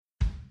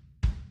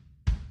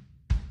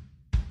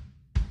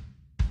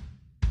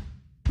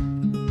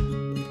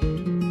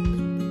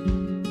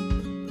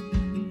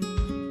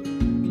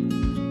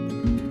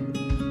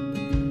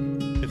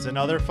It's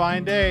another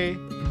fine day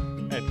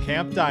at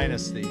Camp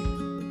Dynasty.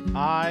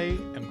 I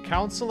am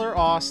Counselor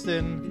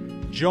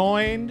Austin,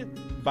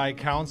 joined by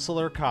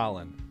Counselor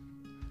Colin.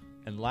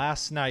 And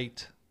last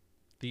night,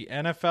 the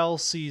NFL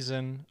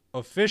season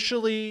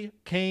officially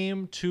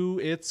came to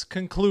its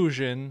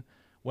conclusion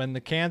when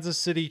the Kansas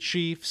City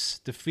Chiefs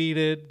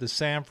defeated the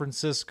San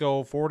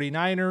Francisco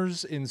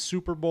 49ers in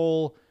Super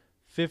Bowl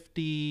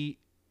 58.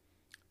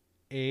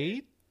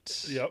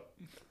 Yep.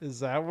 Is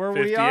that where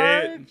 58. we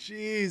are?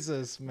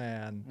 Jesus,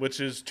 man. Which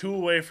is 2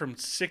 away from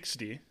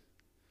 60,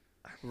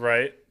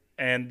 right?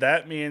 And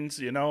that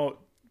means,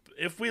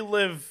 if we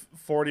live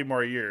 40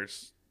 more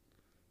years,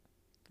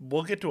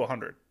 we'll get to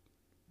 100.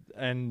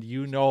 And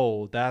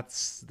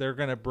they're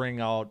going to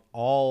bring out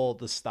all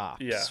the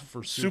stops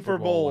for Super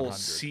Bowl 100.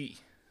 C.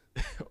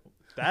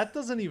 That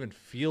doesn't even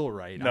feel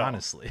right, No.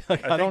 honestly. I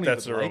don't think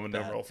that's even the like Roman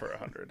that. numeral for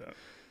 100.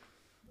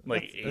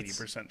 Like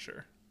 80%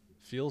 sure.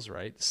 Feels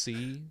right.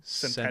 C.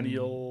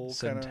 Centennial.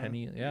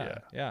 Centennial.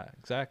 Yeah,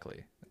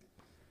 exactly.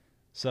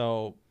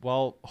 So,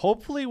 well,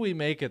 hopefully we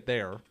make it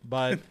there.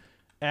 But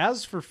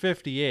as for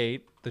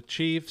 58, the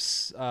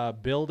Chiefs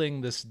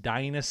building this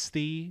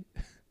dynasty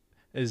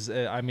is,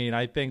 I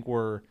think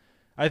we're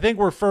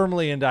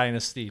firmly in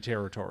dynasty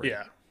territory.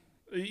 Yeah,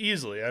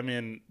 easily. I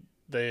mean,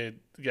 they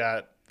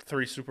got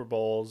 3 Super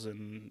Bowls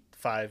in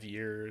 5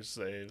 years.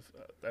 They've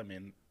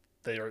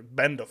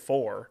been to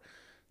 4.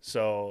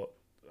 So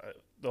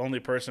the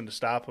only person to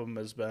stop them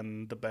has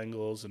been the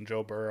Bengals and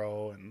Joe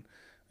Burrow, and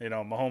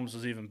Mahomes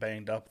was even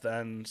banged up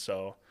then.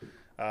 So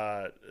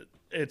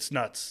it's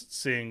nuts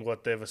seeing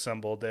what they've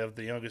assembled. They have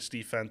the youngest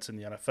defense in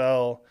the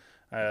NFL,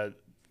 kind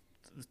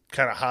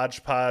of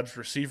hodgepodge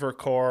receiver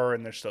core,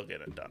 and they're still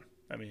getting it done.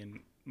 I mean,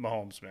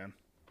 Mahomes, man.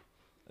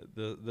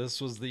 This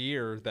was the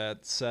year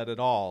that said it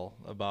all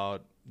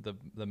about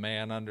the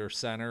man under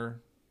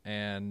center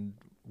and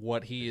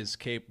what he is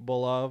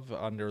capable of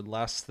under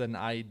less than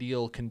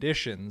ideal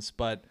conditions.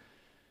 But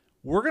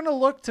we're going to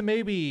look to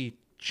maybe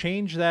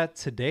change that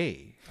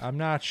today. I'm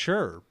not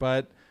sure.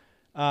 But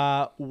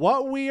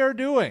what we are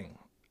doing,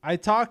 I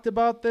talked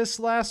about this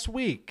last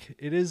week.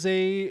 It is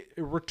a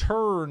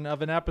return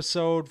of an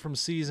episode from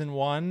season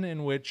 1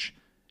 in which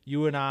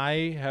you and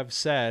I have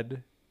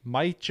said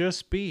might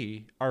just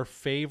be our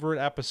favorite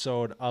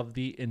episode of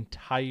the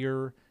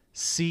entire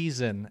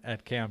season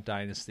at Camp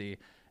Dynasty.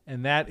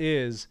 And that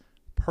is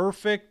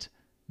perfect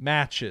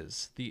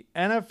matches. The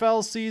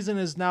NFL season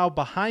is now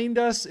behind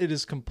us. It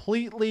is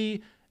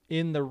completely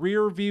in the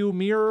rear view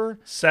mirror.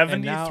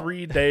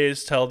 73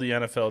 days till the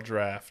NFL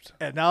draft.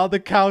 And now the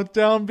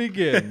countdown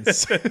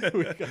begins.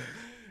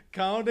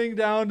 Counting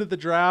down to the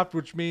draft,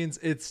 which means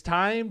it's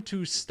time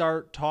to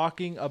start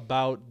talking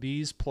about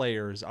these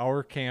players,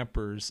 our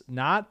campers,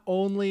 not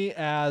only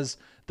as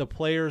the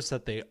players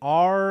that they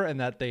are and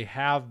that they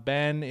have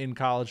been in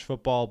college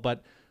football,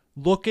 but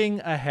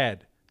looking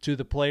ahead to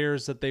the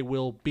players that they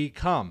will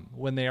become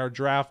when they are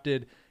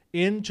drafted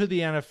into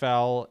the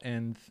NFL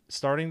and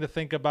starting to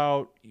think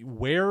about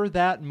where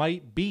that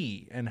might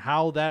be and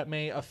how that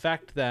may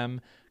affect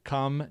them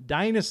come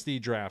dynasty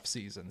draft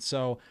season.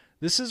 So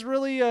this is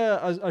really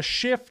a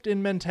shift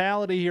in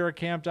mentality here at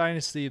Camp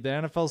Dynasty. The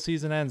NFL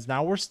season ends.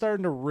 Now we're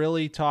starting to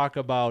really talk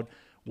about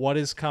what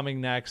is coming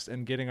next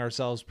and getting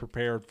ourselves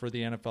prepared for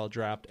the NFL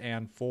draft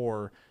and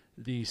for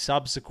the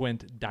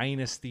subsequent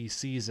dynasty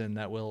season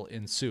that will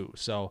ensue.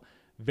 So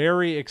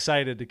very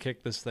excited to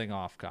kick this thing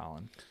off,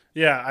 Colin.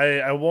 Yeah,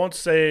 I won't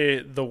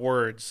say the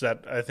words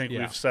that I think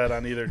we've said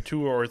on either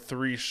 2 or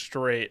 3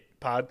 straight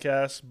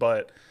podcasts,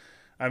 but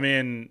I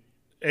mean,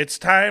 it's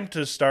time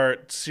to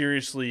start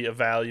seriously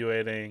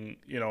evaluating,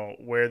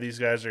 where these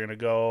guys are going to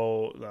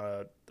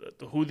go,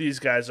 who these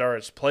guys are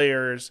as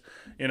players.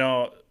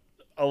 A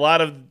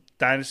lot of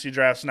dynasty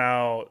drafts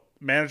now,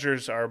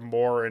 managers are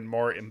more and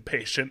more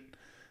impatient,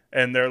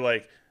 and they're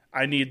like,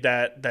 I need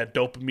that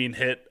dopamine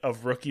hit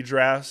of rookie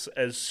drafts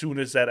as soon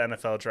as that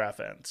NFL draft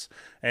ends.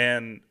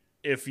 And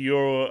if you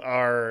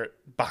are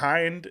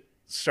behind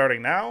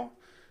starting now,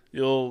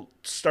 you'll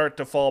start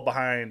to fall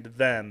behind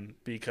then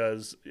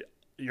because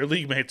your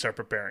league mates are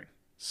preparing.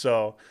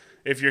 So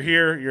if you're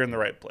here, you're in the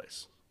right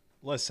place.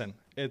 Listen,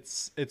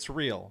 it's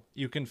real.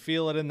 You can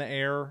feel it in the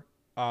air.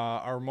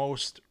 Our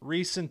most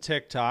recent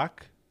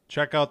TikTok,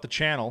 check out the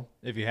channel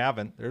if you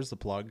haven't. There's the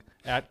plug,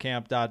 at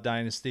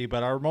camp.dynasty.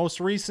 But our most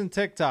recent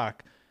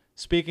TikTok,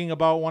 speaking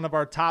about one of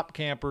our top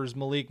campers,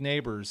 Malik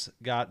Neighbors,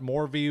 got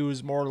more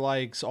views, more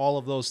likes, all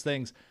of those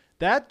things.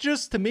 That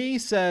just, to me,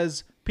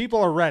 says people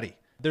are ready.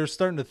 They're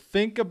starting to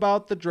think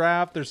about the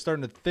draft. They're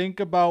starting to think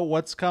about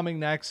what's coming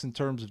next in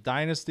terms of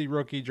dynasty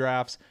rookie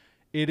drafts.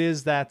 It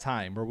is that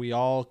time where we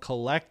all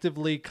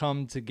collectively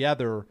come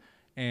together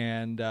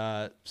and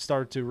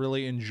start to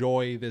really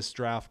enjoy this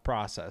draft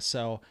process.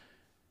 So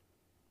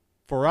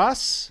for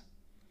us,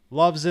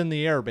 love's in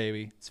the air,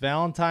 baby. It's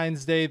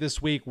Valentine's Day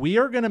this week. We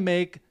are going to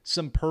make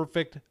some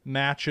perfect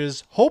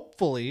matches,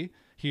 hopefully,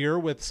 here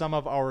with some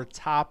of our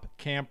top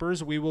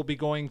campers. We will be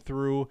going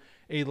through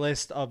a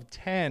list of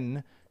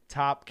 10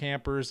 top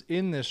campers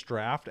in this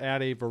draft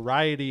at a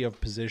variety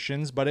of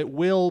positions, but it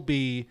will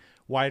be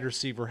wide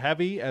receiver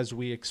heavy, as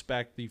we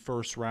expect the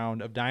first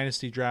round of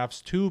Dynasty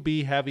drafts to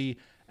be heavy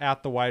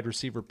at the wide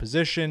receiver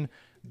position.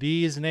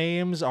 These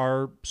names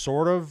are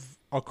sort of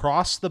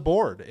across the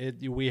board.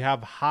 We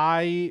have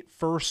high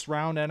first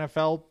round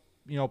NFL,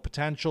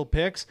 potential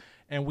picks,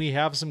 and we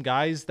have some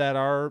guys that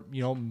are,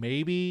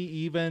 maybe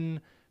even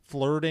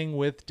flirting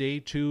with day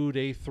 2,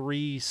 day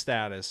 3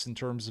 status in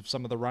terms of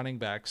some of the running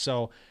backs.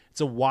 So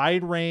it's a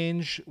wide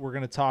range. We're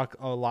going to talk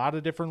a lot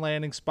of different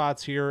landing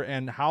spots here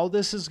and how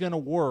this is going to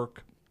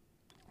work.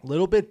 A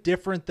little bit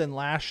different than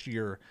last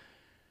year.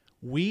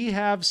 We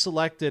have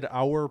selected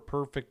our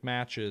perfect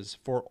matches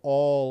for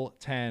all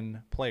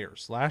 10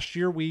 players. Last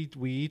year, we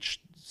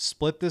each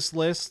split this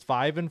list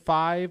 5 and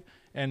 5,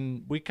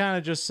 and we kind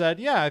of just said,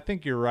 yeah, I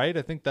think you're right.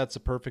 I think that's a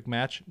perfect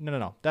match.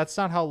 No. That's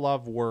not how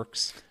love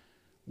works.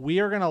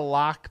 We are going to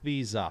lock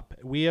these up.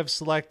 We have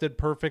selected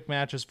perfect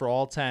matches for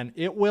all 10.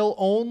 It will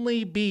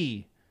only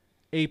be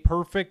a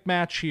perfect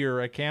match here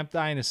at Camp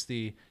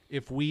Dynasty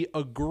if we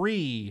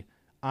agree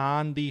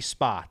on the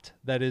spot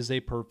that is a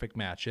perfect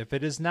match. If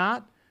it is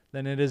not,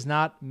 then it is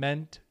not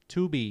meant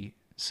to be.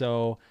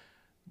 So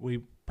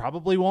we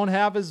probably won't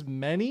have as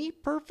many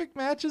perfect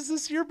matches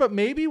this year, but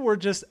maybe we're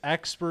just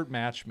expert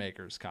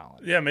matchmakers,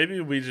 Colin. Yeah,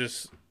 maybe we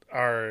just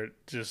are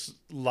just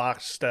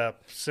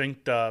lockstep,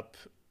 synced up.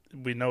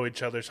 We know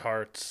each other's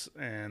hearts,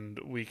 and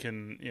we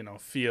can,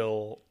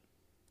 feel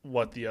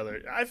what the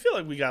other. I feel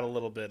like we got a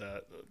little bit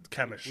of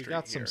chemistry. We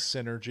got here.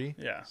 Some synergy.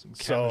 Yeah, some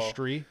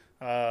chemistry.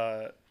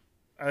 So,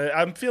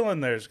 I'm feeling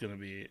there's going to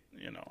be,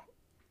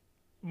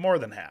 more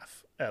than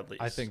half at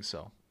least. I think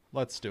so.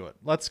 Let's do it.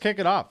 Let's kick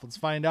it off. Let's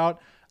find out.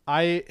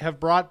 I have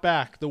brought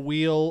back the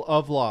Wheel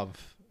of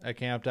Love at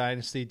Camp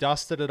Dynasty,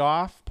 dusted it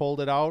off, pulled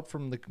it out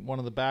from one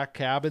of the back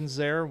cabins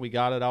there. We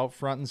got it out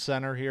front and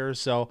center here.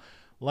 So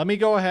let me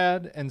go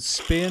ahead and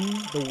spin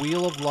the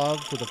Wheel of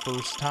Love for the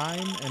first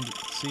time and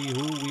see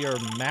who we are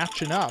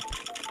matching up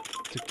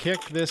to kick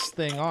this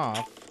thing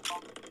off.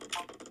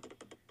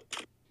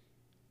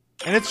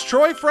 And it's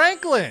Troy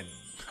Franklin.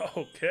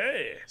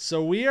 Okay.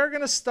 So we are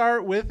going to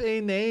start with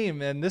a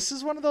name, and this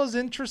is one of those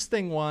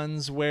interesting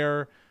ones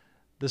where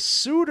the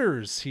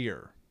suitors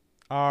here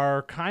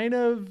are kind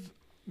of,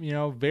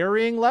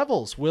 varying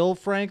levels. Will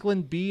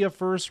Franklin be a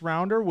first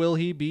rounder? Will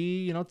he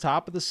be,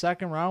 top of the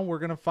second round? We're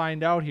going to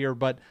find out here.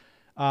 But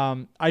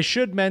I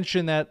should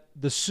mention that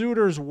the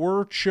suitors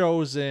were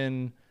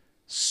chosen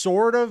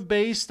sort of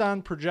based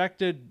on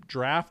projected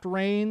draft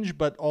range,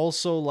 but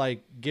also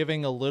like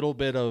giving a little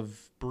bit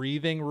of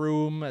breathing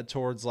room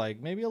towards like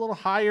maybe a little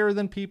higher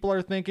than people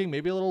are thinking,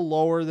 maybe a little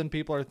lower than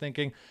people are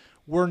thinking.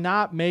 We're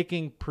not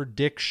making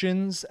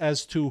predictions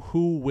as to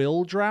who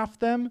will draft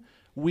them.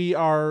 We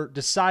are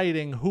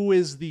deciding who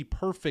is the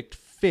perfect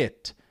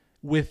fit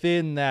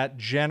within that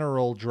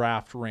general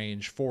draft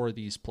range for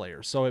these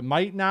players. So it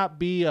might not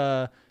be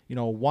a,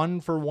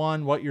 one for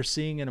one what you're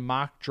seeing in a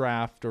mock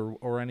draft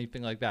or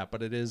anything like that,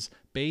 but it is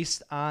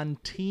based on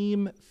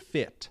team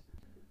fit.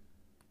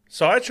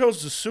 So I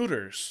chose the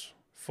suitors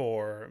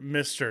for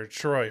Mr.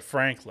 Troy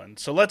Franklin.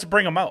 So let's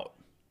bring them out.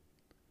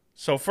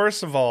 So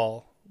first of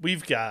all,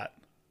 we've got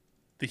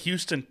the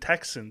Houston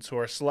Texans, who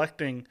are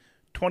selecting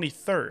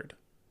 23rd.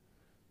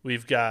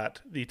 We've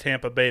got the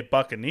Tampa Bay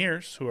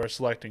Buccaneers, who are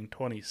selecting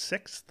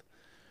 26th.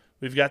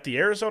 We've got the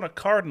Arizona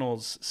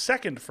Cardinals'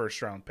 second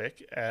first-round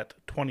pick at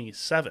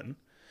 27.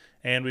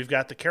 And we've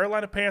got the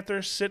Carolina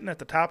Panthers sitting at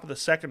the top of the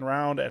second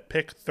round at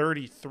pick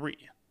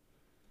 33.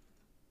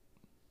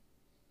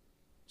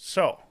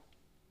 So,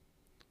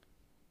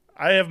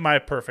 I have my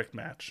perfect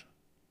match.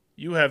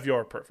 You have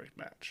your perfect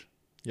match.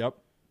 Yep.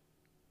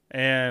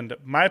 And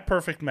my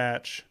perfect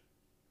match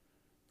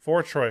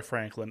for Troy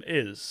Franklin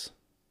is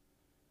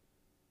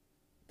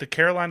the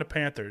Carolina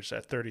Panthers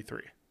at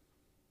 33.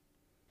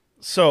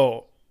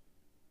 So,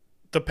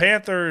 the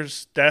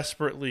Panthers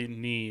desperately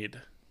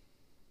need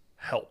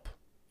help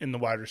in the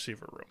wide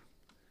receiver room.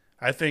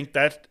 I think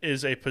that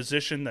is a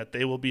position that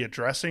they will be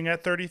addressing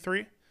at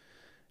 33.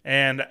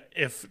 And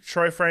if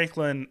Troy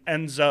Franklin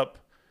ends up,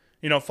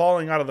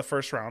 falling out of the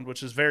first round,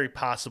 which is very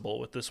possible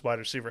with this wide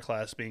receiver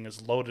class being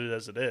as loaded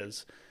as it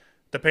is,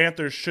 the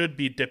Panthers should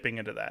be dipping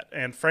into that.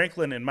 And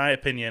Franklin, in my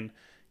opinion,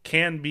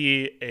 can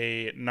be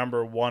a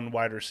number 1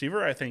 wide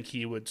receiver. I think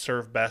he would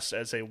serve best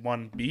as a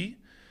 1B,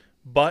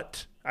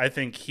 but I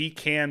think he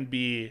can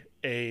be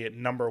a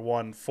number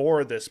 1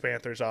 for this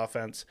Panthers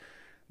offense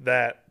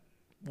that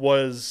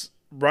was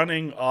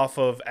running off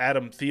of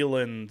Adam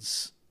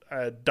Thielen's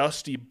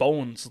dusty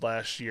bones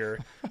last year.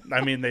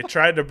 I mean, they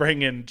tried to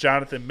bring in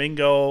Jonathan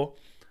Mingo,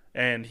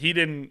 and he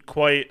didn't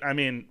quite. I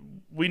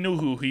mean, we knew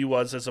who he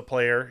was as a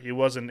player. He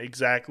wasn't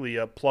exactly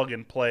a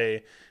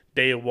plug-and-play,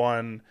 day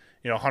one,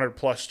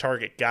 100-plus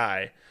target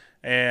guy.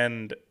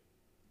 And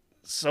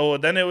so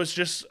then it was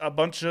just a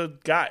bunch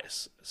of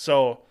guys.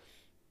 So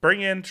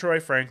bring in Troy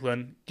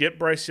Franklin, get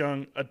Bryce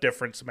Young a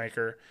difference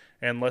maker,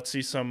 and let's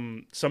see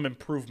some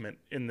improvement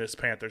in this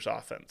Panthers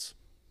offense.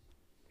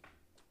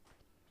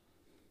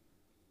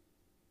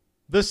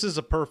 This is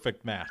a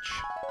perfect match.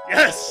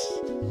 Yes!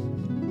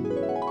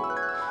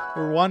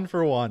 We're 1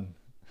 for 1.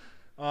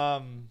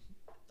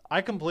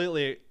 I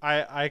completely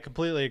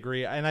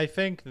agree, and I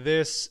think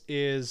this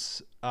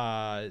is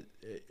I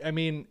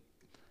mean,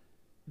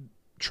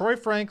 Troy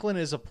Franklin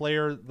is a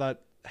player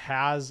that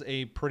has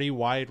a pretty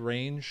wide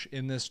range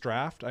in this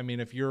draft. I mean,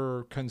 if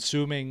you're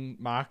consuming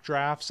mock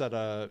drafts at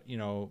a,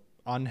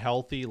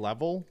 unhealthy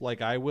level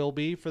like I will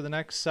be for the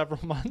next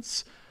several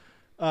months,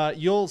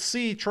 you'll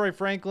see Troy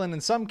Franklin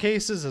in some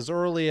cases as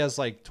early as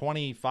like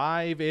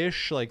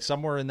 25-ish, like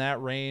somewhere in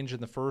that range in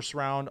the first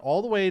round,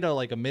 all the way to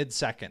like a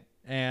mid-second.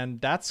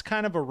 And that's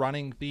kind of a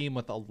running theme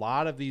with a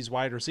lot of these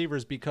wide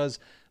receivers because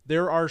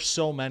there are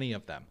so many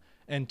of them.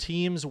 And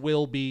teams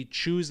will be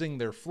choosing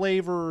their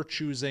flavor,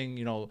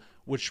 choosing,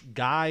 which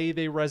guy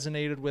they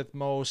resonated with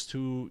most,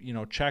 who,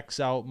 checks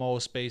out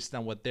most based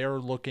on what they're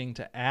looking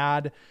to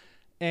add.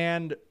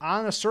 And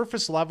on a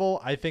surface level,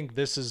 I think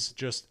this is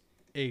just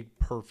a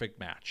perfect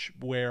match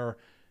where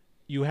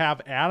you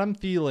have Adam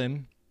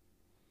Thielen,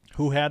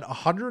 who had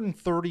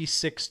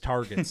 136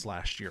 targets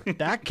last year.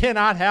 That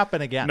cannot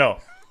happen again. No.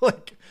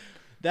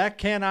 That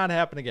cannot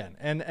happen again.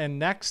 And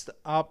next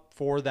up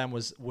for them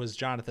was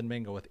Jonathan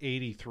Mingo with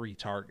 83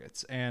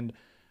 targets. And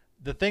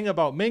the thing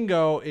about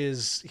Mingo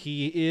is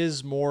he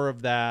is more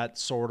of that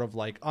sort of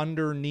like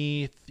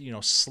underneath,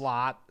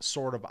 slot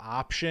sort of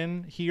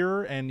option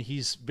here. And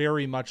he's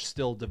very much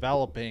still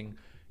developing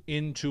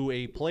into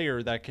a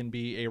player that can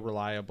be a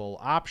reliable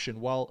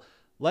option. Well,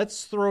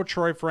 let's throw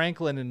Troy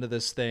Franklin into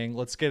this thing.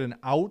 Let's get an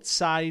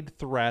outside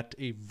threat,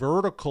 a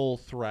vertical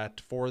threat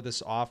for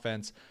this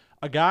offense.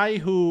 A guy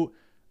who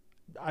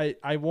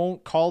I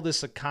won't call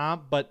this a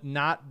comp, but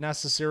not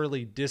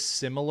necessarily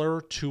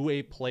dissimilar to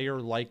a player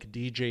like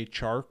DJ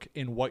Chark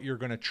in what you're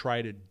going to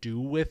try to do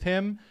with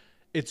him.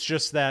 It's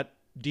just that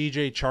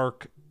DJ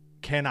Chark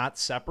cannot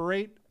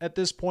separate at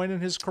this point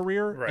in his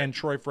career, right, and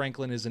Troy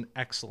Franklin is an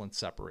excellent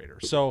separator.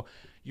 So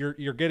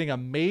you're getting a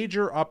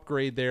major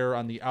upgrade there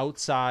on the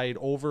outside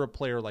over a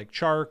player like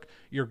Chark.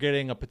 You're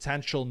getting a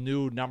potential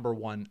new number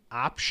one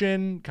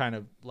option, kind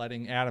of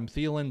letting Adam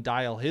Thielen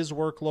dial his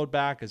workload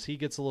back as he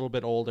gets a little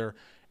bit older.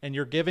 And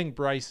you're giving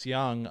Bryce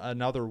Young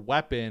another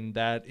weapon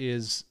that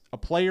is a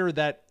player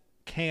that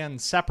can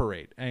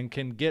separate and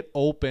can get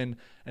open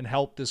and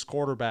help this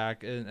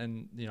quarterback.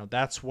 And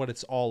that's what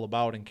it's all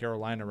about in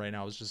Carolina right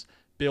now, is just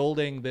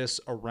building this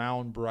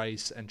around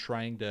Bryce and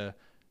trying to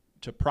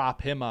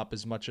prop him up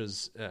as much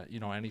as,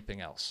 anything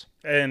else.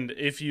 And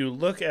if you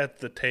look at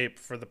the tape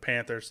for the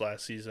Panthers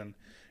last season,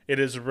 it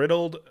is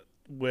riddled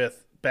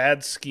with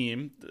bad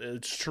scheme.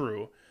 It's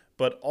true,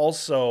 but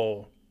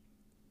also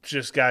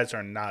just guys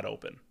are not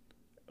open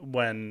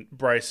when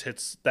Bryce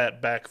hits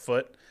that back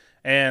foot.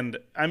 And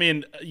I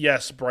mean,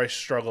 yes, Bryce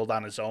struggled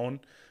on his own,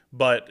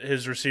 but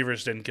his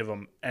receivers didn't give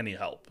him any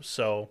help.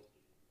 So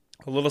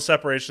a little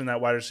separation in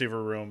that wide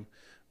receiver room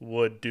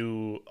would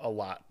do a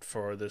lot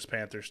for this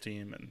Panthers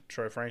team, and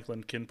Troy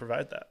Franklin can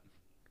provide that.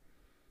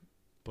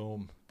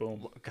 Boom.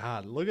 Boom.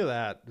 God, look at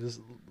that. This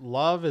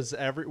love is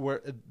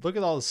everywhere. Look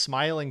at all the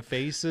smiling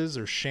faces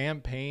or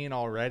champagne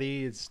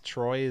already.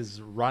 Troy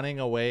is running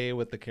away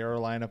with the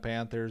Carolina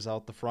Panthers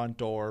out the front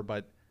door,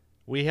 but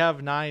we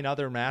have 9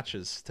 other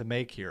matches to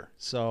make here.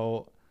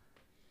 So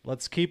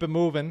let's keep it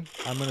moving.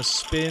 I'm going to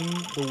spin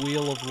the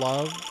wheel of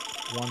love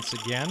once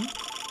again.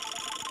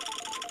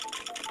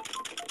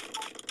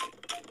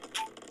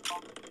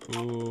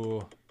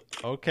 Ooh,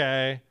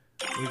 okay.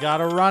 We got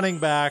a running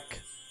back.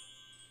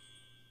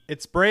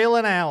 It's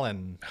Braylon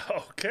Allen.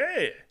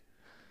 Okay.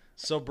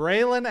 So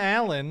Braylon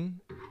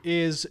Allen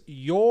is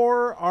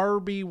your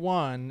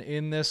RB1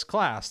 in this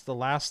class the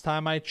last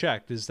time I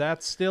checked. Is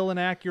that still an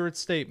accurate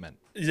statement?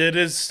 It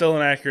is still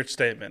an accurate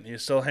statement.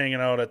 He's still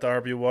hanging out at the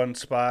RB1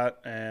 spot,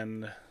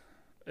 and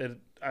it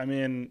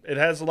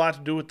has a lot to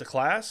do with the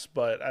class,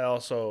 but I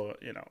also,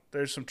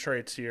 there's some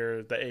traits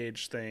here. The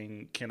age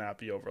thing cannot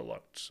be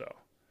overlooked,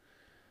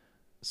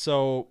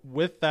 So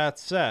with that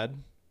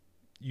said,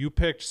 you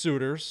picked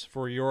suitors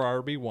for your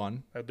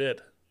RB1. I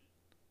did.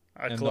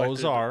 And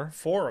those are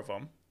 4 of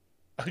them,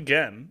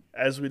 again,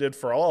 as we did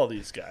for all of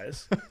these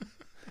guys.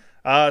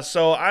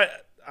 So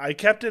I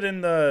kept it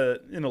in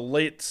the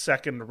late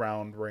second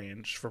round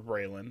range for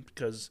Braylon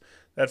because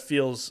that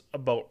feels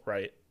about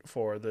right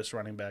for this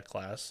running back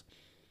class.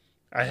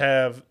 I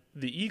have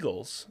the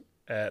Eagles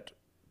at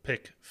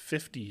pick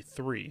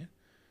 53.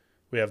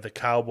 We have the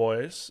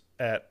Cowboys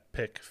at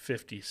pick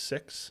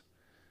 56.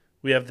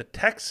 We have the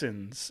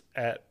Texans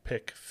at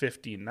pick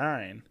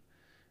 59.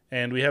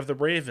 And we have the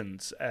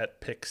Ravens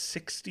at pick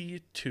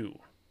 62.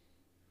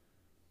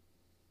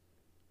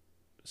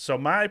 So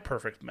my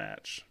perfect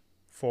match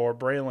for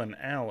Braylon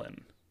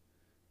Allen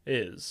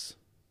is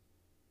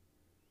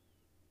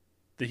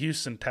the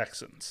Houston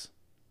Texans.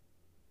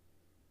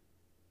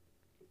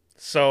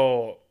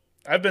 So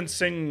I've been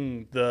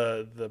singing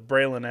the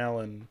Braylon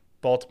Allen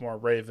Baltimore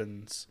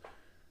Ravens.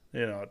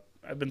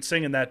 I've been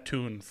singing that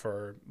tune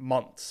for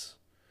months.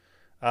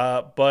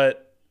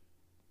 But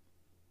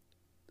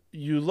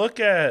you look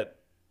at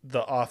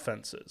the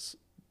offenses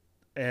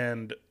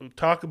and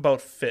talk about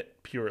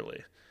fit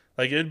purely.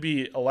 Like, it'd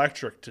be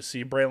electric to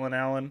see Braylon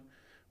Allen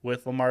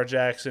with Lamar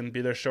Jackson,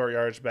 be their short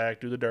yards back,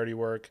 do the dirty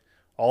work,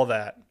 all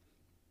that.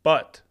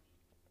 But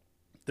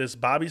this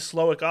Bobby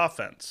Slowick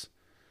offense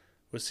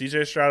with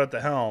CJ Stroud at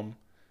the helm,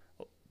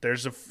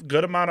 there's a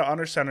good amount of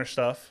under center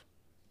stuff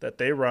that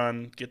they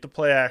run, get the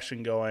play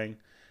action going.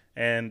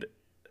 And,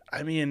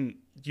 I mean,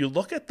 you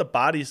look at the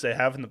bodies they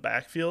have in the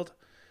backfield.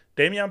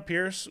 Dameon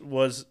Pierce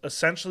was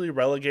essentially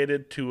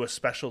relegated to a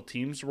special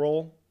teams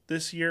role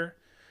this year.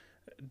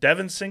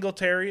 Devin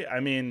Singletary, I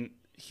mean,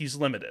 he's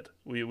limited.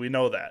 We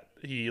know that.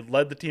 He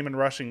led the team in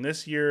rushing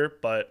this year,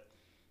 but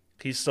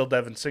he's still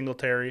Devin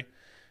Singletary.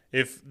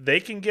 If they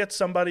can get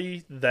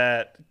somebody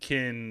that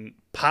can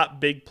pop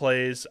big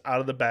plays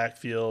out of the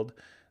backfield,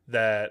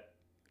 that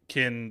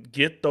can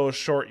get those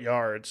short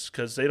yards,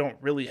 because they don't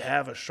really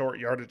have a short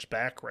yardage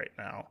back right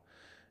now,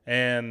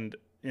 and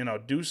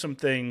do some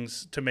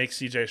things to make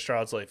CJ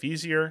Stroud's life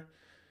easier,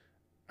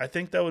 I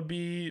think that would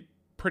be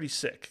pretty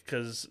sick,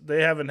 because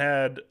they haven't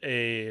had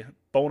a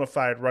bona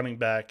fide running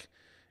back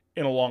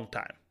in a long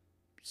time.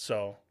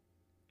 So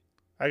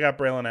I got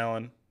Braylon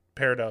Allen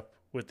paired up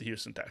with the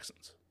Houston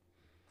Texans.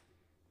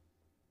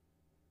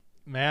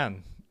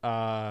 Man,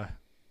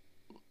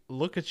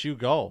 look at you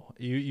go.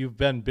 You've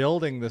been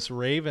building this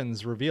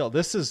Ravens reveal.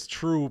 This is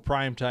true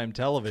primetime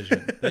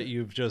television that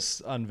you've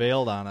just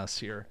unveiled on us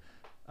here.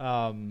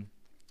 And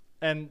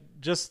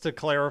just to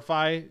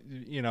clarify,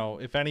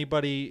 if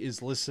anybody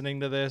is listening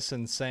to this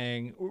and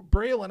saying,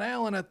 Braylon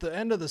Allen at the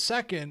end of the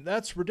second,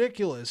 that's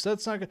ridiculous.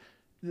 That's not good.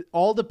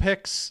 All the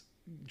picks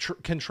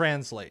can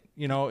translate.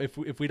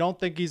 If we don't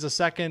think he's a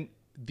second,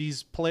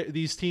 these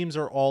teams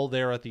are all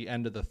there at the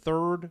end of the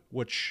third,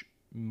 which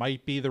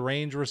might be the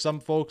range where some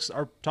folks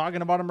are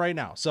talking about him right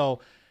now. So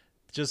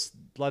just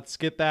let's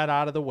get that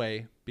out of the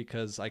way,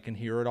 because I can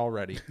hear it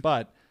already.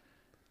 But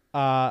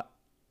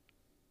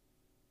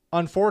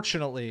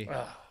unfortunately,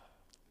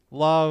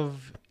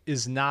 love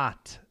is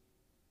not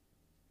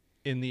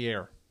in the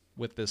air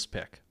with this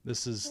pick.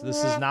 This is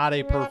not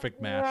a perfect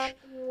match.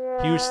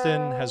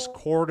 Houston has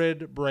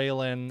courted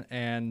Braylon,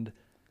 and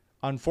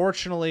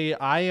unfortunately,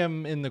 I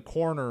am in the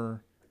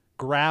corner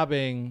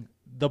grabbing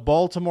the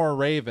Baltimore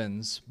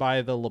Ravens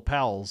by the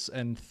lapels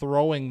and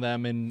throwing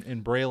them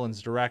in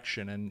Braylon's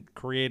direction, and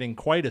creating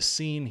quite a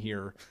scene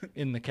here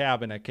in the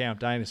cabin at Camp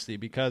Dynasty,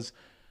 because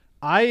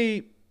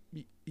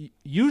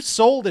you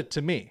sold it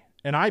to me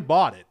and I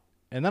bought it,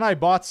 and then I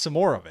bought some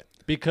more of it,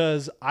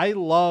 because I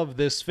love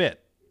this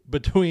fit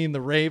between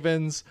the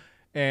Ravens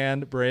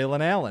and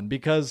Braylon Allen,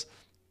 because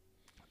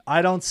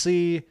I don't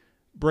see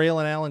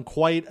Braylon Allen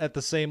quite at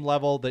the same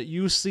level that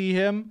you see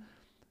him.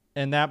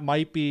 And that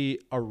might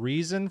be a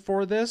reason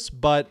for this,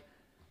 but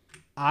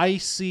I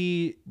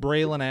see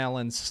Braylon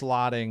Allen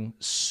slotting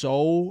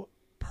so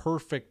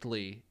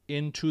perfectly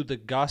into the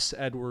Gus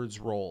Edwards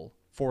role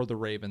for the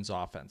Ravens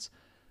offense.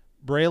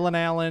 Braylon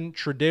Allen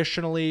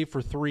traditionally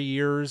for 3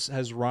 years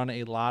has run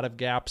a lot of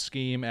gap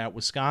scheme at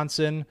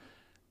Wisconsin.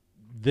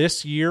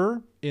 This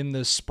year in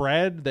the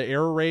spread, the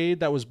air raid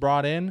that was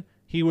brought in,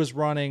 he was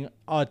running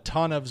a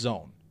ton of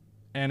zone,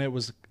 and it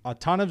was a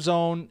ton of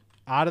zone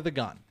out of the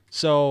gun.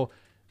 So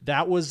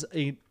that was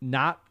a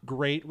not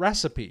great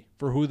recipe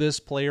for who this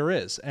player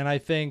is. And I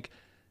think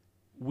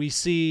we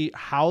see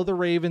how the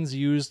Ravens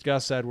used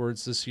Gus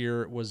Edwards this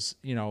year was,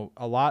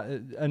 a lot.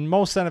 And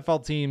most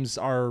NFL teams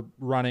are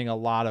running a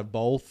lot of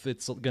both.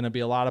 It's going to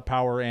be a lot of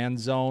power and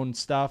zone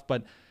stuff.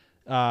 But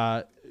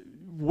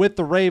with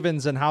the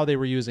Ravens and how they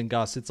were using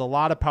Gus, it's a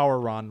lot of power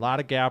run, a lot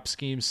of gap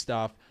scheme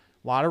stuff,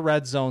 a lot of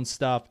red zone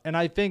stuff. And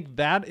I think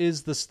that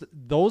is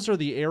those are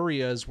the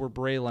areas where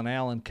Braylon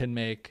Allen can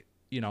make,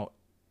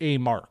 a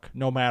mark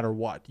no matter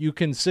what. We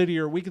can sit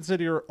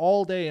here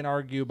all day and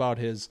argue about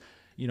his,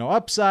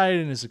 upside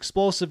and his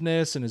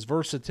explosiveness and his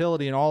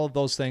versatility and all of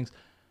those things.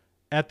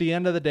 At the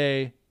end of the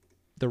day,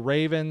 the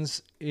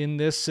Ravens in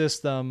this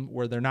system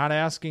where they're not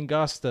asking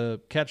Gus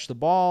to catch the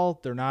ball,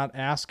 they're not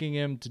asking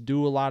him to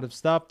do a lot of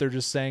stuff. They're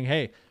just saying,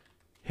 hey,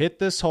 hit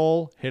this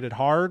hole, hit it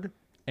hard,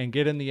 and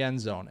get in the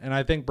end zone. And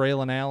I think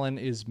Braylon Allen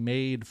is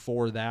made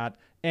for that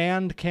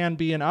and can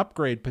be an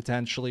upgrade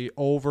potentially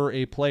over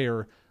a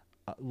player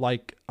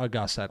like a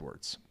Gus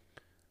Edwards.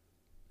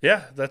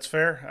 Yeah, that's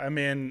fair. I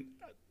mean,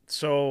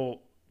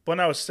 so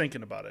when I was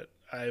thinking about it,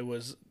 I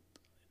was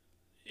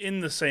in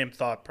the same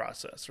thought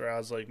process where I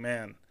was like,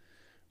 man,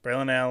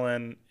 Braylon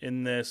Allen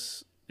in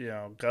this,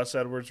 Gus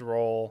Edwards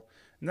role.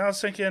 And I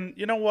was thinking,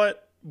 you know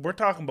what? We're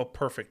talking about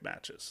perfect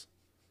matches.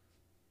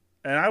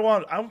 And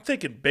I'm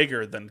thinking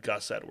bigger than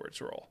Gus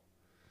Edwards' role.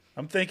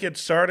 I'm thinking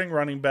starting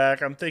running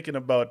back. I'm thinking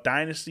about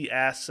dynasty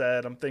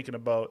asset. I'm thinking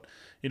about,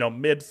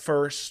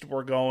 mid-first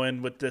we're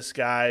going with this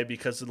guy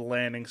because of the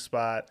landing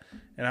spot.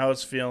 And I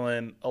was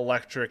feeling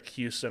electric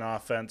Houston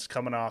offense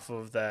coming off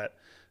of those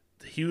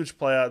huge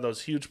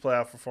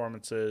playoff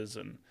performances,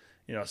 and,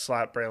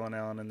 slot Braylon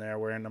Allen in there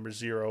wearing number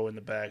 0 in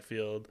the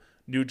backfield,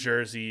 New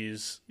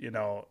Jerseys,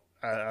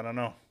 I don't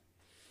know.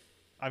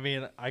 I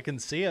mean, I can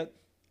see it.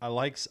 I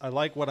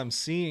like what I'm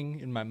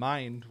seeing in my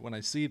mind when I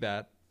see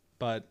that,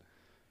 but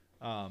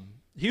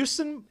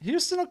Houston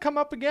will come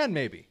up again,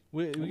 maybe.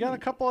 We got a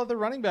couple other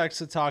running backs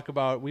to talk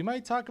about. We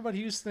might talk about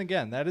Houston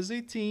again. That is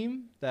a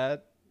team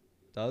that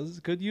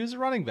could use a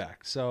running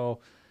back. So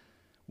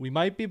we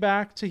might be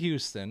back to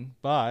Houston,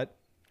 but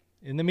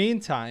in the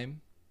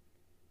meantime,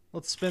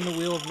 let's spin the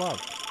wheel of love.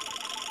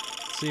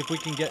 See if we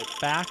can get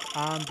back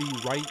on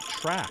the right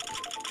track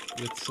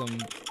with some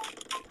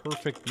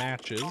perfect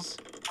matches.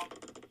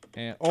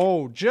 And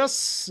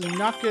just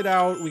snuck it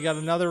out. We got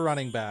another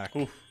running back.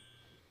 Oof.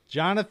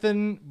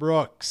 Jonathan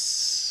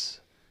Brooks,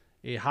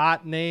 a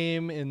hot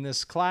name in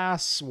this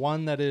class,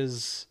 one that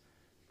is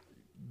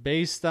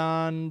based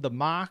on the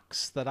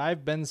mocks that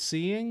I've been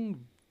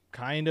seeing,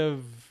 kind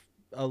of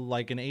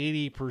like an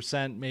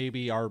 80%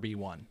 maybe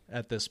RB1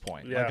 at this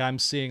point. Yeah. Like I'm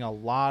seeing a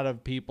lot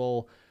of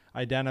people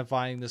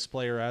identifying this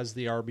player as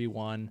the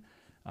RB1.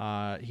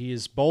 He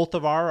is both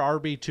of our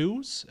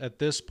RB2s at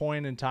this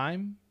point in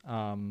time.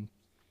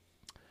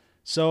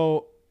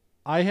 So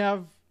I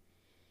have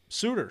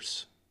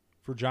suitors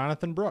for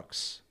Jonathan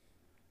Brooks.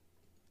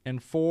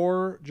 And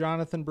for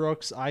Jonathan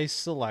Brooks, I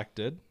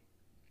selected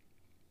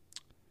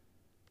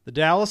the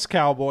Dallas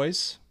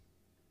Cowboys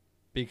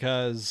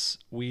because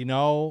we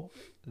know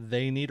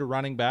they need a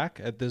running back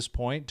at this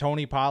point.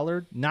 Tony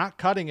Pollard, not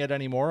cutting it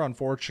anymore,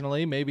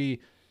 unfortunately. Maybe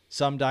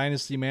some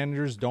dynasty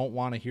managers don't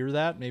want to hear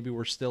that. Maybe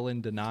we're still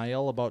in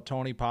denial about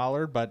Tony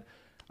Pollard, but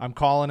I'm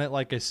calling it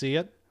like I see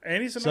it.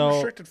 And he's an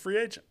unrestricted free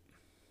agent.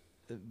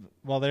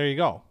 Well, there you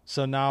go.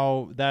 So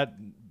now that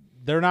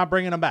they're not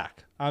bringing him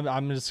back.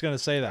 I'm just going to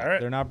say that. All right.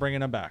 They're not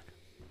bringing him back.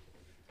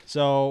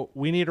 So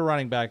we need a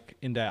running back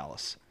in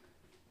Dallas.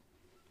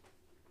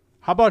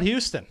 How about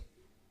Houston?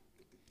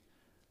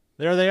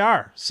 There they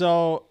are.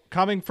 So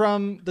coming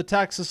from the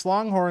Texas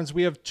Longhorns,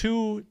 we have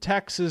two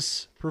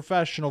Texas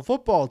professional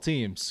football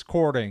teams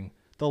courting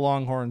the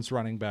Longhorns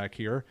running back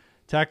here.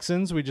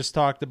 Texans, we just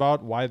talked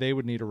about why they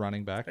would need a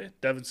running back. Hey,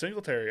 Devin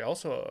Singletary,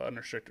 also an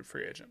unrestricted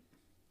free agent.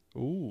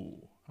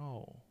 Ooh.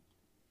 Oh.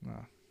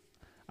 No.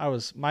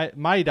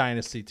 My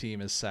dynasty team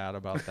is sad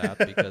about that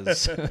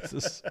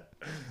because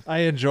I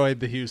enjoyed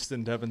the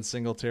Houston Devin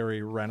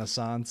Singletary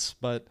renaissance,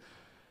 but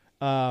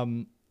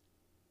the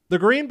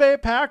Green Bay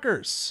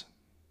Packers,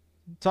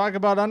 talk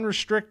about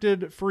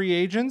unrestricted free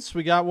agents.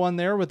 We got one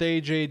there with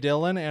A.J.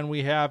 Dillon, and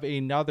we have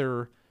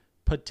another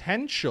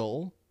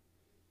potential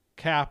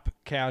cap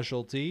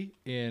casualty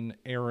in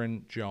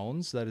Aaron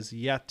Jones that is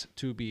yet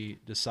to be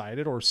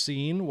decided or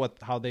seen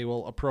how they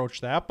will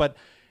approach that, but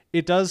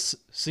it does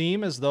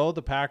seem as though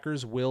the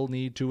Packers will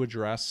need to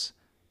address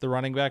the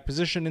running back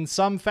position in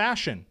some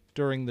fashion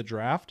during the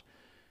draft.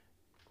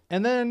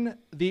 And then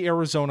the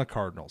Arizona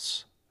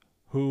Cardinals,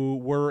 who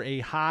were a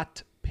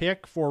hot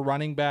pick for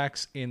running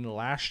backs in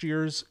last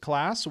year's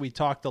class. We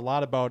talked a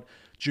lot about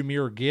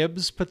Jahmyr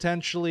Gibbs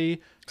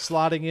potentially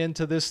slotting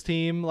into this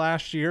team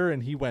last year,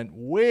 and he went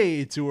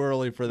way too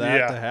early for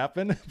that to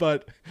happen.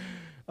 But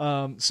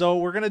so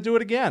we're going to do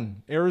it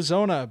again.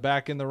 Arizona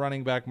back in the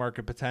running back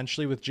market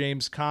potentially with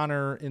James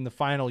Conner in the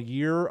final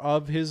year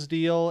of his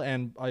deal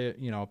and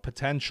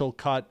potential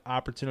cut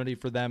opportunity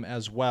for them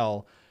as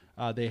well.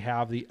 They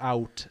have the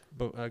out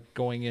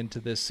going into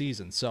this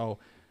season. So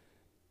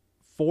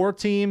 4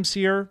 teams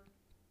here,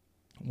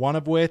 one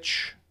of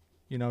which,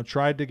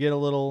 tried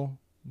to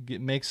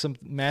make some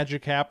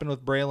magic happen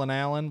with Braylon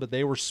Allen, but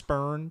they were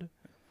spurned.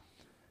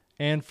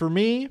 And for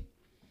me,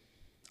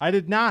 I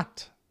did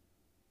not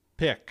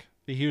pick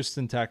the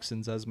Houston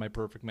Texans as my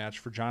perfect match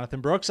for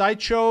Jonathan Brooks. I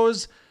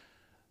chose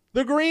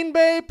the Green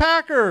Bay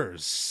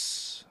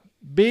Packers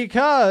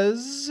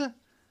because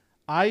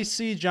I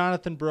see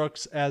Jonathan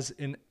Brooks as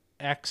an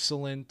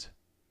excellent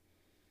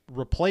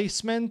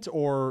replacement,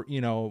 or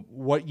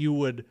what you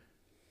would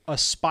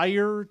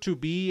aspire to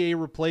be a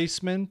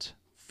replacement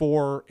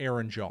for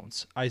Aaron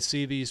Jones. I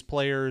see these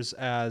players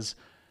as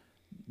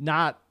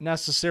not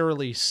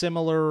necessarily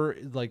similar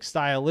like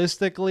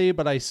stylistically,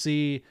 but I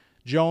see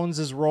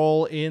Jones's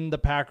role in the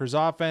Packers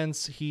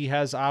offense. He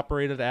has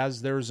operated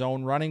as their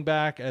zone running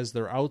back, as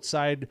their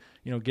outside,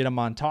 get him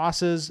on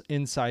tosses,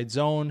 inside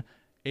zone.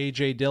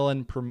 A.J.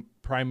 Dillon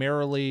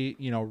primarily,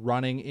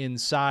 running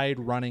inside,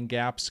 running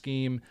gap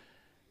scheme.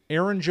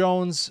 Aaron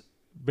Jones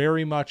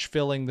very much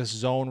filling this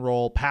zone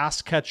role,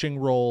 pass catching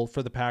role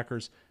for the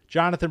Packers.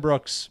 Jonathan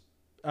Brooks,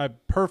 a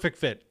perfect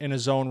fit in a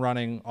zone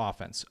running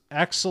offense.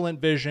 Excellent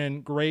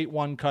vision, great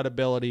one cut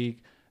ability,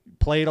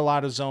 played a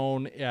lot of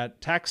zone at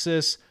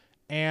Texas,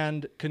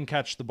 and can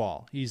catch the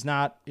ball. He's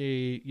not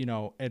a,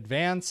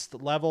 advanced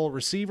level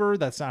receiver.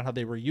 That's not how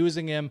they were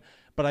using him.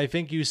 But I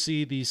think you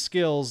see these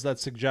skills that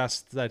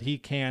suggest that he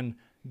can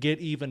get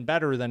even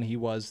better than he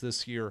was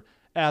this year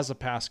as a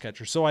pass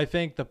catcher. So I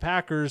think the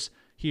Packers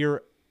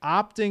here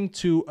opting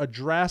to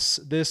address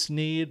this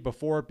need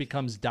before it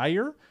becomes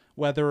dire,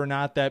 whether or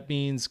not that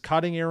means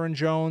cutting Aaron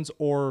Jones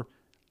or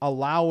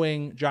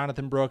allowing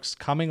Jonathan Brooks,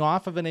 coming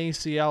off of an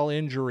ACL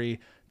injury,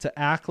 to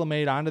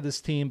acclimate onto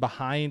this team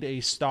behind a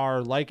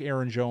star like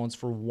Aaron Jones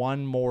for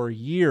one more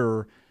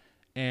year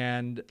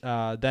and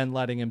then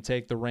letting him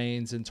take the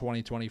reins in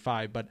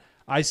 2025. But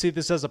I see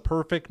this as a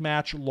perfect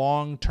match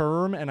long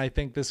term, and I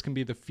think this can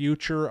be the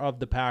future of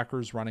the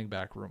Packers running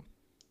back room.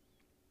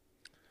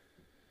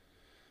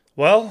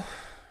 Well,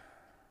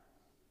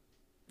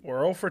 we're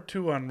 0 for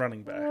 2 on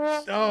running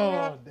backs.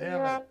 Oh,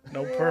 damn it.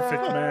 No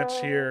perfect match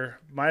here.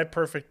 My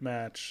perfect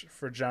match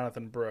for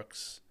Jonathan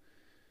Brooks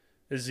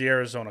is the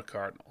Arizona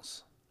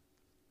Cardinals.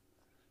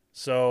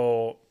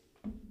 So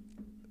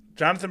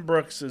Jonathan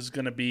Brooks is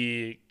going to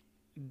be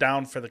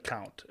down for the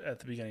count at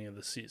the beginning of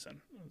the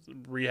season,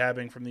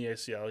 rehabbing from the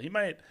ACL. He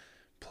might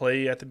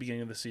play at the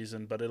beginning of the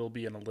season, but it'll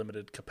be in a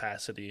limited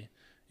capacity,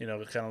 to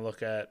kind of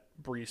look at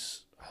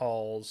Breece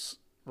Hall's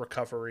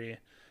recovery.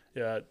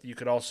 You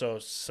could also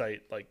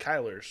cite like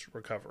Kyler's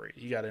recovery.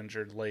 He got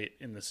injured late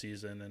in the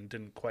season and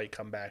didn't quite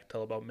come back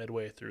till about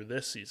midway through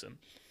this season.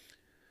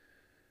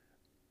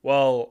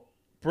 Well,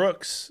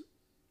 Brooks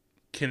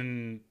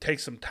can take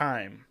some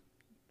time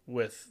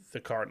with the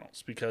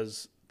Cardinals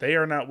because they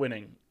are not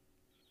winning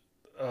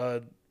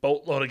a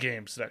boatload of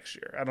games next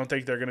year. I don't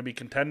think they're going to be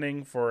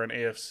contending for an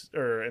AFC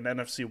or an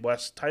NFC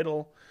West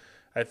title.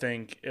 I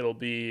think it'll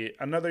be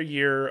another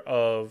year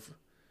of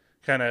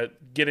kind of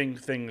getting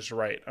things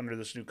right under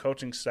this new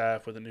coaching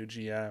staff with a new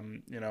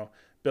GM,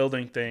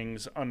 building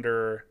things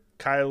under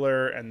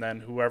Kyler and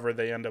then whoever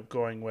they end up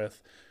going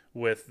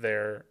with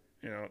their,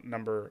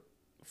 number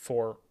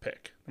 4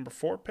 pick. Number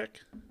 4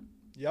 pick?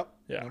 Yep.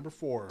 Yeah. Number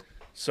 4.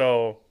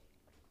 So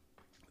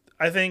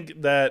I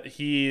think that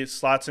he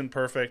slots in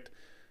perfect.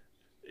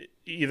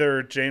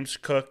 Either James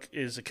Cook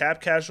is a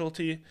cap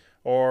casualty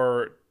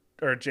or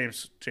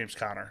James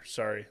Conner,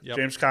 sorry. Yep.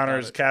 James Conner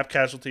is a cap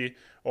casualty,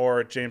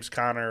 or James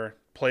Conner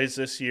plays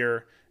this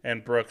year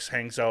and Brooks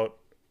hangs out,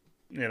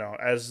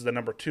 as the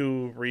number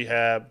 2,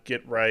 rehab,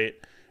 get right,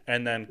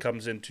 and then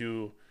comes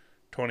into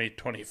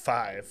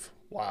 2025,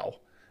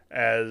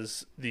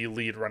 as the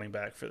lead running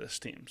back for this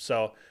team.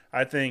 So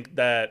I think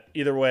that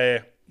either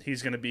way,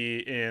 he's going to be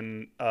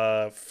in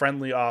a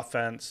friendly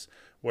offense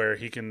where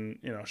he can,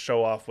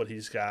 show off what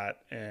he's got,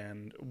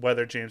 and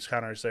whether James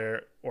Conner's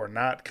there or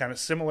not, kind of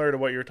similar to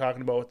what you're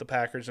talking about with the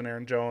Packers and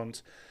Aaron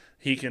Jones,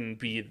 he can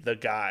be the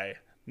guy,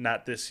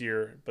 not this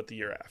year, but the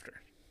year after.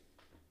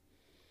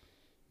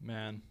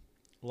 Man,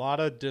 a lot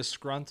of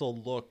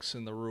disgruntled looks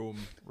in the room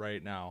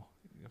right now.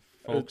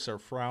 Folks are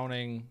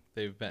frowning.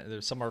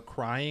 Some are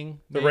crying.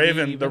 The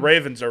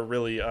Ravens are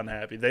really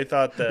unhappy. They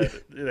thought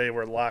that they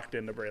were locked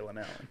into Braylon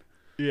Allen.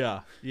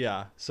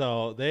 Yeah.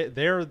 So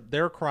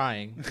they're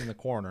crying in the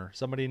corner.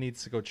 Somebody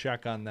needs to go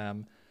check on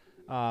them.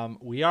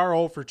 We are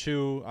 0 for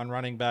 2 on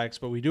running backs,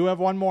 but we do have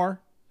one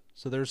more,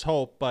 so there's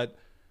hope. But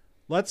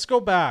let's go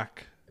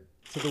back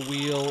to the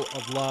Wheel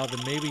of Love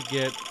and maybe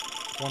get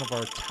one of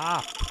our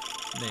top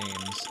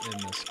names in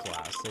this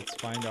class. Let's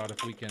find out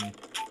if we can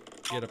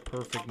get a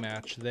perfect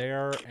match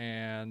there.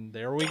 And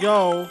there we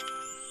go.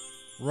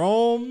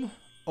 Rome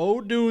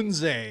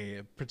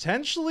Odunze,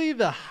 potentially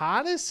the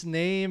hottest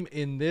name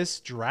in this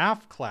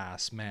draft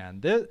class,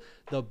 man.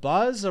 The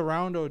buzz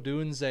around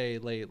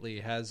Odunze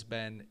lately has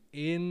been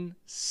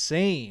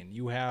insane.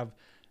 You have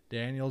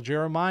Daniel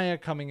Jeremiah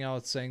coming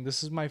out saying,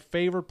 this is my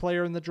favorite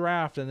player in the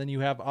draft. And then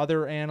you have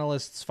other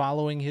analysts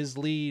following his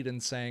lead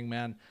and saying,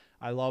 man,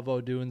 I love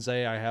Odunze.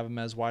 I have him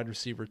as wide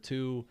receiver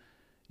 2.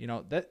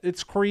 That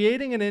it's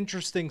creating an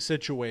interesting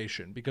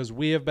situation because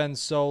we have been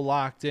so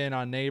locked in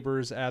on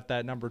Neighbors at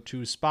that number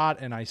 2 spot,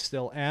 and I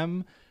still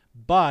am.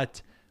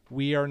 But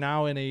we are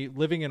now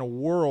living in a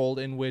world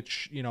in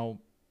which,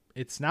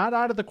 it's not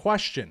out of the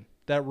question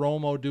that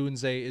Rome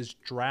Odunze is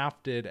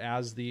drafted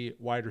as the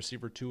wide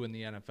receiver 2 in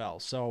the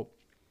NFL. So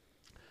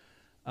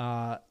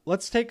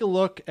let's take a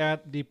look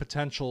at the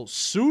potential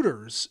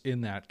suitors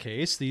in that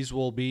case. These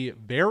will be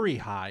very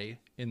high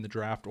in the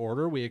draft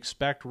order. We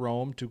expect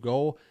Rome to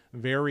go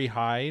very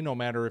high, no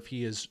matter if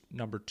he is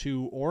number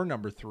 2 or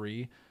number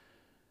 3.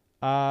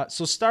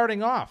 So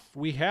starting off,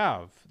 we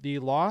have the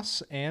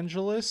Los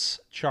Angeles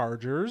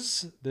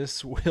Chargers.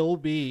 This will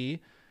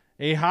be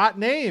a hot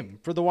name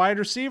for the wide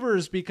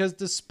receivers because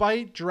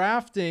despite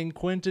drafting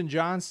Quentin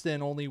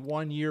Johnston only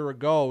 1 year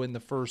ago in the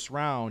first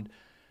round,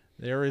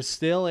 there is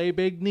still a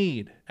big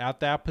need at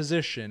that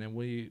position, and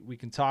we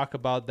can talk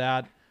about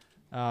that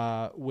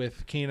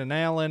with Keenan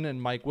Allen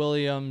and Mike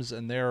Williams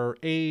and their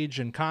age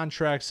and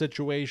contract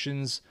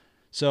situations.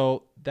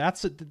 So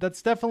that's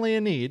definitely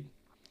a need.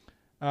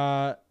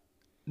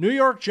 New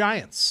York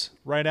Giants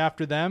right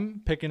after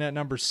them, picking at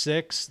number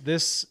 6.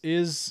 This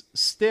is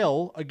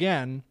still,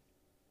 again,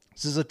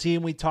 this is a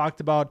team we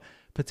talked about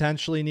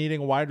potentially needing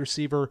a wide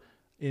receiver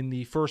in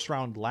the first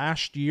round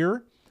last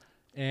year,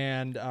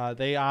 and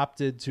they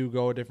opted to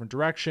go a different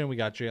direction. We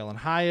got Jalen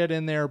Hyatt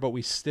in there, but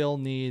we still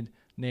need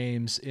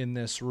names in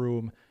this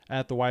room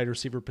at the wide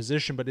receiver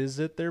position. But is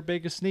it their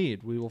biggest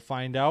need? We will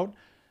find out.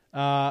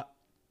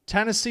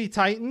 Tennessee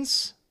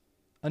Titans,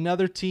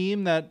 another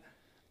team that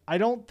I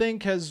don't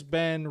think has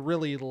been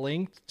really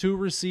linked to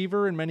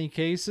receiver in many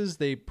cases.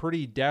 They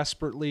pretty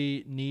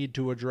desperately need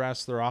to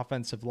address their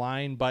offensive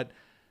line, but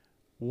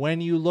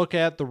when you look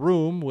at the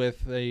room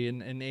with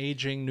an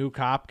aging Nuke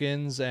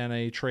Hopkins and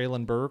a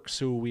Traylon Burks,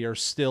 who we are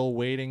still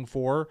waiting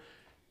for,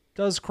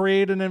 does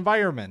create an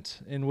environment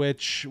in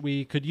which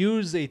we could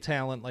use a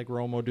talent like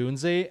Rome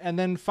Odunze. And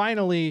then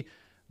finally,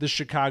 the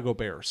Chicago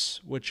Bears,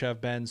 which have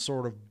been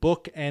sort of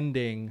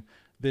bookending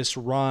this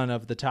run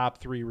of the top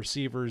three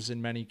receivers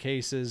in many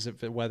cases,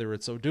 whether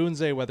it's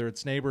Odunze, whether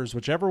it's Neighbors,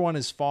 whichever one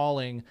is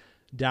falling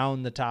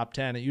down the top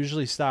 10, it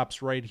usually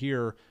stops right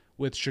here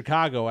with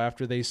Chicago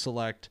after they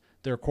select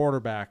their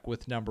quarterback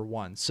with number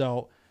 1.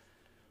 So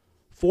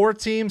 4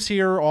 teams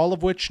here, all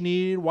of which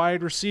need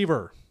wide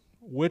receiver.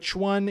 Which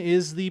one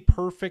is the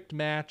perfect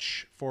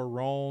match for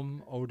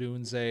Rome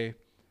Odunze?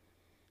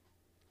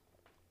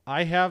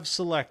 I have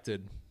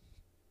selected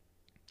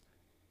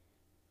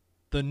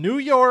the New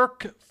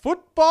York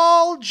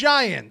Football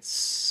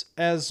Giants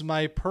as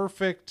my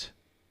perfect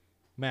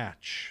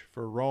match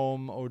for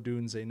Rome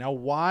Odunze. Now,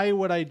 why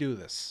would I do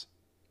this?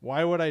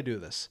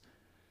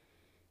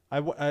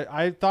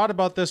 I thought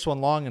about this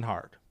one long and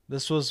hard.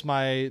 This was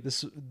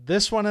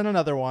this one and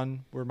another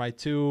one were my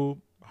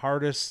 2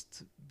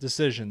 hardest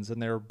decisions,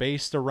 and they're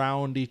based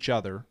around each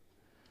other.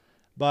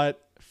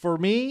 But for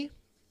me,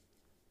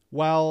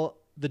 while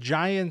the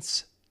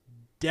Giants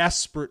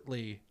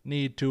desperately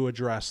need to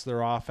address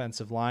their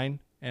offensive line,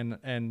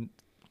 and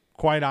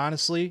quite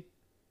honestly,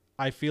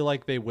 I feel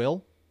like they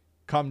will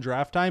come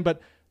draft time,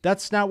 but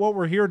that's not what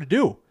we're here to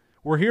do.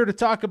 We're here to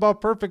talk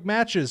about perfect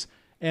matches,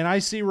 and I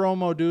see Rome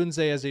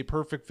Odunze as a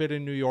perfect fit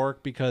in New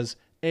York because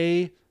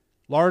A,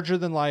 larger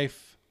than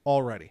life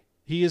already.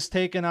 He has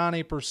taken on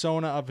a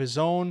persona of his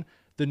own.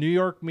 The New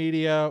York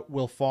media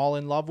will fall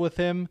in love with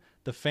him.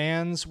 The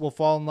fans will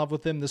fall in love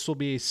with him. This will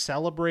be a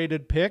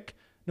celebrated pick.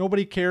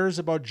 Nobody cares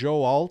about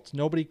Joe Alt.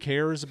 Nobody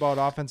cares about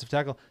offensive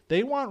tackle.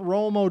 They want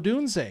Rome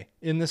Odunze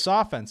in this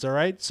offense, all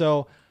right?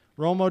 So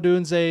Rome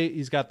Odunze,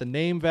 he's got the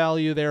name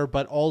value there,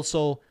 but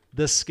also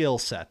the skill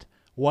set.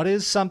 What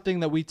is something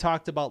that we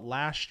talked about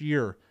last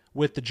year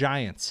with the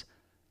Giants?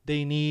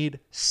 They need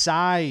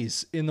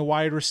size in the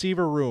wide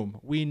receiver room.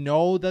 We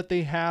know that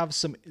they have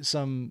some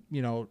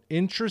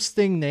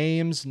interesting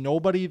names.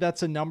 Nobody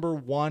that's a number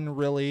 1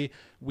 really.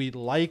 We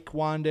like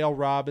Wan'Dale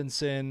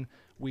Robinson.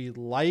 We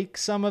like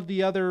some of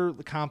the other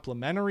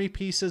complementary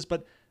pieces,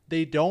 but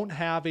they don't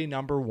have a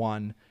number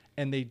 1,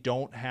 and they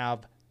don't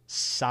have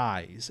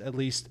size, at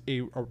least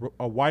a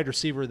wide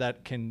receiver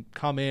that can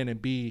come in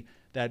and be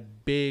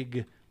that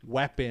big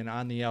weapon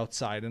on the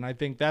outside. And I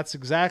think that's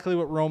exactly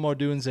what Rome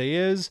Odunze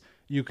is.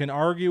 You can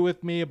argue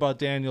with me about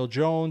Daniel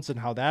Jones and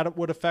how that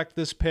would affect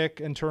this pick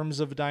in terms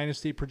of a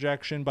dynasty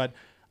projection, but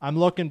I'm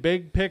looking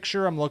big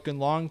picture. I'm looking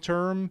long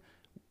term.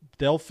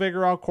 They'll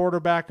figure out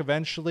quarterback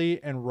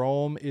eventually, and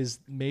Rome is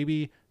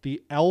maybe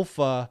the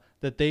alpha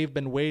that they've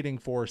been waiting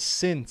for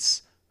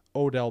since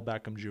Odell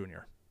Beckham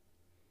Jr.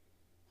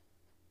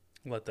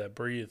 Let that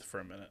breathe for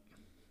a minute.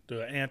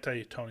 Do an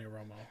anti-Tony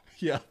Romo.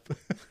 Yeah,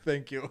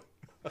 thank you.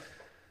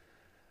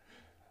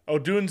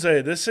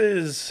 Odunze, this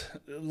is,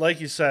 like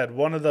you said,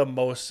 one of the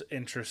most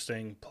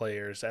interesting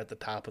players at the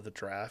top of the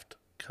draft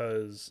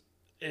because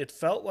it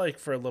felt like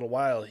for a little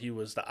while he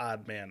was the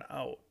odd man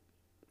out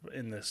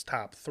in this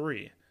top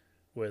 3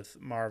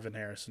 with Marvin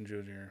Harrison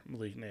Jr.,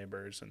 Malik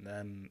Neighbors, and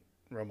then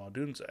Rome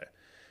Odunze.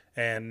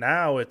 And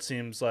now it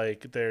seems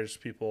like there's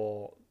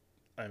people,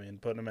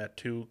 putting him at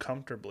 2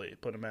 comfortably,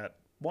 put him at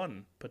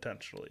 1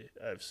 potentially,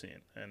 I've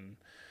seen. And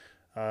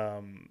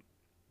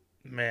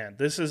man,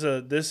 this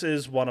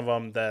is one of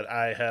them that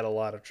I had a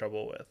lot of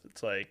trouble with.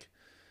 It's like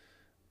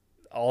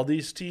all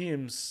these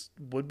teams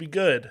would be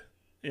good,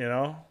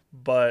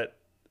 but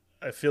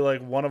I feel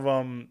like one of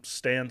them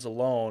stands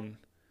alone,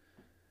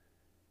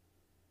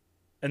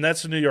 and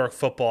that's the New York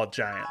Football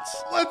Giants.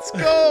 Let's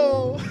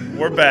go.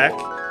 We're back.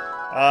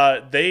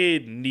 They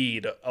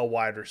need a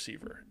wide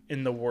receiver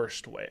in the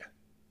worst way.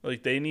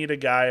 Like, they need a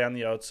guy on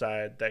the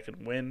outside that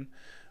can win.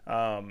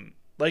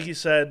 Like you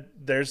said,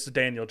 there's the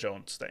Daniel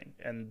Jones thing,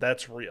 and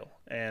that's real.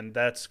 And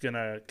that's going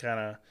to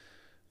kind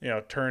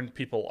of, turn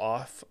people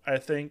off, I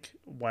think,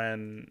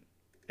 when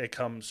it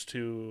comes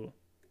to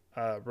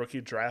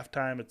rookie draft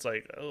time. It's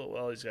like, oh,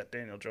 well, he's got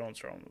Daniel Jones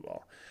throwing the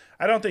ball.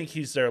 I don't think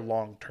he's their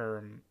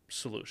long-term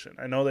solution.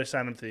 I know they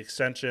signed him to the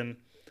extension.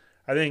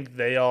 I think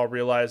they all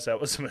realized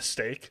that was a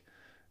mistake,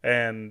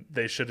 and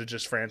they should have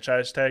just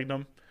franchise tagged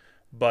him.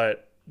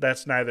 But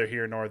that's neither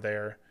here nor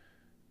there.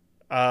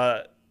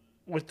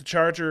 With the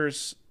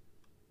Chargers,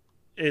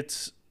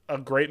 it's a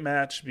great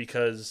match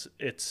because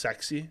it's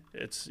sexy.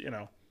 It's,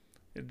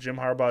 Jim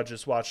Harbaugh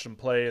just watched him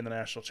play in the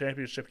national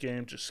championship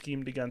game, just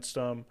schemed against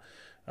him.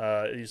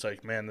 He's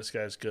like, man, this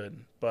guy's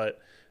good. But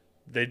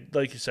they,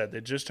 like you said,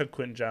 they just took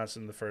Quentin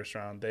Johnson in the first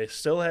round. They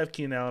still have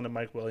Keenan Allen and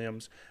Mike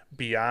Williams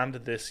beyond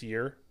this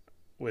year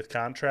with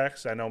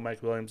contracts. I know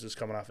Mike Williams is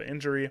coming off an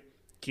injury.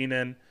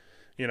 Keenan,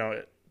 he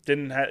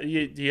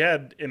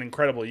had an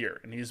incredible year,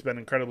 and he's been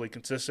incredibly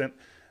consistent.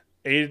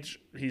 Age,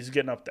 he's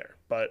getting up there,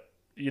 but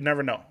you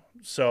never know.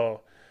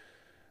 So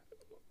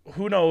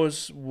who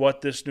knows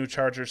what this new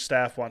Chargers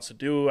staff wants to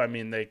do.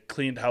 They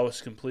cleaned house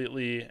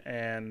completely,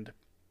 and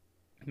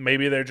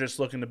Maybe they're just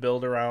looking to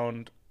build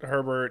around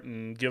Herbert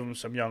and give him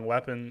some young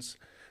weapons.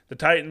 The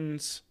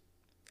Titans,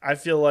 I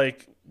feel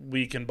like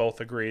we can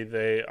both agree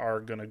they are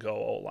going to go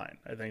O-line.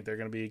 I think they're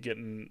going to be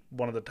getting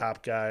one of the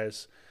top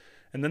guys.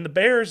 And then the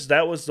Bears,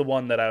 that was the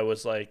one that I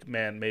was like,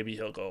 man, maybe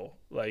he'll go.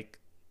 Like,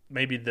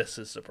 maybe this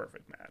is the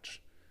perfect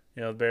match.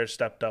 The Bears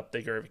stepped up.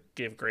 They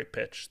gave a great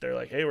pitch. They're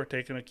like, hey, we're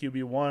taking a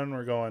QB1.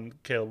 We're going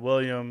Caleb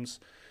Williams.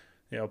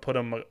 Put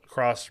him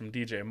across from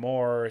DJ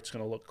Moore. It's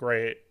going to look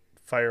great.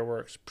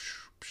 Fireworks.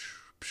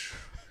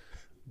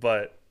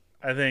 But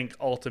I think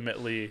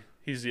ultimately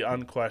he's the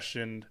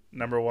unquestioned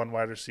number one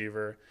wide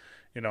receiver.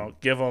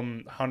 Give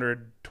him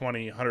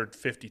 120,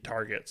 150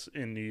 targets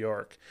in New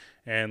York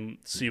and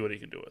see what he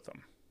can do with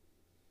them.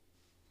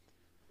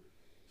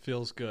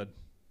 Feels good.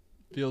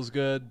 Feels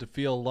good to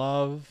feel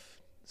love,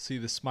 see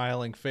the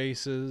smiling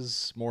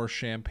faces, more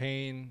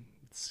champagne.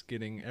 It's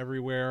getting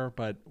everywhere,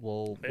 but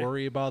we'll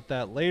worry about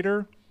that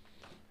later.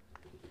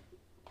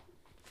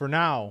 For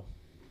now,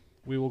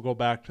 we will go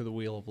back to the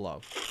Wheel of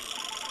Love.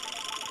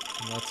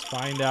 And let's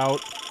find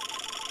out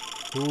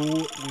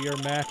who we are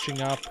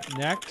matching up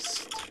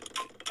next.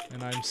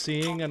 And I'm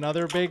seeing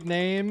another big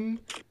name,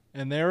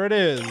 and there it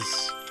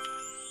is,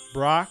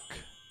 Brock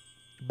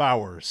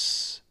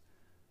Bowers.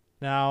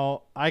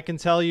 Now, I can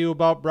tell you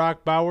about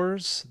Brock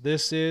Bowers.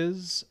 This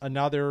is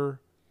another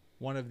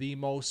one of the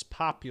most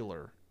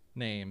popular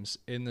names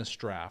in this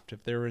draft.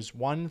 If there is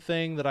one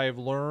thing that I've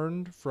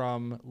learned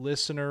from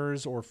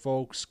listeners or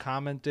folks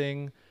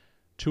commenting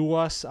to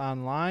us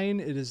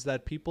online, it is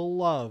that people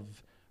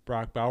love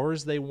Brock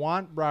Bowers. They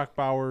want Brock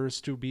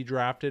Bowers to be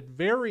drafted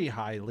very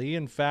highly.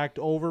 In fact,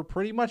 over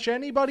pretty much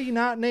anybody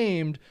not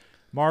named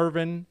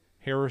Marvin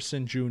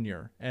Harrison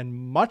Jr. And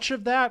much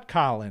of that,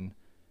 Colin,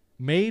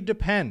 may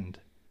depend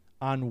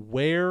on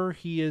where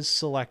he is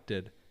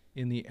selected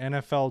in the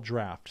NFL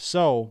draft.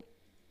 So,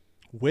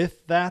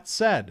 with that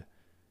said,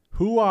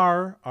 who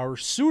are our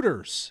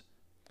suitors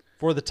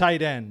for the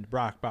tight end,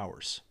 Brock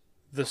Bowers?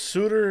 The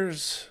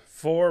suitors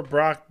for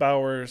Brock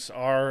Bowers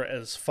are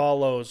as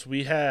follows.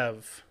 We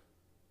have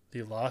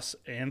the Los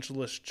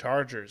Angeles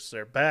Chargers.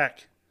 They're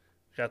back.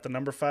 Got the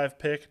number 5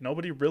 pick.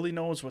 Nobody really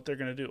knows what they're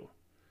going to do.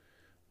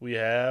 We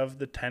have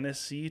the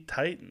Tennessee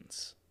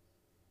Titans.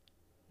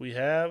 We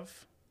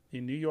have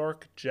the New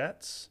York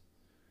Jets.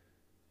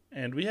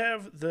 And we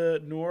have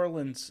the New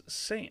Orleans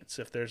Saints,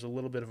 if there's a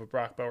little bit of a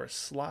Brock Bowers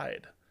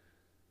slide.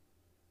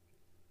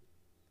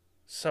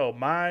 So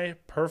my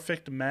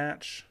perfect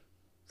match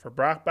for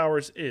Brock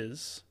Bowers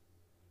is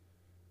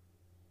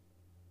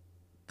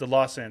the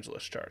Los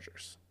Angeles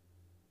Chargers.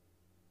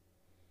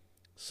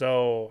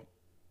 So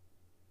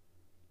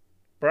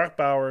Brock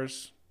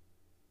Bowers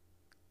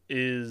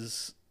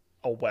is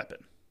a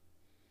weapon.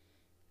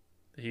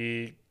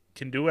 He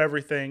can do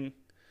everything.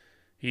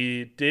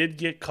 He did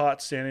get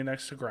caught standing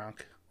next to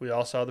Gronk. We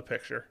all saw the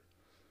picture.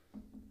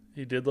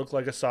 He did look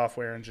like a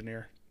software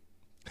engineer.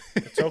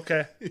 It's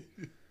okay.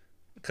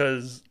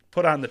 Because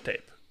put on the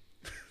tape.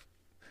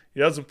 He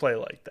doesn't play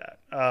like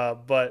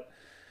that. But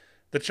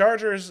the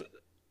Chargers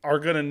are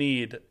going to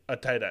need a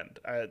tight end.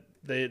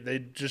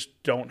 They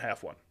just don't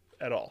have one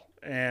at all.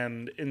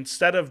 And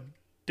instead of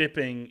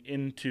dipping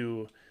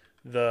into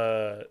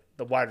the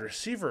wide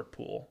receiver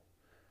pool,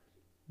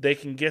 they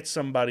can get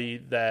somebody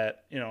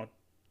that,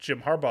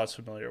 Jim Harbaugh's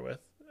familiar with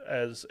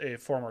as a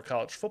former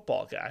college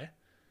football guy.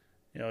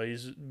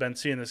 He's been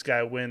seeing this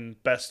guy win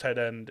best tight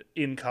end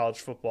in college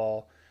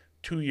football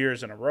 2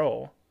 years in a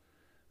row.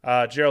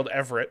 Gerald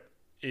Everett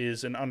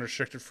is an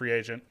unrestricted free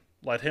agent.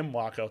 Let him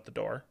walk out the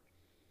door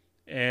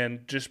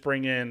and just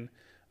bring in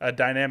a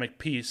dynamic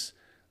piece.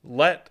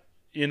 Let,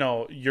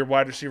 your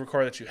wide receiver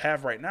core that you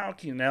have right now,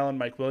 Keenan Allen,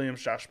 Mike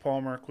Williams, Josh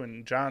Palmer,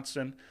 Quentin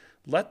Johnston,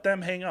 let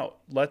them hang out.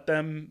 Let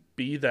them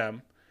be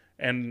them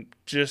and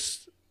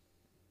just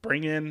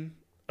bring in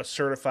a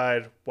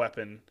certified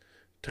weapon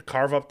to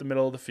carve up the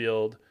middle of the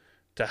field,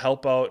 to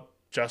help out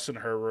Justin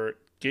Herbert,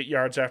 get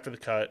yards after the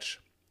catch.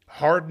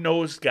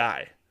 Hard-nosed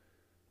guy.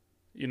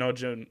 Jim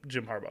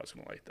Harbaugh's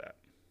going to like that.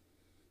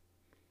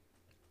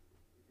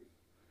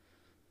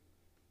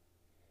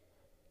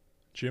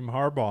 Jim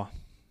Harbaugh.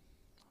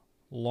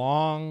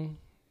 Long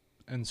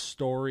and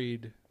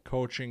storied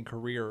coaching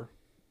career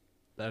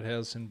that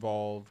has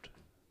involved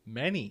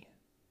many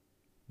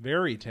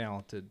very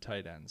talented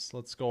tight ends.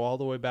 Let's go all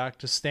the way back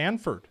to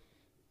Stanford.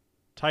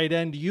 Tight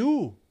end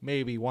U,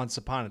 maybe once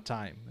upon a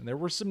time. And there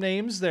were some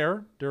names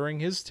there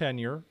during his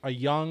tenure. A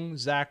young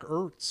Zach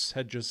Ertz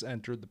had just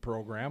entered the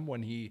program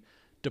when he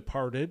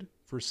departed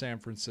for San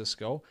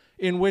Francisco,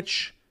 in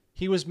which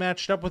he was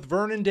matched up with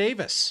Vernon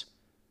Davis,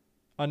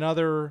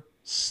 another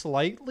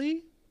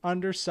slightly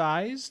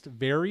undersized,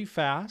 very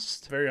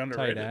fast, very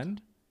underrated tight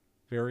end.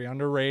 Very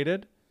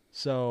underrated.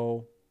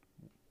 So,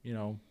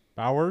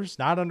 Bowers,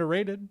 not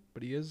underrated,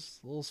 but he is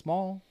a little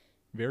small,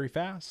 very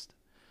fast.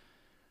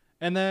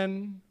 And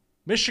then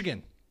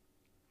Michigan,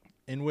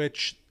 in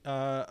which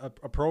a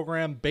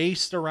program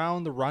based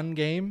around the run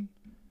game,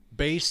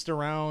 based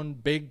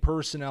around big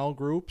personnel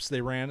groups.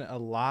 They ran a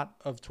lot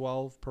of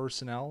 12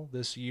 personnel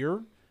this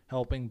year,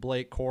 helping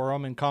Blake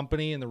Corum and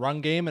company in the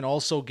run game, and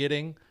also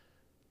getting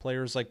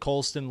players like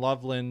Colston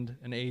Loveland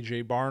and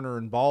A.J. Barner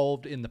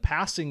involved in the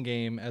passing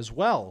game as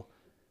well.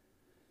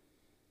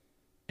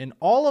 And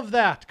all of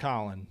that,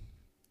 Colin,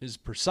 is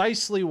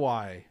precisely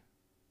why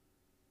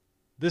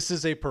this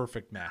is a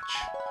perfect match.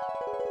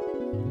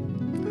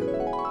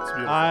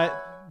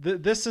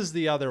 This is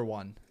the other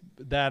one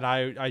that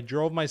I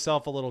drove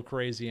myself a little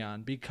crazy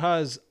on,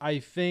 because I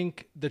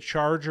think the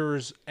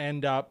Chargers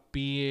end up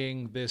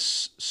being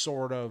this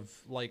sort of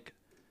like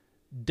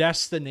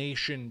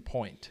destination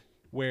point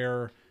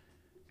where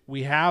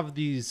we have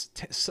these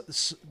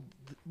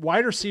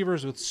wide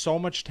receivers with so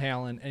much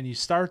talent, and you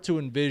start to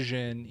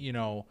envision,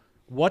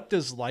 what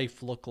does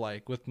life look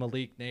like with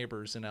Malik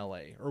Neighbors in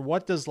LA, or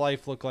what does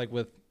life look like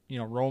with,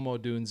 Rome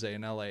Odunze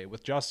in LA,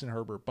 with Justin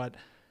Herbert. But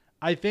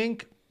I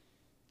think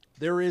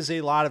there is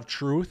a lot of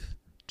truth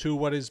to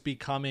what is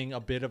becoming a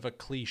bit of a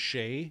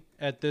cliche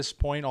at this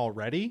point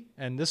already.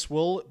 And this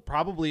will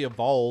probably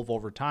evolve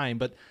over time.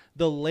 But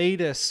the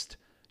latest,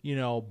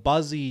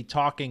 buzzy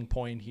talking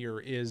point here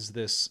is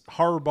this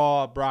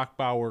Harbaugh, Brock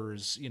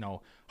Bowers,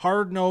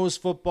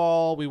 hard-nosed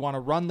football. We want to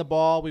run the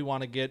ball. We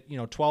want to get,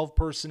 12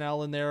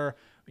 personnel in there.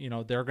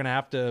 They're going to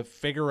have to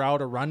figure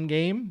out a run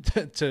game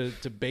to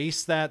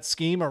base that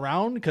scheme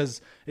around,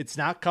 because it's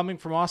not coming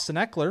from Austin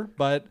Eckler.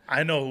 But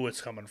I know who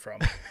it's coming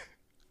from.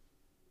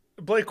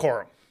 Blake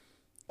Corum.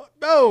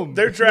 Boom.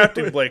 They're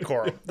drafting Blake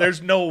Corum.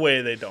 There's no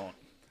way they don't.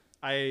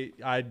 I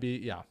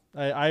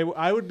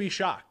would be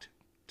shocked,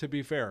 to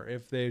be fair,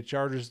 if the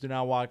Chargers do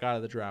not walk out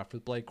of the draft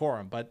with Blake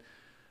Corum. But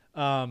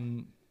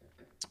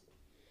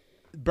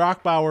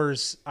Brock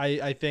Bowers,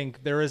 I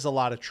think there is a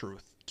lot of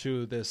truth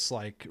to this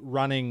like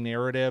running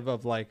narrative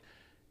of like,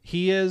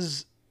 he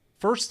is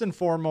first and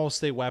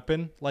foremost a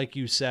weapon, like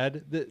you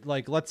said. That,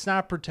 like, let's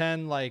not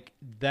pretend like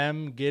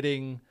them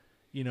getting,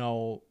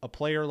 a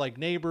player like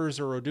Neighbors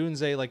or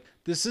Odunze, like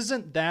this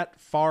isn't that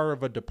far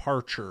of a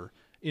departure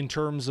in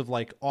terms of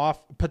like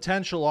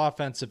potential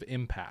offensive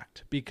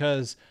impact,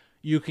 because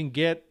you can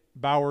get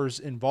Bowers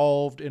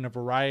involved in a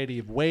variety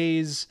of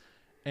ways,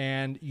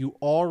 and you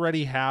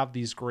already have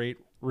these great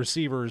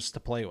receivers to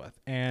play with.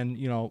 And,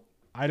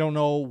 I don't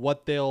know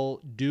what they'll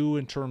do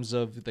in terms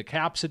of the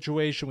cap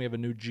situation. We have a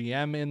new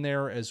GM in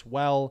there as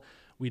well.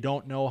 We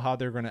don't know how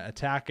they're going to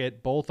attack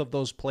it. Both of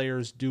those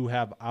players do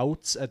have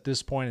outs at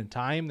this point in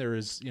time. There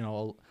is,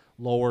 a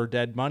lower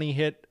dead money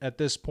hit at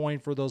this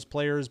point for those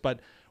players, but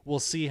we'll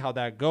see how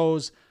that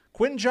goes.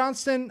 Quentin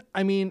Johnston,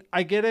 I mean,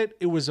 I get it.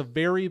 It was a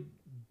very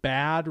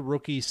bad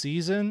rookie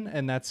season,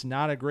 and that's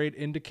not a great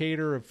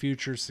indicator of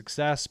future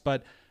success,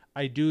 but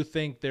I do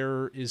think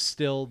there is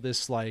still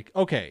this like,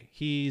 okay,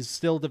 he's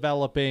still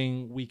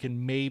developing. We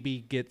can maybe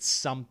get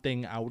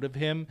something out of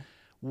him.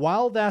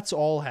 While that's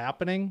all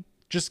happening,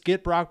 just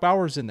get Brock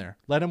Bowers in there.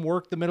 Let him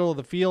work the middle of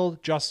the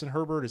field. Justin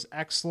Herbert is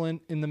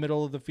excellent in the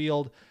middle of the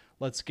field.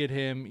 Let's get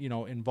him,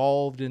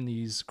 involved in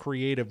these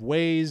creative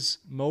ways,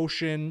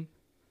 motion,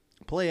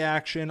 play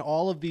action,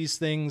 all of these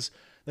things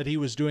that he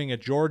was doing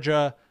at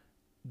Georgia.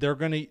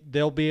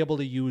 They'll be able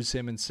to use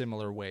him in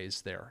similar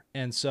ways there.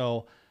 And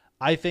so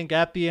I think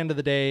at the end of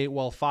the day,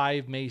 while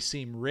 5 may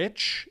seem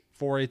rich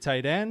for a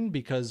tight end,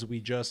 because we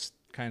just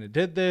kind of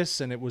did this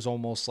and it was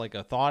almost like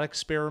a thought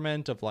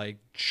experiment of like,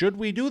 should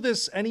we do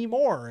this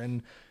anymore?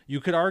 And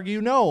you could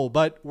argue no,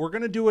 but we're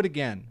going to do it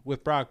again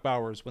with Brock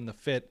Bowers when the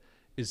fit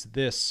is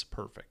this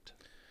perfect.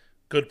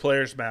 Good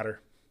players matter.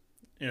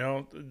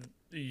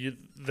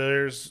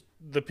 There's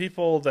the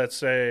people that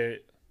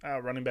say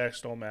running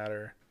backs don't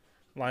matter,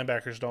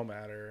 linebackers don't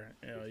matter.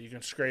 You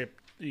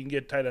can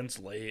get tight ends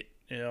late.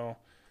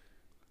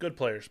 Good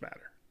players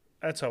matter.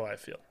 That's how I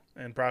feel.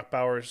 And Brock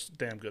Bowers,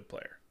 damn good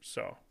player.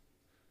 So,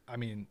 I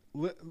mean,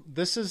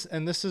 this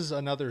is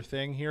another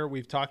thing here.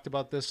 We've talked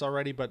about this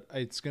already, but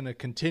it's going to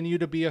continue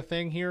to be a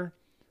thing here.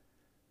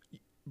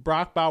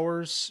 Brock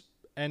Bowers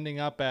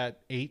ending up at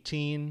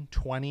 18,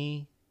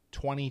 20,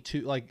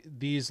 22, like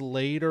these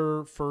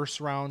later first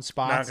round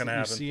spots that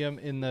you see him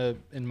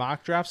in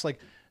mock drafts, like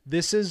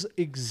this is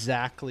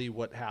exactly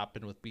what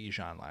happened with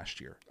Bijan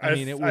last year. I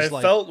mean, I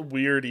felt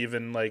weird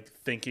even like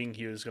thinking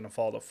he was going to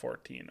fall to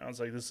 14. I was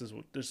like, this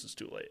is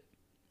too late.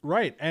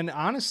 Right. And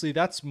honestly,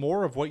 that's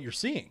more of what you're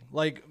seeing.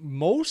 Like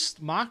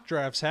most mock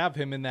drafts have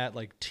him in that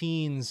like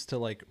teens to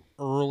like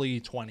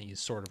early 20s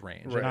sort of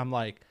range. Right. And I'm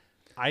like,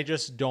 I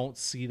just don't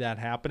see that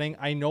happening.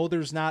 I know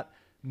there's not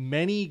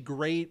many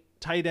great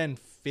tight end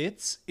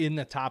fits in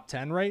the top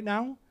 10 right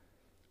now,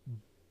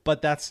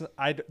 but that's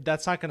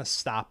not going to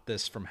stop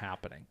this from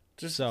happening.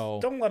 Just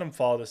don't let him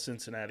fall to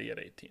Cincinnati at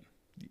 18.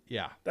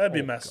 Yeah. That'd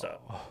be messed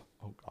up.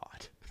 Oh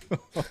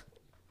God.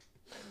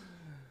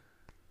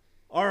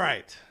 All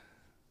right.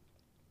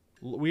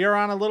 We are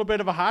on a little bit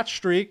of a hot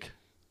streak.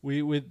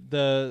 With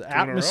the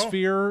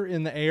atmosphere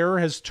in the air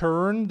has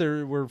turned.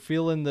 We're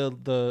feeling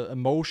the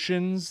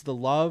emotions, the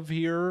love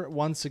here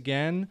once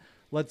again.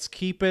 Let's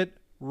keep it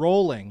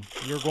rolling.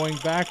 You're going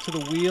back to the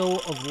wheel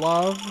of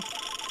love.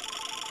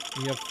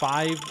 We have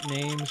 5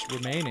 names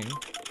remaining.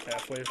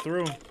 Halfway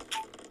through.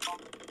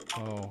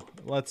 Oh,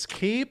 let's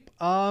keep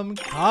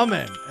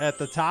coming. At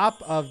the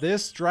top of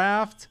this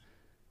draft,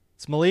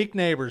 it's Malik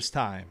Neighbors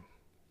time.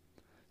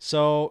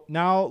 So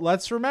now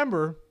let's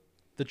remember,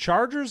 the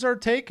Chargers are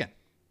taken.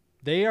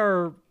 They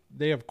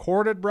have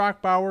courted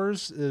Brock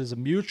Bowers. It is a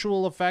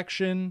mutual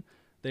affection.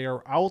 They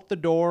are out the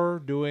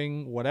door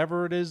doing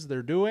whatever it is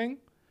they're doing.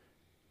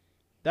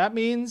 That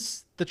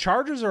means the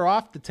Chargers are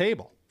off the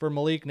table for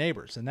Malik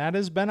Neighbors, and that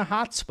has been a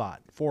hot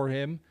spot for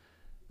him,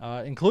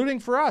 including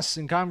for us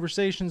in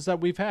conversations that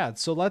we've had.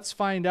 So let's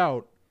find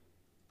out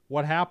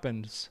what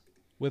happens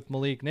with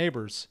Malik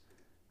Neighbors.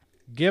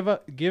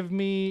 Give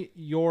me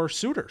your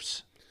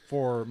suitors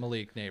for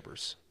Malik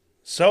Neighbors.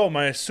 So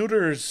my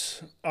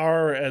suitors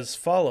are as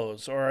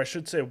follows, or I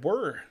should say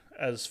were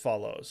as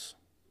follows.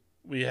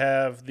 We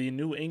have the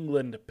New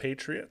England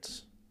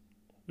Patriots.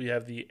 We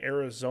have the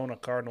Arizona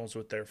Cardinals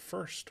with their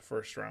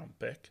first-round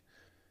pick.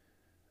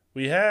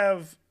 We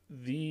have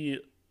the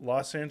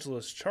Los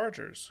Angeles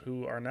Chargers,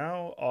 who are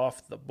now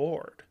off the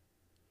board.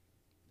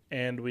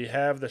 And we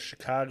have the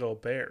Chicago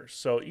Bears.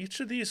 So each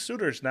of these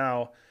suitors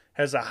now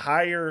has a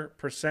higher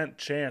percent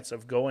chance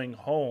of going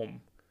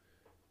home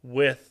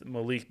with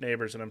Malik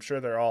Neighbors, and I'm sure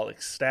they're all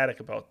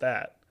ecstatic about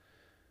that.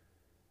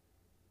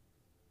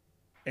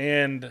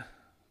 And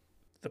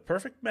the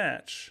perfect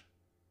match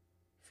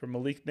for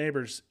Malik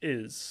Neighbors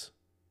is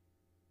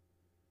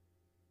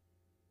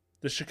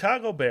the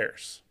Chicago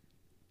Bears.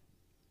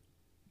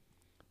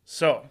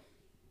 So,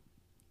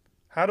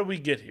 how do we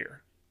get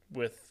here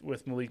with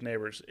Malik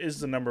Neighbors is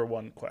the number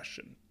one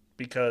question,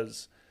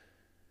 because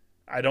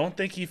I don't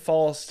think he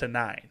falls to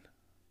 9,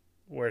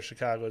 where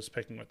Chicago is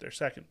picking with their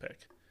second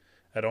pick.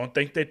 I don't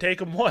think they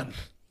take him 1.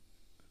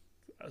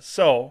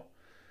 So,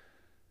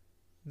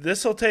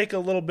 this will take a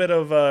little bit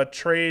of a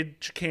trade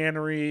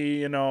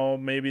chicanery.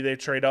 Maybe they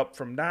trade up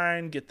from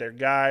 9, get their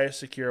guy,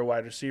 secure a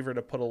wide receiver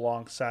to put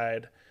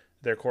alongside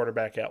their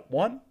quarterback at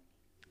 1.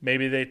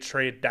 Maybe they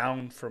trade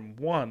down from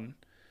 1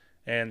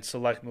 and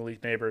select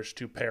Malik Neighbors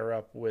to pair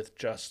up with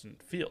Justin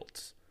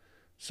Fields.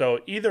 So,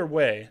 either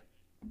way,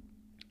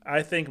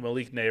 I think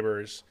Malik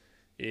Neighbors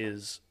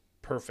is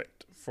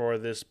perfect for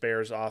this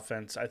Bears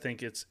offense. I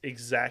think it's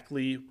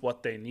exactly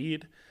what they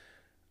need.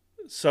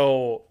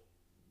 So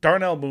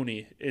Darnell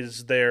Mooney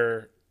is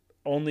their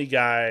only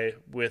guy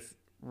with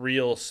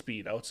real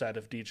speed outside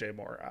of DJ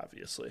Moore,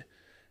 obviously.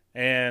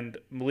 And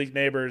Malik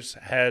Neighbors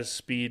has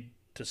speed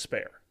to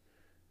spare.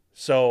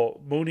 So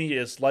Mooney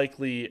is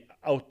likely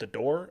out the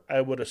door,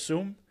 I would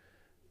assume.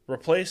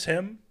 Replace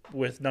him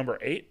with number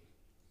 8.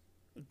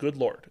 Good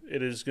Lord.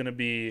 It is going to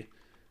be,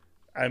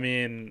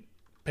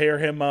 pair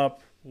him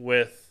up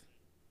with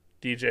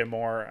DJ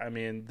Moore.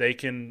 They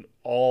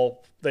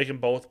can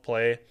both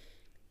play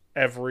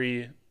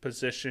every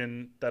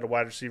position that a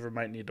wide receiver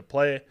might need to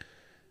play.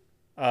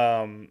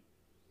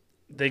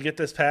 They get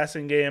this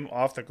passing game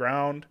off the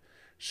ground.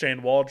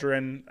 Shane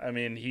Waldron,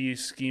 he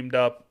schemed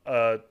up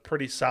a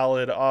pretty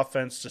solid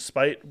offense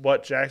despite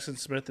what Jackson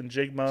Smith and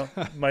Jigma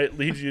might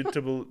lead you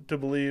to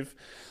believe.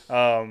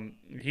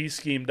 He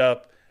schemed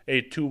up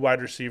a 2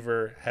 wide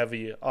receiver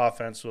heavy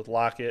offense with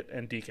Lockett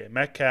and DK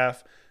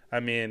Metcalf.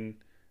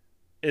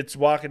 It's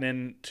walking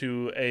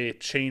into a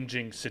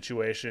changing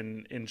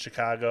situation in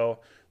Chicago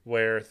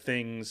where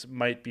things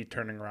might be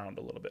turning around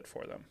a little bit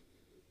for them.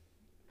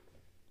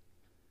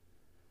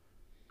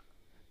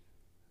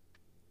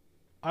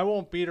 I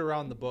won't beat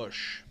around the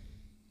bush.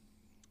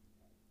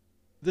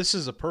 This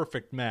is a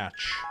perfect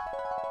match.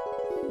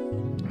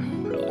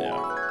 Hell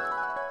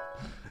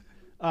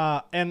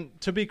yeah. And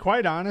to be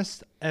quite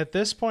honest, at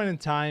this point in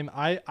time,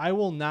 I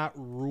will not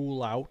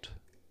rule out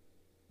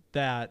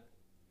that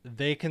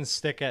they can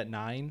stick at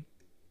 9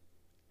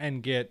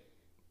 and get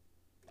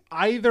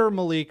either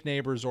Malik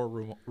Neighbors or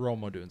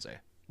Rome Odunze.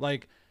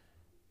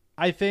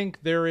 I think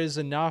there is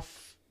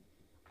enough,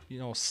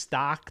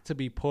 stock to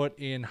be put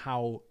in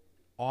how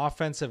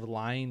offensive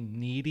line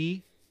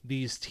needy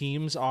these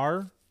teams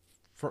are,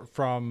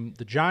 from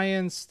the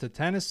Giants to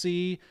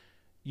Tennessee.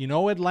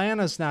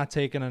 Atlanta's not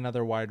taking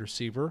another wide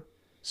receiver.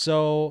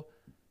 So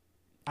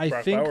I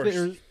Brock think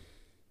Bowers.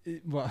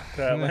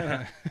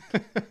 Atlanta.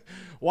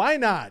 Why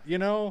not?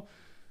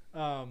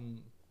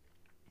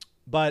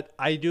 But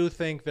I do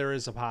think there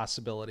is a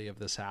possibility of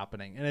this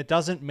happening, and it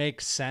doesn't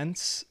make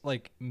sense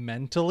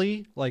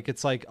mentally.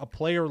 It's like a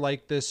player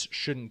like this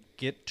shouldn't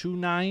get to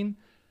 9,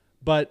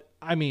 but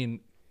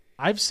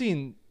I've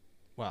seen,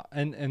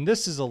 and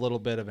this is a little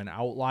bit of an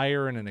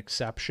outlier and an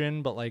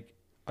exception, but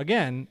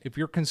again, if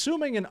you're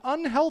consuming an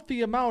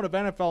unhealthy amount of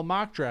NFL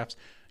mock drafts,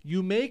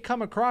 you may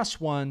come across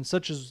one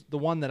such as the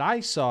one that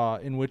I saw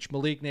in which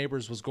Malik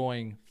Neighbors was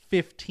going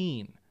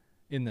 15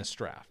 in this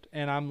draft.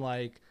 And I'm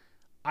like,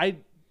 I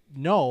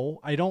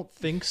don't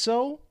think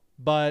so,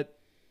 but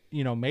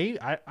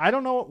maybe I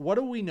don't know. What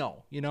do we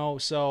know?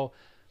 So,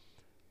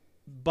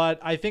 but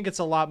I think it's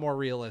a lot more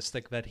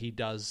realistic that he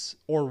does,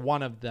 or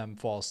one of them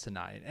falls to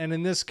 9. And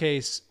in this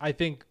case, I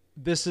think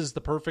this is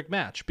the perfect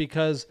match,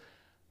 because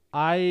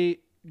I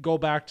go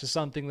back to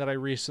something that I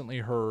recently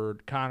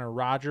heard Connor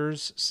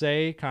Rogers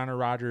say, Connor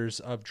Rogers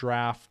of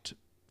Draft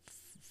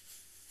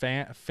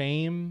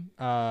fame.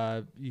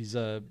 He's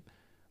a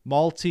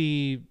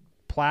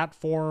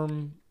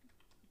multi-platform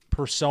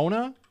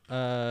persona.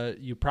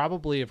 You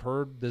probably have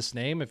heard this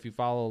name if you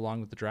follow along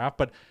with the draft.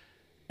 But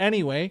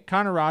anyway,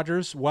 Connor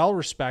Rogers,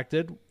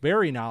 well-respected,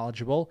 very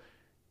knowledgeable.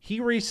 He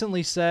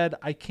recently said,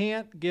 I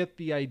can't get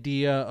the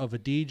idea of a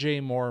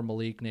DJ Moore,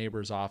 Malik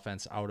Neighbors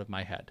offense out of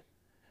my head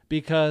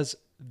because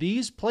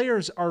these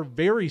players are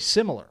very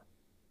similar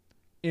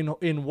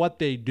in what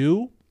they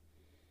do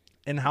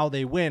and how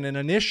they win. And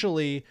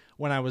initially,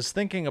 when I was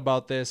thinking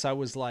about this, I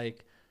was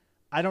like,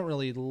 I don't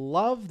really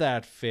love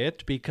that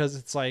fit because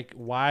it's like,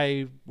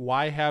 why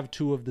have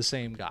two of the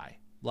same guy?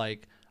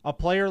 Like a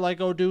player like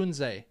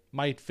Odunze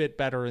might fit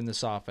better in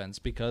this offense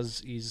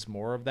because he's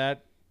more of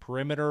that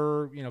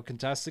perimeter,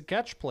 contested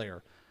catch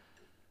player.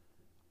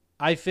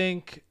 I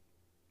think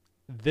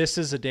this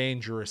is a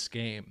dangerous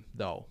game,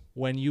 though.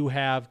 When you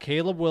have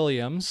Caleb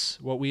Williams,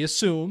 what we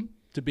assume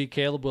to be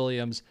Caleb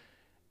Williams,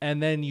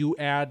 and then you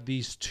add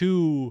these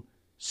two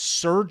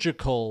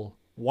surgical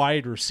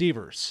wide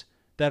receivers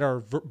that are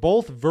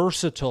both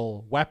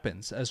versatile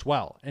weapons as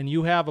well. And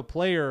you have a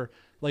player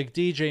like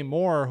DJ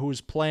Moore who's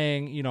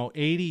playing,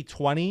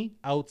 80-20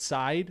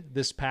 outside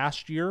this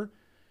past year.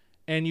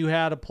 And you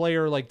had a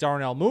player like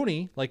Darnell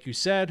Mooney, like you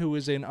said, who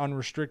is an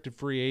unrestricted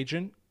free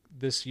agent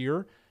this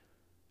year,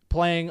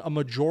 playing a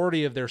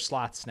majority of their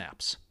slot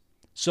snaps.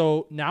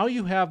 So now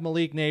you have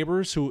Malik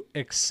Neighbors, who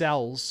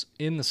excels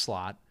in the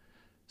slot,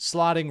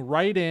 slotting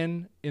right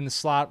in the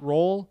slot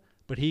role,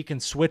 but he can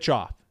switch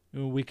off.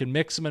 We can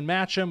mix him and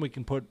match him. We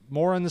can put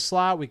more in the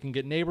slot. We can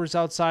get Neighbors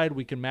outside.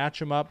 We can match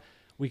him up.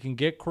 We can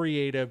get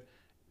creative.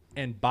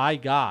 And by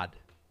God,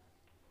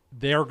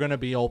 they're going to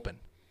be open.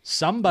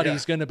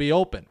 Somebody's going to be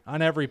open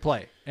on every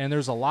play. And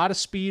there's a lot of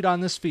speed on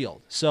this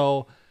field.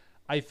 So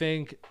I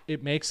think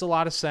it makes a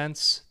lot of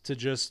sense to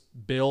just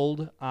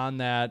build on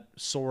that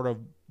sort of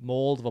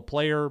mold of a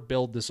player,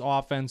 build this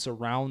offense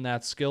around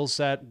that skill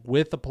set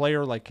with a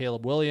player like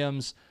Caleb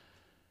Williams.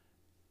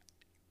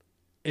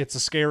 It's a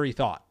scary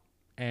thought.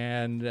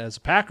 And as a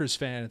Packers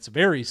fan, it's a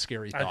very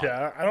scary thought.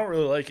 I don't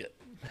really like it.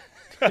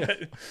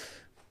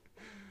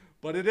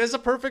 But it is a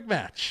perfect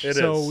match. It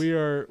so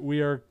is.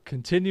 we are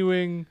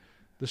continuing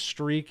the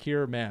streak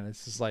here. Man,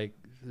 it's just like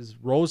these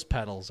rose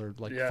petals are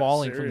like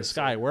falling from the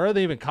sky. Where are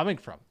they even coming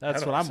from?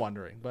 That's what I'm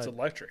wondering. But it's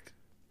electric.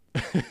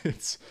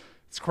 it's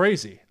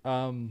crazy.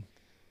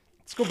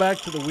 Let's go back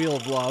to the Wheel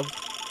of Love.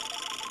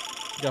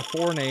 We got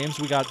 4 names.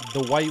 We got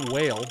the White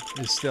Whale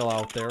is still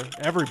out there.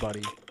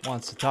 Everybody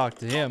wants to talk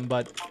to him,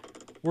 but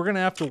we're going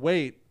to have to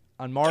wait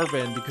on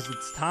Marvin because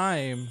it's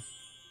time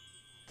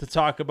to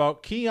talk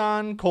about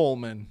Keon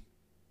Coleman,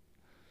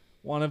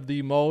 one of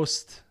the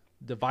most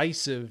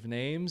divisive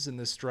names in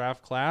this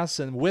draft class.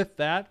 And with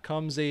that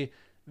comes a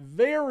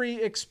very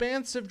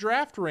expansive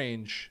draft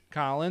range,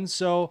 Colin.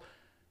 So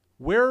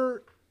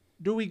where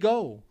do we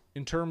go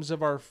in terms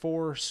of our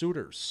 4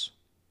 suitors?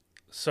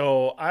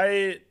 So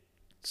I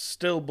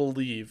still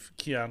believe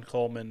Keon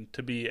Coleman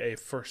to be a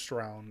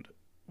first-round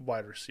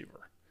wide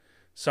receiver.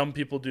 Some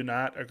people do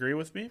not agree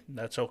with me.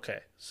 That's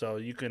okay. So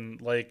you can,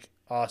 like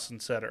Austin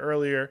said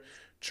earlier,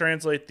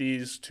 translate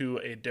these to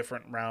a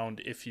different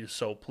round if you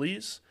so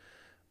please.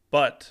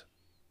 But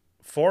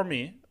for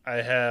me, I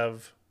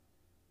have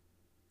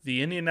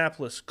the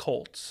Indianapolis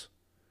Colts,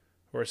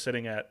 who are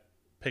sitting at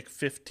pick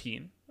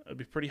 15. It would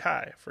be pretty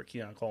high for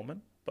Keon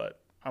Coleman,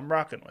 but I'm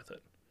rocking with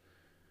it.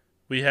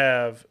 We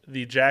have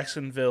the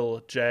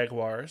Jacksonville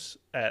Jaguars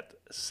at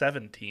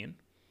 17.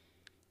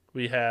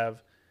 We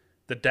have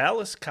the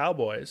Dallas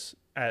Cowboys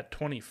at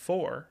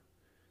 24.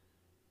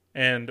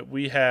 And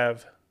we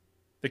have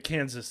the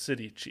Kansas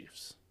City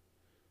Chiefs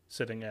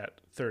sitting at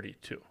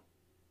 32.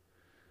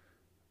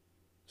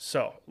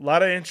 So, a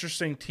lot of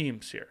interesting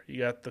teams here. You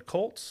got the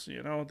Colts,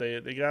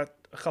 they got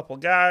a couple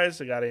guys.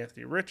 They got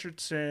Anthony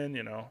Richardson,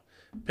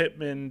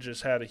 Pittman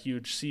just had a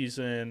huge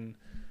season.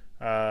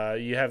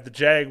 You have the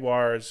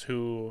Jaguars,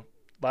 who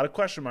a lot of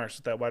question marks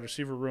with that wide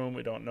receiver room.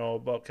 We don't know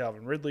about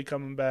Calvin Ridley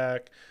coming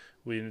back.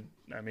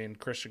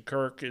 Christian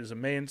Kirk is a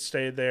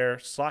mainstay there.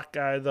 Slot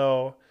guy,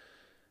 though.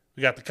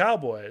 We got the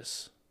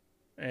Cowboys,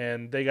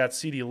 and they got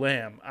CeeDee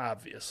Lamb,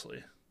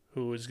 obviously,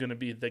 who is going to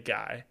be the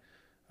guy.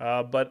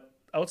 But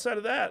outside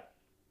of that,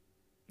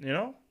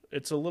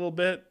 it's a little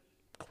bit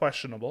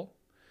questionable.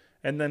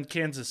 And then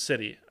Kansas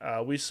City.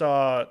 We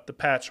saw the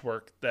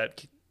patchwork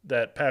that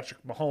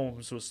Patrick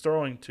Mahomes was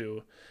throwing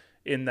to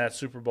in that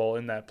Super Bowl,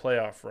 in that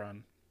playoff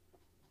run.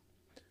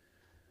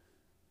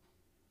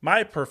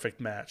 My perfect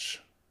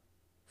match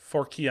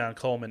for Keon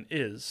Coleman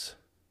is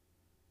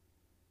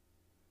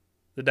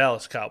the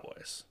Dallas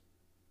Cowboys.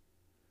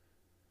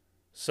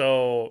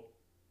 So,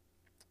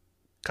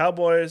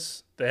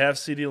 Cowboys, they have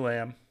CeeDee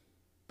Lamb.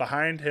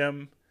 Behind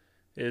him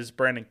is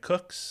Brandon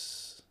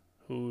Cooks,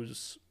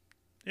 who's,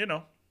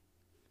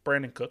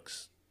 Brandon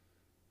Cooks.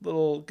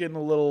 Getting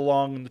a little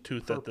long in the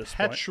tooth at this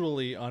point.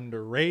 Perpetually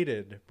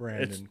underrated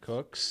Brandon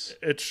Cooks.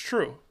 It's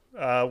true.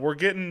 We're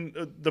getting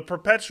the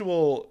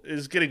perpetual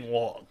is getting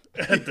long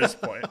at this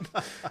point.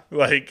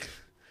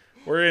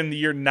 We're in the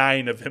year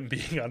 9 of him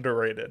being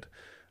underrated.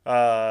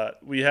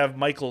 We have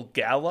Michael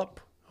Gallup,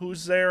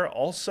 who's there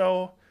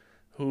also,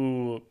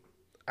 who,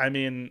 I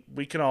mean,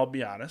 we can all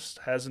be honest,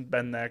 hasn't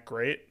been that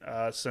great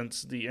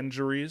since the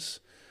injuries.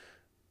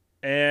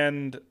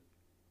 And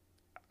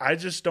I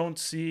just don't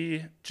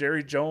see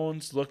Jerry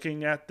Jones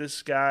looking at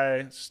this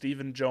guy,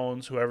 Stephen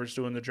Jones, whoever's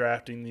doing the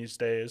drafting these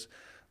days,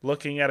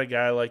 looking at a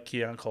guy like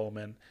Keon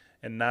Coleman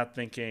and not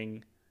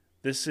thinking,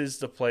 this is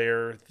the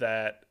player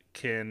that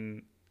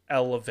can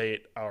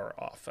elevate our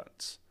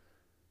offense.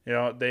 You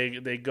know,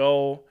 they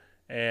go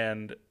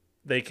and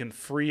they can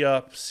free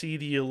up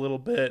CD a little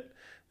bit.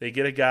 They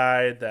get a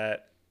guy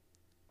that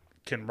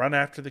can run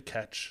after the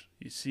catch.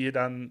 You see it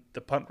on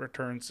the punt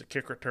returns, the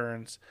kick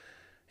returns.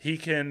 He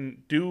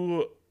can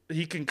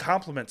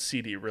complement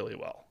CD really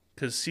well.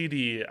 Because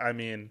CD, I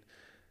mean,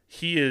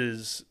 he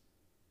is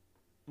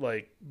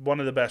like one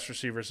of the best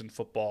receivers in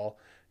football.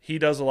 He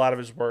does a lot of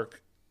his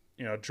work,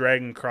 you know,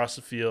 dragging across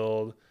the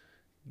field,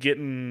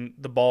 getting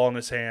the ball in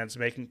his hands,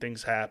 making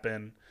things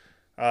happen,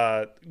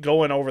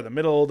 going over the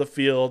middle of the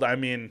field. I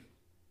mean,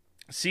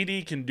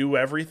 CD can do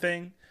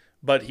everything,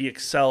 but he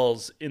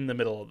excels in the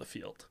middle of the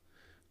field.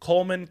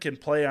 Coleman can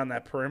play on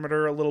that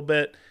perimeter a little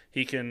bit.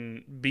 He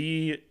can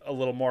be a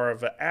little more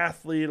of an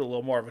athlete, a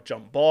little more of a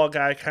jump ball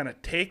guy, kind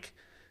of take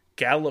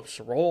Gallup's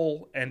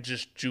role and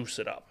just juice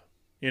it up.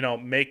 You know,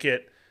 make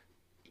it,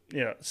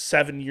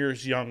 7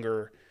 years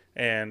younger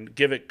and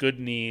give it good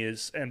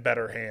knees and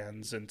better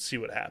hands and see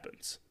what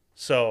happens.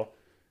 So,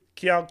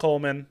 Keon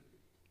Coleman,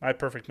 my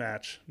perfect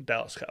match,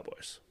 Dallas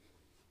Cowboys.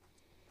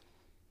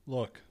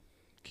 Look,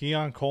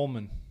 Keon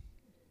Coleman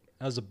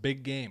has a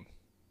big game.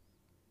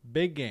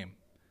 Big game.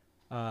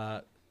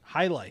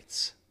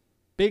 Highlights.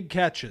 Big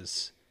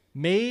catches.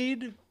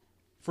 Made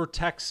for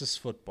Texas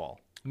football.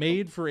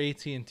 Made for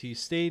AT&T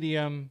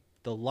Stadium.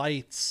 The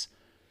lights.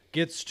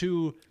 Gets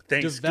to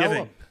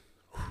develop.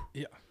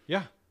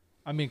 Yeah.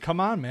 I mean, come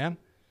on, man.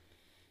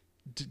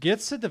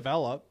 Gets to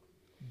develop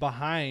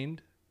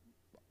behind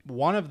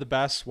one of the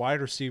best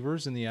wide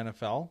receivers in the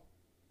NFL.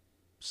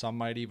 Some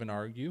might even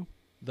argue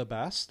the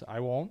best. I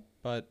won't,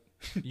 but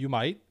you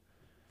might.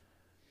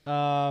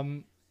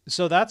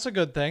 So that's a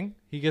good thing.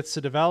 He gets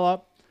to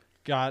develop.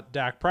 Got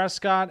Dak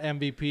Prescott,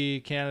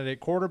 MVP candidate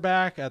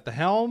quarterback at the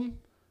helm.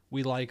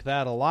 We like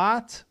that a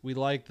lot. We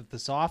like that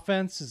this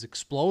offense is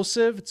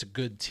explosive. It's a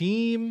good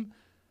team.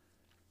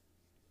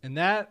 And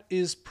that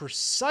is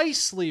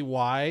precisely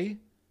why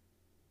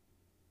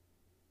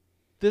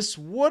this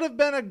would have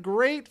been a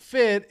great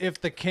fit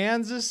if the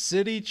Kansas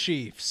City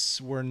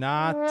Chiefs were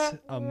not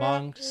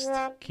amongst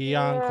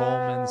Keon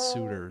Coleman's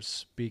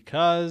suitors.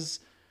 Because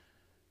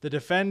the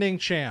defending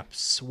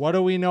champs, what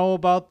do we know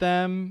about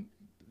them?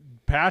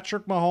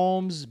 Patrick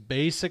Mahomes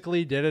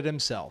basically did it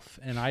himself.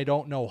 And I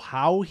don't know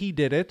how he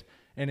did it.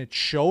 And it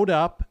showed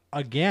up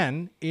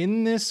again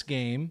in this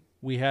game.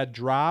 We had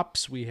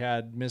drops. We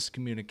had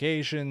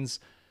miscommunications.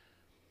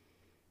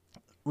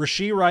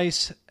 Rashee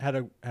Rice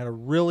had a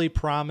really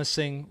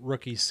promising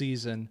rookie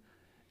season.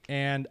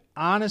 And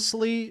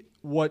honestly,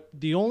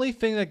 the only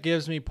thing that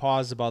gives me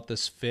pause about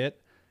this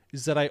fit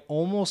is that I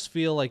almost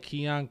feel like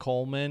Keon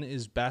Coleman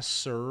is best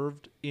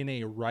served in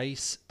a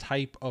Rice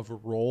type of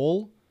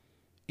role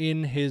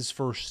in his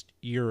first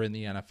year in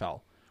the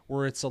NFL,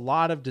 where it's a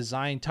lot of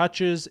design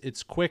touches,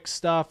 it's quick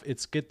stuff,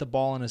 it's get the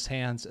ball in his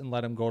hands and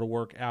let him go to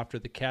work after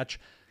the catch.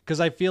 Because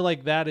I feel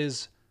like that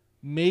is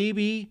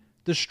maybe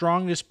the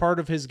strongest part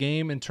of his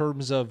game in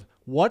terms of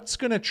what's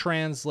going to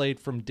translate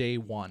from day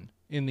one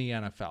in the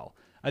NFL.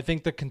 I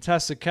think the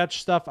contested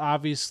catch stuff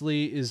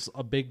obviously is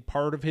a big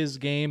part of his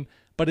game,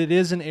 but it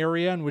is an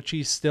area in which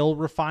he's still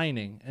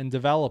refining and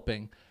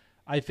developing.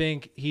 I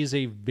think he's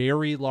a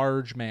very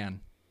large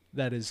man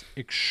that is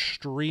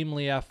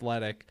extremely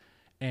athletic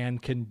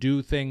and can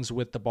do things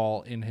with the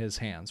ball in his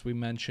hands. We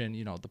mentioned,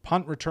 the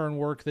punt return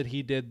work that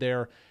he did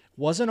there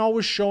wasn't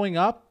always showing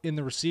up in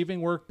the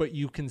receiving work, but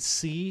you can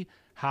see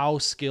how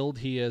skilled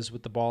he is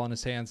with the ball in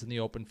his hands in the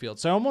open field.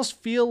 So I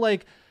almost feel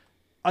like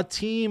a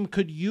team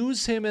could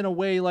use him in a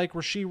way like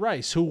Rashee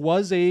Rice, who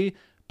was a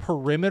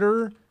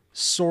perimeter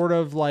sort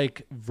of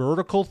like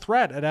vertical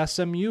threat at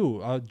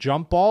SMU, a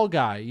jump ball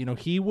guy.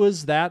 He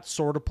was that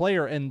sort of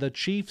player, and the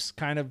Chiefs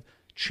kind of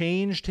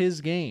changed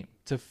his game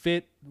to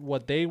fit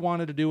what they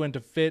wanted to do and to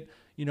fit,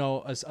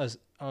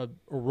 a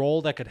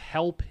role that could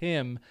help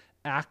him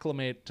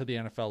acclimate to the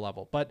NFL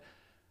level. But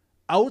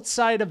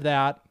outside of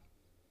that,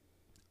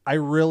 I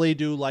really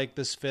do like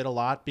this fit a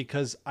lot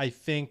because I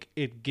think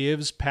it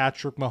gives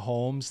Patrick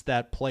Mahomes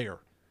that player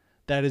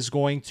that is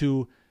going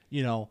to,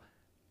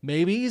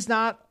 maybe he's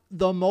not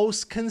the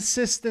most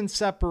consistent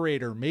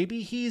separator.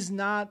 Maybe he's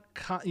not,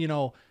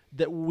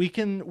 that we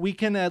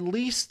can at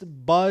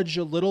least budge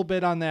a little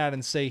bit on that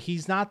and say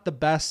he's not the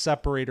best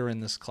separator in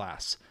this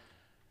class.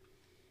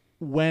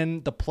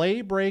 When the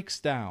play breaks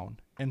down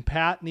and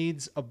Pat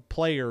needs a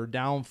player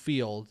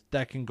downfield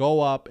that can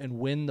go up and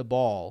win the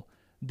ball,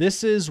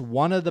 this is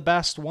one of the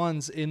best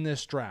ones in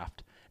this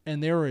draft.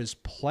 And there is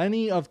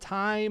plenty of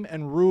time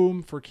and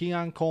room for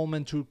Keon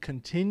Coleman to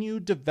continue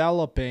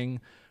developing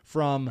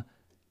from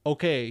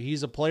okay,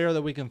 he's a player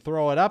that we can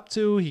throw it up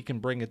to. He can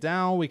bring it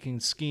down. We can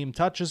scheme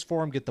touches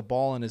for him, get the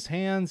ball in his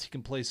hands. He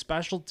can play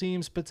special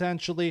teams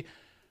potentially.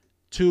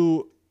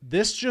 To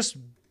this just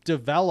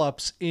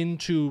develops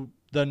into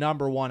the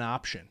number one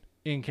option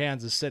in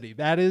Kansas City.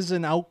 That is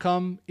an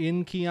outcome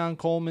in Keon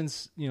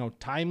Coleman's,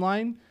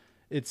 timeline.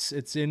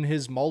 It's in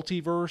his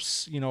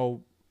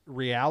multiverse,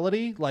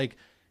 reality. Like,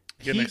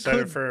 getting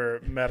excited for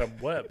Madam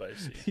Web, I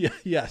see. Yeah,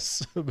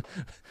 yes.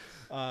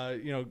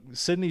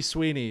 Sydney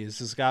Sweeney's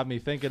has got me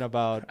thinking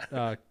about.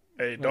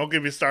 Hey, don't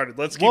get me started.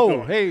 Let's keep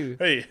going.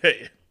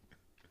 Hey.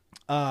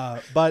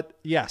 But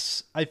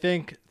yes, I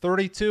think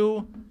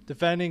 32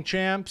 defending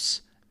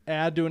champs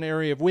add to an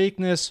area of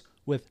weakness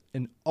with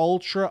an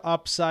ultra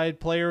upside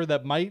player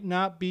that might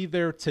not be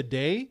there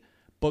today,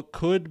 but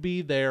could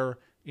be there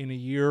in a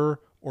year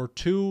or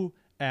two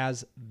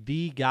as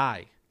the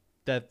guy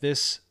that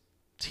this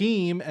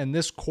team and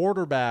this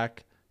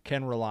quarterback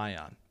can rely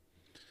on.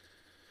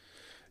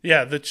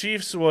 Yeah, the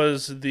Chiefs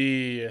was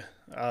the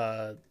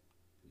other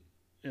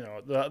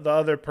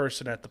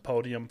person at the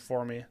podium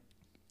for me.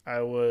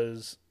 I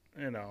was,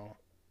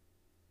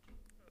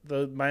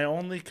 my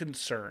only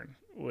concern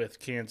with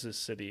Kansas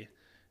City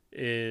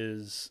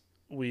is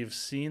we've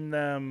seen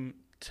them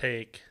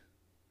take,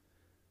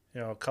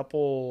 a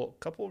couple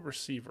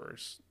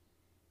receivers,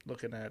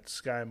 looking at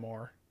Sky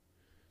Moore,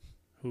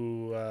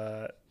 who,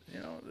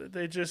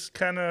 they just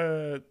kind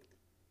of,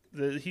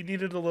 he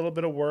needed a little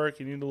bit of work.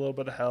 He needed a little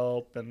bit of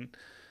help. And,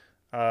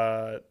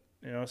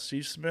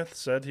 Steve Smith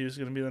said he was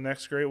going to be the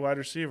next great wide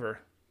receiver.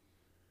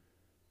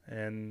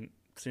 And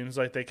seems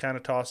like they kind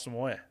of tossed him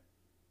away.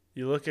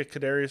 You look at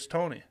Kadarius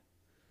Toney.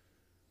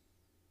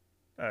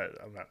 I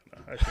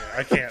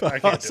can't do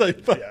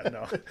it. Yeah,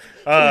 no.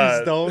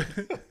 Please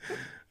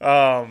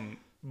don't.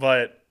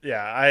 But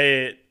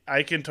yeah,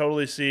 I can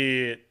totally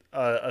see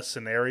a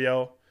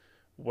scenario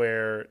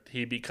where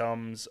he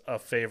becomes a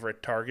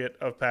favorite target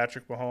of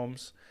Patrick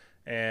Mahomes,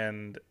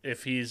 and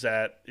if he's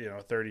at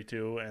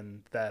 32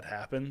 and that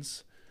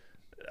happens,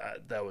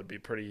 that would be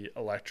pretty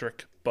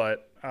electric.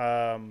 But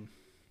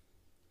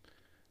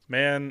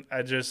man,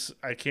 I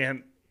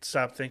can't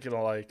stop thinking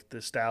of like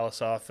this Dallas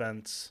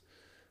offense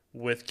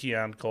with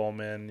Keon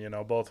Coleman.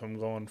 Both of them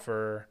going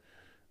for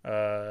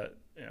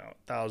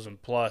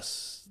 1,000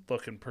 plus,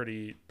 looking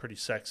pretty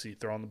sexy,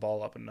 throwing the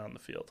ball up and down the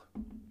field.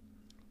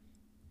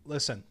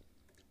 Listen,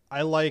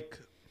 I like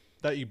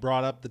that you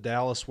brought up the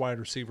Dallas wide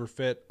receiver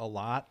fit a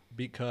lot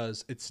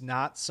because it's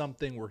not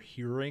something we're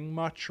hearing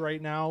much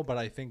right now, but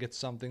I think it's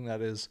something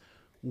that is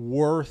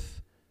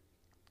worth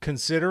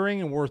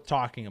considering and worth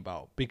talking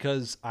about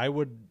because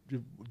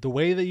the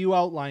way that you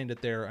outlined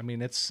it there, I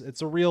mean, it's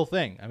a real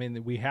thing. I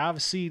mean, we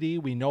have CD,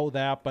 we know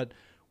that, but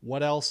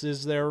what else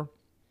is there?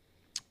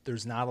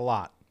 There's not a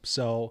lot.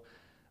 So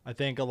I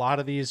think a lot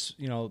of these,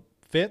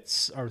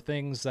 fits are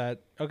things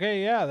that,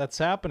 okay, yeah, that's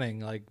happening.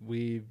 Like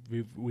we've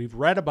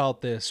read about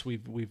this,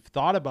 we've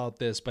thought about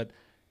this, but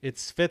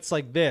it's fits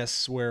like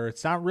this where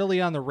it's not really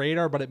on the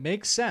radar, but it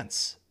makes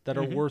sense that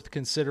are worth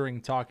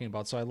considering talking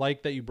about. So I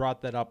like that you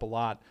brought that up a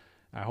lot.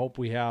 I hope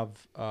we have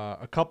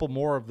a couple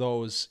more of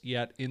those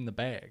yet in the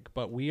bag,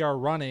 but we are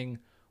running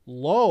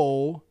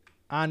low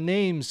on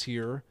names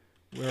here.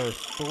 There are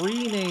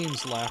 3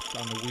 names left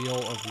on the wheel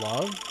of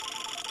love,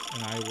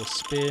 and I will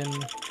spin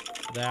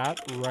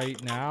that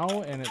right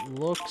now, and it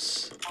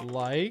looks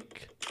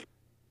like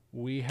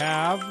we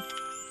have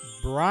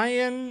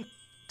Brian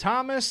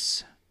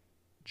Thomas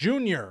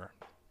Jr.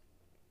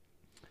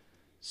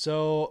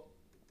 So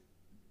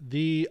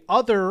the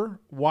other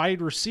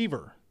wide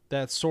receiver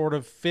that sort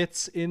of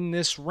fits in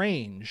this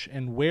range,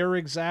 and where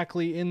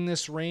exactly in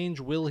this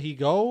range will he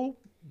go?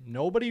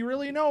 Nobody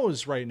really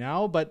knows right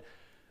now, but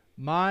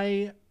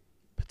my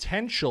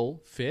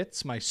potential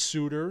fits, my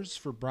suitors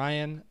for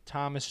Brian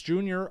Thomas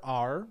Jr.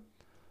 are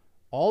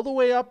all the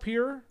way up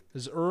here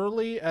as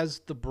early as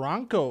the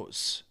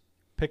Broncos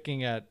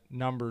picking at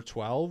number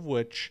 12,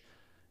 which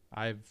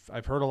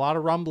I've heard a lot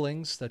of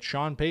rumblings that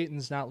Sean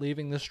Payton's not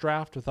leaving this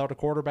draft without a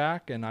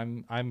quarterback, and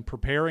I'm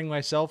preparing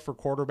myself for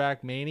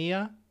quarterback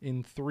mania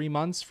in 2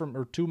 months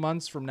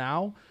from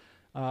now.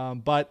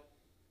 But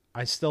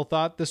I still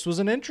thought this was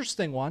an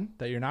interesting one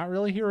that you're not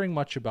really hearing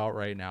much about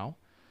right now.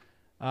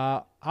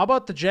 How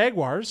about the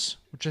Jaguars,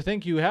 which I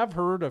think you have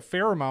heard a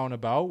fair amount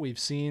about? We've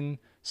seen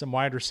some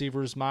wide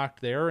receivers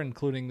mocked there,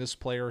 including this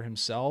player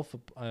himself.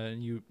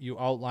 You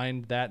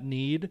outlined that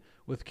need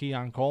with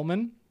Keon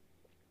Coleman.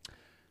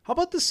 How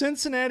about the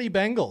Cincinnati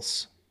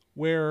Bengals,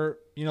 where,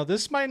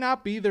 this might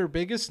not be their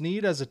biggest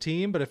need as a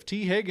team, but if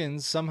T.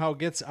 Higgins somehow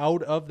gets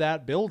out of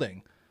that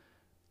building,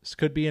 this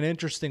could be an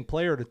interesting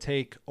player to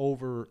take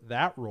over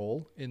that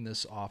role in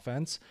this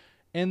offense.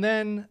 And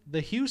then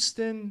the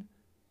Houston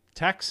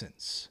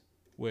Texans,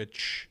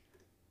 which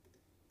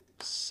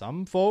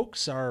some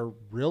folks are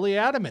really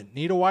adamant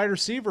need a wide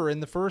receiver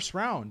in the first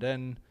round.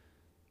 And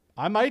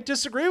I might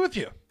disagree with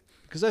you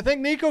because I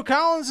think Nico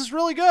Collins is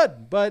really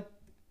good, but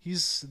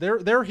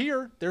they're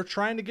here. They're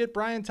trying to get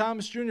Brian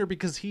Thomas Jr.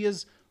 because he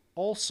is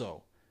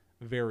also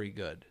very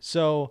good.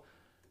 So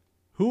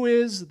who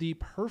is the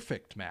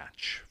perfect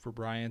match for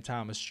Brian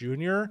Thomas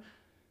Jr.?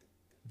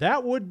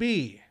 That would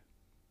be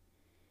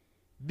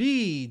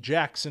the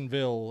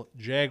Jacksonville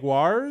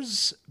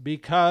Jaguars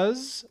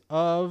because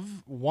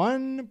of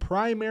one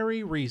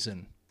primary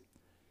reason.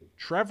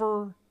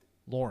 Trevor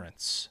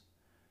Lawrence.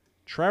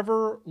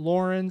 Trevor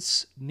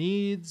Lawrence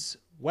needs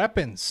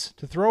weapons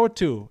to throw it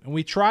to. And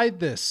we tried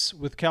this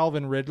with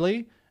Calvin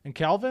Ridley, and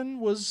Calvin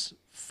was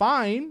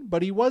fine,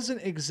 but he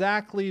wasn't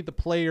exactly the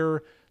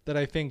player that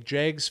I think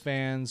Jags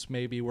fans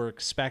maybe were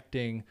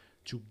expecting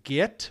to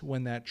get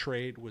when that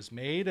trade was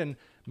made, and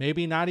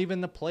maybe not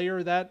even the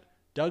player that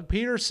Doug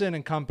Peterson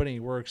and company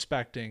were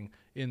expecting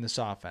in this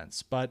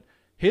offense. But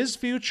his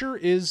future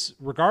is,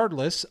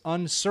 regardless,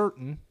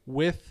 uncertain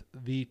with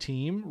the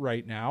team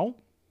right now.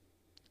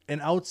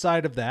 And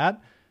outside of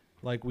that,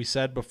 like we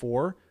said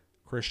before,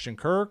 Christian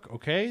Kirk,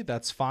 okay,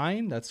 that's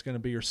fine. That's going to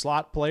be your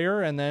slot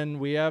player. And then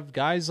we have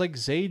guys like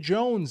Zay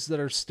Jones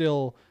that are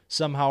still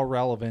somehow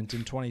relevant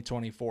in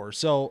 2024.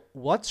 So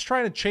let's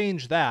try to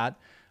change that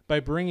by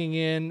bringing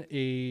in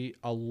a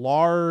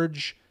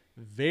large,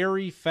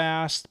 very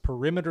fast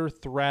perimeter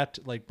threat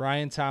like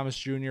Brian Thomas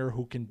Jr.,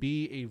 who can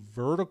be a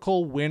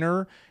vertical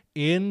winner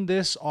in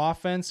this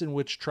offense in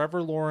which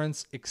Trevor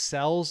Lawrence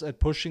excels at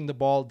pushing the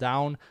ball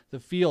down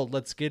the field.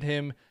 Let's get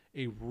him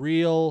a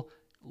real,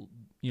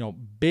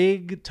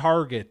 big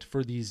target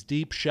for these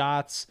deep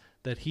shots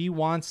that he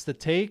wants to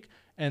take.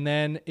 And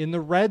then in the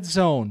red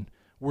zone,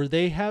 where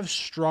they have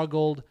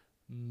struggled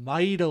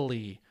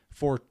mightily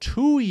for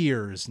 2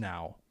 years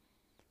now,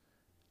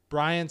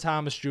 Brian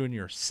Thomas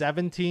Jr.,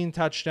 17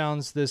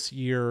 touchdowns this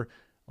year.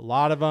 A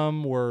lot of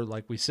them were,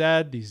 like we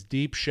said, these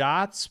deep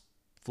shots,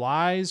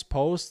 flies,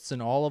 posts,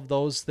 and all of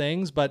those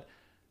things, but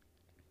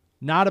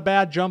not a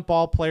bad jump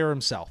ball player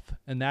himself.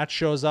 And that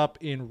shows up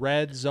in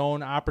red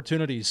zone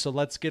opportunities. So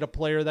let's get a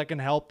player that can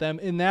help them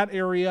in that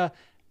area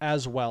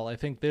as well. I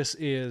think this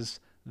is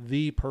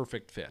the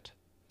perfect fit.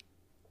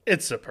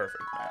 It's a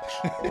perfect match.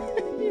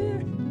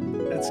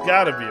 It's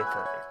got to be a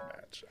perfect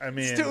match. I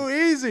mean, it's too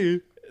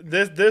easy.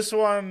 This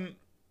one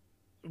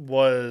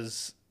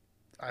was,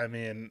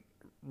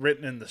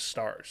 written in the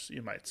stars,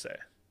 you might say.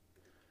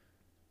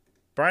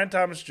 Brian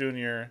Thomas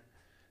Jr.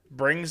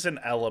 brings an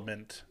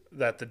element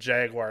that the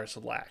Jaguars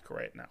lack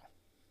right now.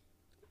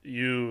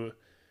 You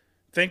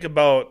think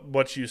about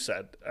what you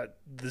said,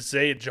 the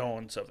Zay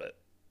Jones of it,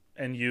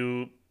 and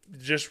you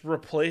just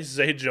replace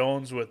Zay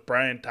Jones with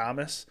Brian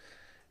Thomas,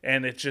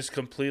 and it just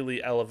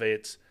completely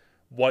elevates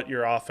what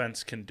your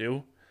offense can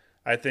do.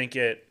 I think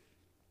it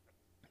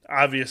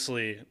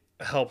obviously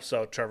helps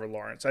out Trevor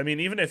Lawrence. I mean,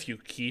 even if you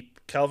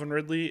keep Calvin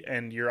Ridley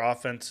and your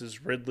offense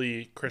is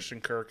Ridley,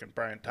 Christian Kirk, and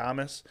Brian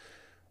Thomas,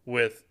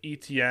 with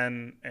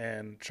ETN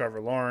and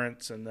Trevor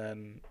Lawrence, and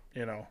then,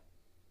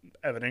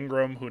 Evan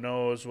Ingram, who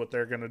knows what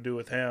they're going to do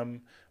with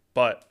him.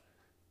 But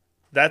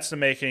that's the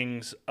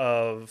makings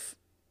of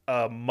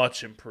a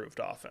much improved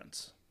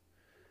offense.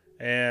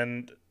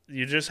 And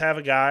you just have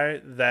a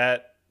guy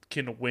that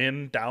can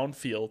win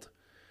downfield,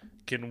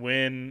 can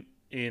win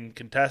in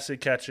contested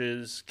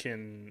catches,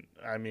 the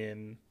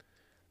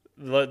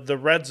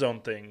red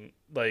zone thing,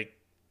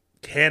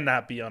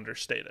 cannot be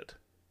understated.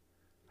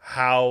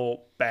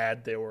 How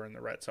bad they were in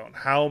the red zone,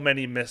 how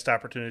many missed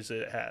opportunities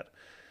it had.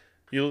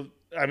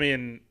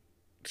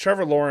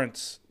 Trevor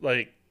Lawrence,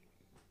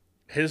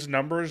 his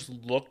numbers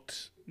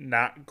looked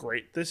not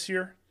great this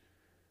year,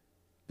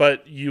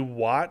 but you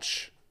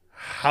watch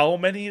how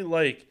many,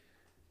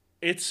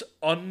 it's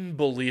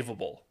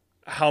unbelievable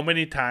how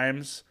many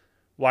times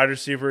wide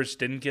receivers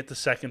didn't get the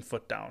second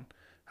foot down,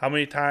 how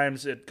many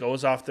times it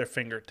goes off their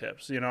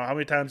fingertips, how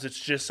many times it's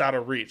just out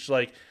of reach.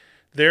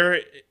 There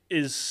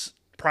is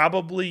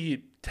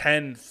probably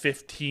 10,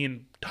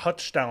 15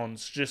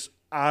 touchdowns just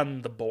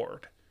on the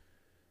board.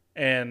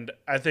 And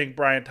I think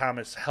Brian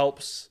Thomas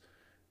helps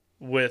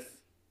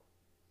with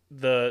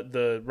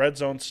the red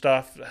zone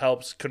stuff,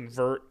 helps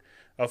convert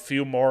a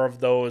few more of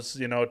those,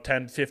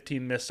 10,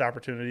 15 missed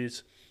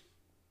opportunities.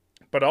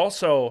 But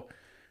also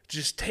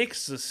just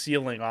takes the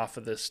ceiling off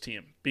of this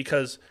team,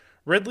 because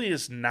Ridley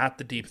is not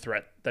the deep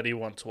threat that he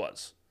once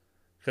was.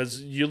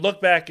 Because you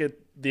look back at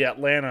the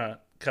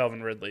Atlanta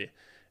Calvin Ridley,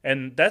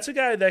 and that's a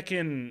guy that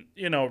can,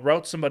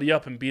 route somebody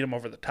up and beat him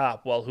over the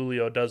top while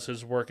Julio does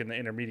his work in the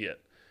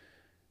intermediate.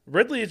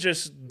 Ridley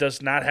just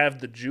does not have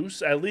the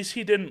juice. At least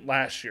he didn't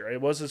last year. It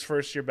was his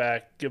first year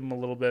back. Give him a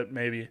little bit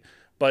maybe.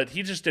 But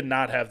he just did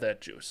not have that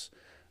juice.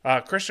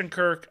 Christian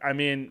Kirk,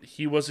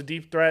 he was a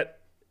deep threat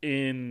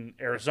in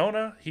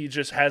Arizona. He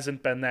just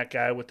hasn't been that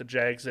guy with the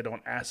Jags. They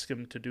don't ask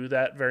him to do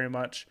that very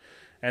much.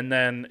 And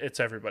then it's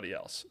everybody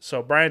else.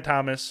 So Brian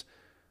Thomas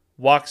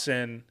walks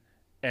in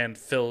and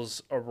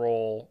fills a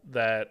role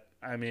that,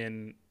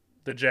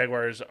 the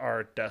Jaguars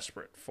are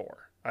desperate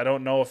for. I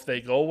don't know if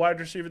they go wide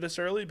receiver this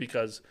early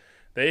because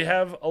they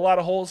have a lot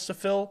of holes to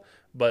fill,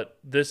 but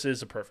this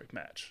is a perfect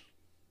match.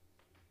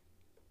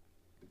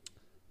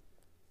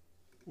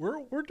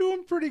 We're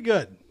doing pretty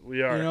good.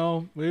 We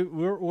are.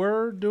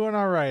 We're doing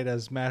all right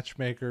as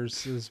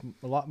matchmakers. There's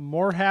a lot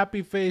more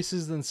happy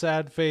faces than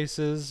sad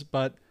faces,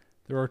 but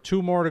There are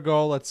 2 more to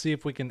go. Let's see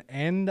if we can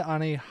end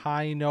on a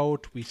high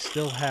note. We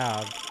still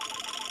have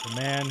the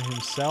man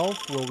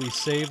himself. Will we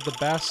save the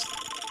best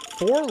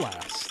for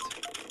last?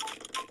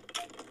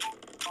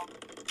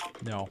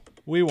 No,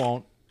 we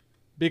won't.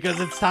 Because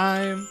it's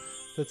time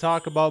to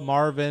talk about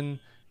Marvin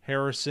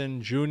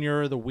Harrison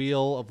Jr. The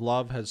wheel of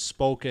love has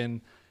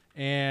spoken.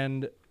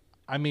 And,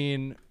 I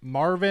mean,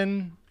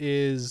 Marvin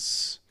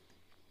is...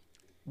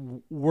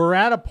 We're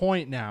at a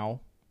point now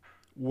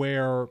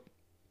where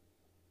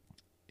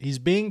he's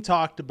being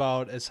talked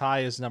about as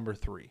high as number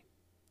 3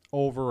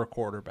 over a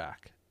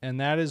quarterback. And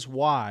that is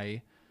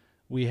why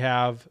we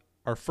have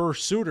our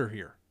first suitor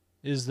here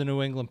is the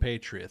New England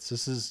Patriots.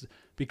 This is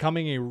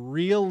becoming a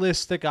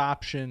realistic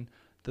option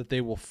that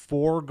they will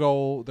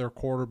forego their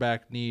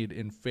quarterback need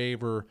in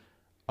favor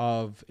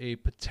of a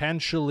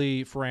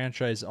potentially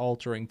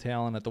franchise-altering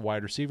talent at the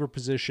wide receiver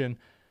position.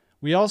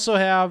 We also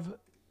have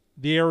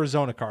the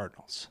Arizona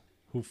Cardinals,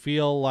 who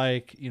feel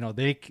like,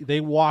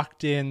 they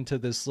walked into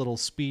this little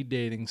speed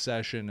dating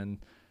session and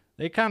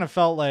they kind of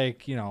felt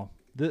like,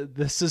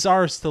 this is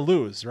ours to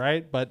lose,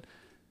 right? But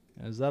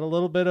is that a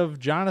little bit of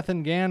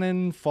Jonathan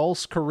Gannon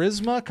false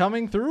charisma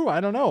coming through?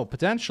 I don't know,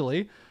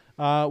 potentially.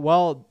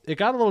 Well, it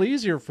got a little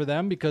easier for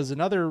them because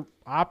another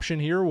option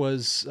here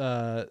was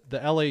the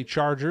LA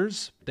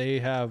Chargers.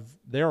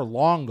 They're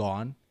long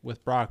gone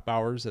with Brock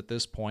Bowers at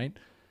this point.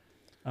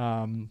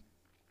 And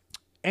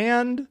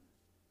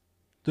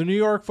the New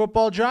York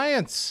Football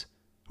Giants,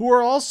 who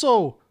are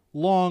also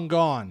long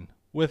gone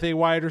with a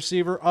wide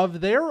receiver of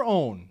their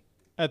own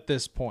at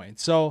this point.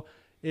 So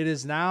it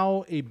is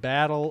now a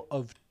battle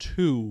of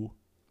 2.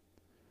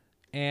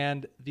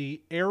 And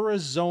the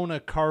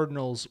Arizona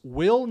Cardinals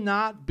will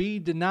not be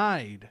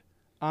denied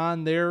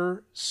on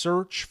their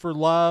search for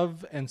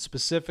love, and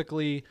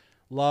specifically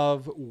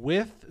love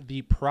with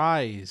the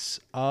prize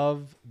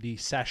of the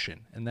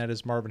session, and that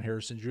is Marvin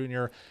Harrison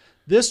Jr.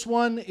 This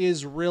one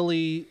is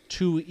really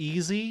too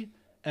easy,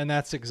 and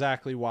that's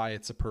exactly why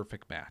it's a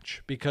perfect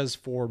match. Because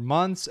for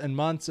months and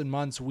months and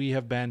months, we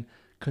have been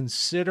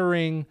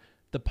considering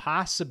the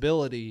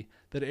possibility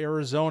that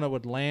Arizona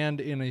would land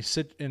in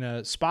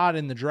a spot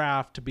in the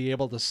draft to be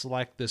able to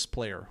select this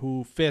player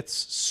who fits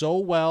so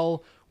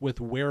well with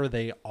where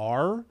they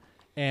are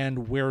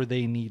and where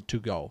they need to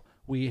go.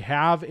 We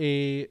have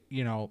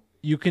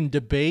you can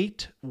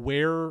debate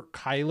where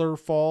Kyler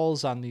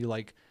falls on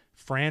the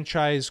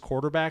franchise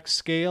quarterback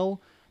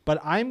scale, but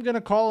I'm going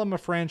to call him a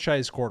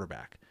franchise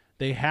quarterback.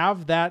 They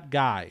have that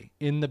guy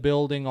in the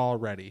building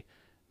already.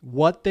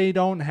 What they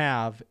don't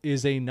have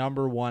is a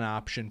number 1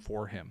 option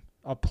for him,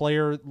 a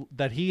player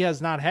that he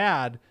has not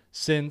had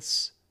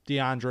since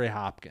DeAndre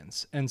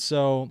Hopkins. And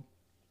so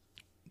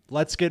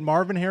let's get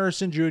Marvin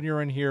Harrison Jr.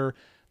 in here,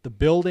 the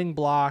building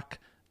block,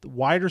 the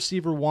wide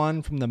receiver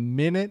 1 from the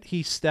minute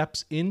he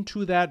steps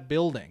into that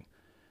building,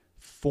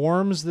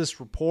 forms this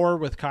rapport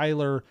with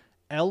Kyler,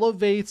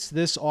 elevates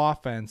this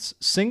offense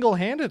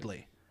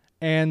single-handedly.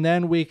 And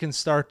then we can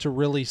start to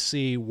really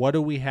see what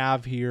do we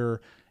have here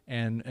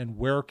and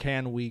where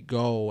can we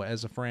go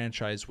as a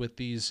franchise with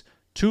these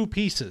 2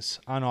 pieces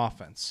on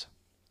offense.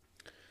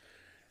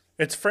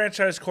 It's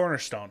franchise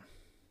cornerstone,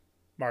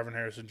 Marvin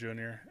Harrison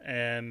Jr.,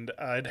 and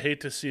I'd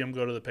hate to see him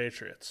go to the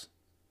Patriots.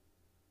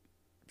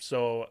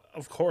 So,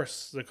 of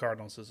course, the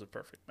Cardinals is a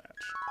perfect match.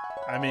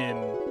 I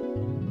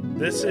mean,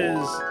 this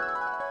is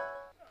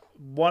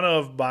one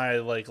of my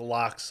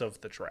locks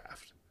of the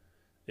draft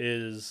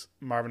is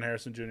Marvin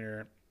Harrison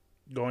Jr.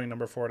 going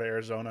number 4 to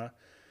Arizona.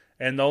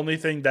 And the only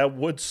thing that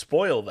would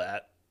spoil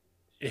that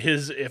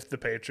is if the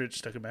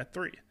Patriots took him at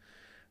 3.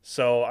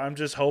 So I'm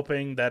just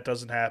hoping that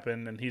doesn't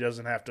happen and he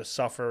doesn't have to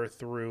suffer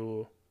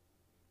through,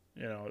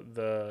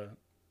 the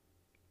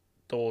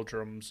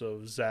doldrums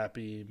of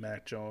Zappy,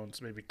 Mac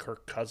Jones, maybe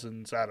Kirk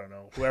Cousins, I don't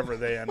know, whoever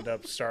they end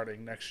up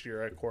starting next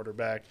year at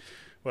quarterback,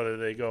 whether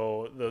they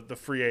go the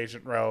free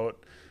agent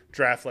route,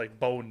 draft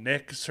Bo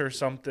Nix or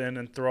something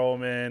and throw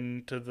him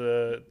into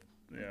the,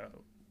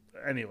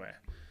 anyway.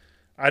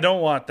 I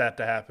don't want that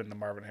to happen to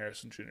Marvin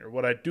Harrison Jr.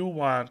 What I do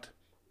want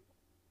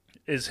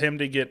is him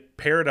to get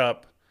paired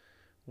up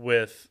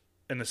with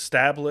an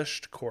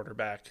established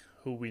quarterback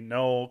who we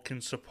know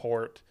can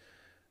support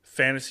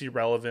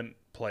fantasy-relevant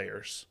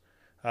players.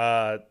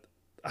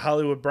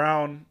 Hollywood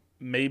Brown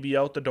may be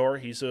out the door.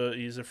 He's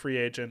a free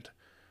agent.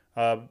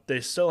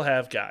 They still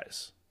have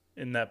guys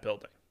in that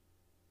building.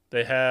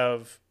 They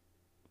have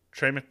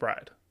Trey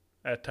McBride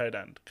at tight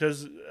end.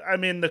 Because,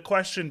 the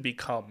question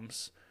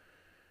becomes,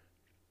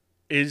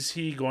 is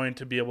he going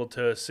to be able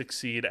to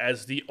succeed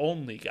as the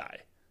only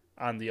guy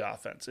on the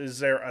offense? Is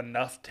there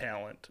enough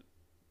talent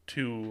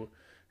to,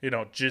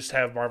 just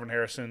have Marvin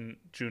Harrison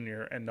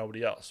Jr. and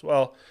nobody else?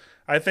 Well,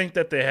 I think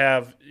that they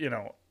have,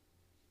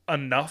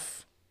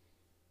 enough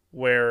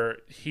where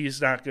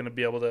he's not going to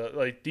be able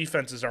to,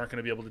 defenses aren't going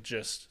to be able to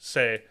just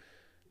say,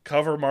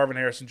 cover Marvin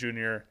Harrison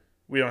Jr.,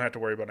 we don't have to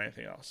worry about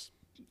anything else.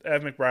 They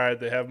have McBride,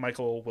 they have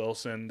Michael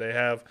Wilson, they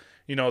have,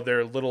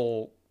 their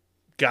little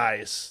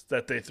guys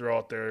that they throw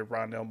out there,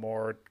 Rondale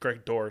Moore,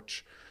 Greg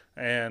Dortch,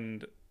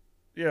 and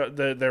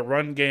their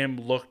run game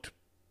looked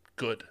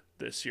good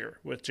this year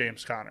with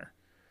James Conner.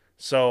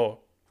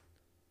 So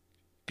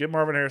get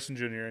Marvin Harrison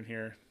Jr. in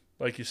here.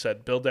 Like you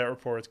said, build that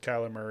rapport with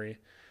Kyler Murray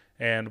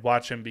and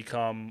watch him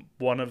become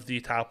one of the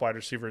top wide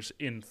receivers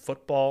in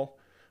football.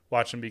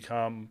 Watch him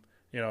become,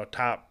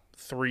 top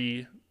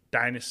 3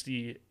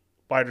 dynasty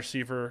wide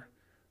receiver.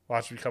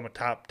 Watch him become a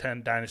top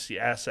 10 dynasty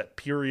asset,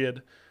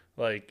 period.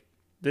 Like,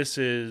 this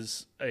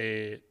is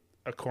a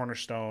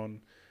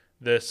cornerstone.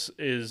 This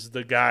is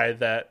the guy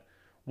that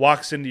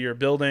walks into your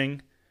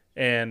building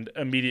and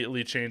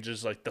immediately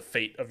changes, like, the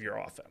fate of your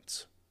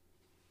offense.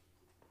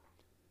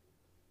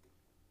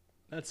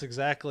 That's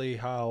exactly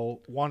how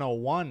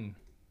 101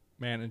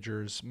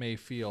 managers may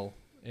feel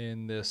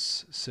in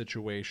this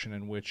situation,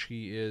 in which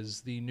he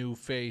is the new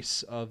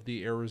face of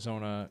the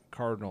Arizona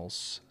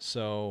Cardinals.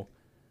 So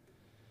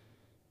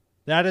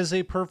that is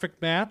a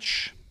perfect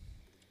match.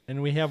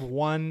 And we have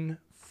one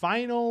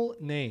final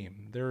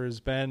name. There has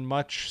been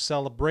much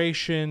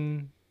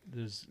celebration.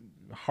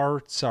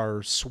 Hearts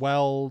are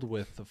swelled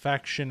with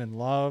affection and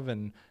love,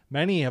 and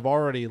many have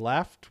already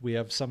left. We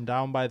have some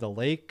down by the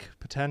lake,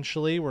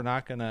 potentially. We're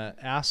not going to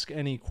ask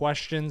any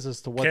questions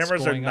as to what's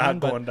Cameras going on. Cameras are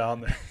not going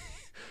down there.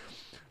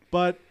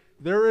 But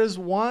there is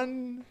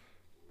one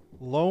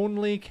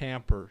lonely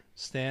camper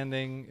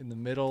standing in the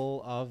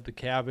middle of the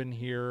cabin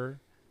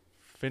here,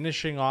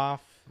 finishing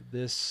off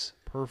this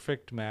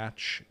perfect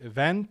match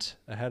event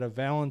ahead of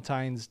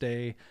Valentine's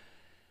Day.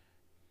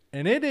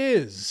 And it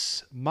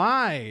is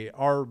my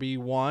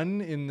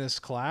RB1 in this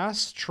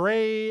class,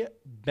 Trey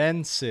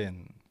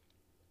Benson.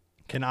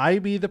 Can I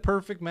be the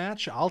perfect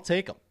match? I'll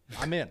take him.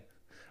 I'm in.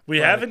 We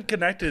haven't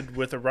connected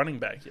with a running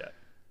back yet.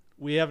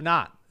 We have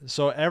not.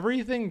 So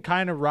everything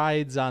kind of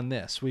rides on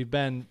this. We've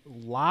been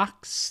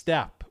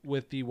lockstep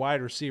with the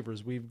wide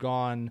receivers. We've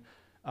gone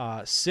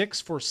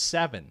 6 for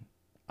 7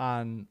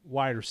 on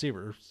wide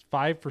receivers.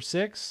 5 for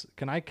 6.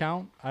 Can I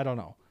count? I don't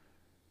know.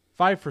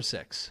 5 for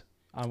 6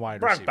 on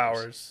wide receivers. Brock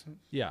Bowers.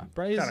 Yeah.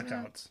 Kind of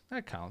counts.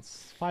 That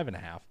counts.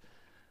 5.5.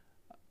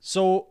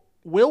 So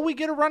will we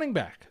get a running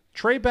back?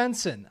 Trey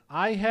Benson.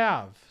 I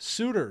have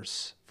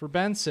suitors for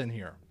Benson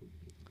here.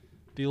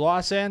 The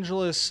Los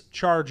Angeles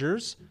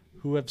Chargers,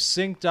 who have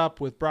synced up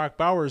with Brock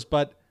Bowers,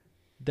 but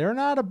they're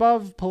not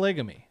above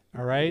polygamy,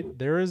 all right?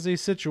 There is a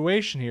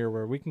situation here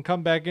where we can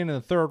come back in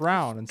the third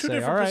round and say, all right.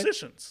 2 different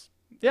positions.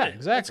 Yeah, hey,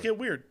 exactly. Let's get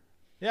weird.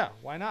 Yeah,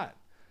 why not?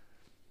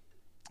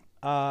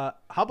 How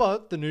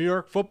about the New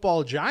York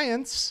Football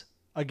Giants?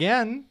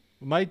 Again,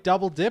 we might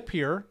double dip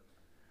here.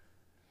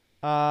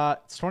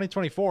 It's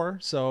 2024,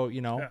 so,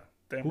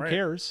 who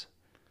cares?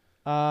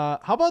 How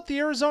about the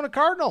Arizona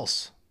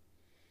Cardinals?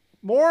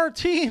 More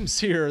teams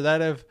here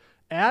that have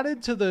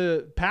added to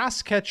the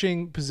pass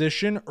catching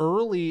position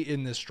early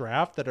in this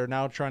draft that are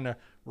now trying to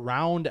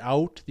round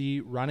out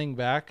the running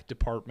back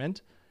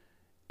department.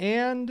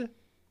 And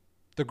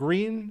the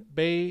Green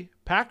Bay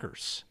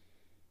Packers,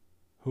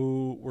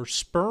 who were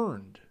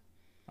spurned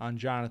on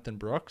Jonathan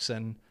Brooks.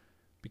 And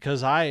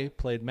because I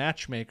played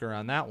matchmaker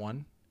on that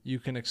one, you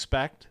can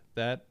expect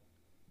that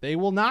they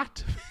will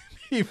not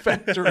be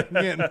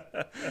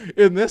factoring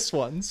in this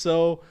one.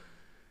 So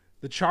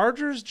the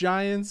Chargers,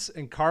 Giants,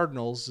 and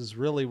Cardinals is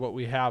really what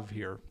we have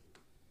here.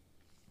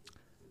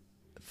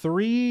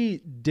 3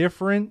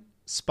 different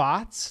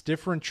spots,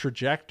 different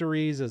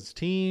trajectories as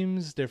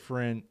teams,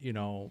 different,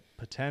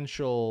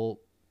 potential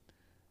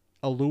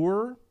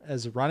allure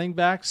as a running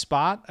back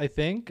spot, I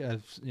think. The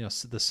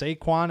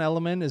Saquon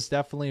element is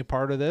definitely a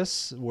part of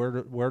this. Where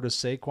does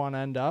Saquon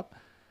end up?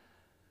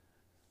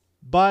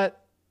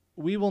 But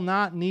we will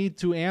not need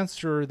to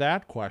answer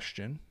that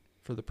question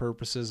for the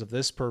purposes of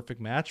this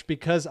perfect match,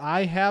 because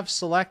I have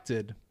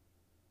selected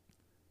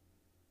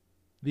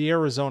the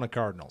Arizona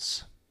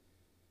Cardinals,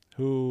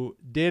 who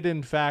did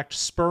in fact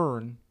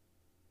spurn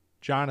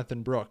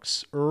Jonathan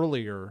Brooks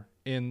earlier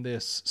in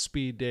this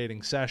speed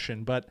dating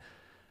session. But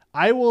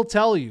I will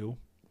tell you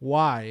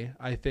why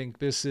I think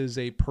this is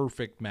a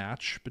perfect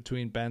match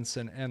between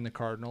Benson and the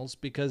Cardinals,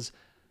 because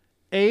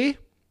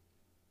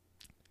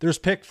there's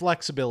pick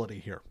flexibility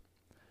here.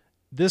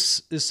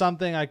 This is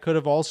something I could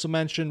have also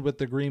mentioned with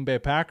the Green Bay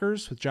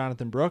Packers, with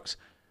Jonathan Brooks.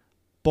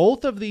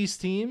 Both of these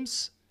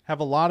teams have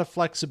a lot of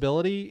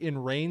flexibility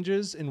in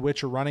ranges in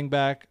which a running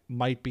back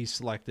might be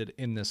selected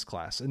in this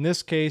class. In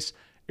this case,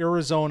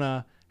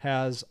 Arizona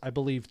has, I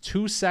believe,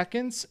 2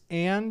 seconds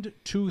and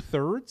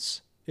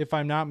 2/3, if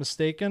I'm not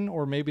mistaken,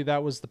 or maybe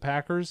that was the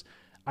Packers.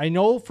 I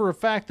know for a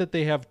fact that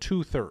they have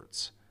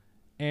 2/3.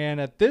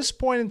 And at this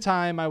point in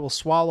time, I will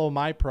swallow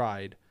my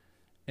pride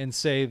and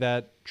say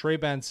that Trey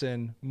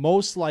Benson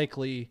most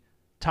likely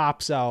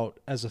tops out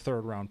as a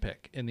 3rd-round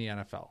pick in the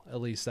NFL.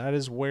 At least that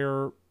is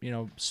where,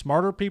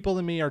 smarter people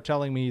than me are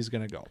telling me he's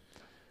going to go.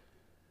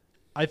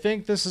 I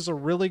think this is a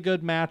really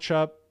good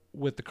matchup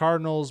with the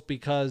Cardinals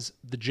because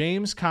the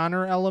James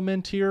Conner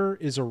element here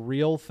is a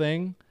real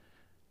thing.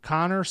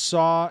 Conner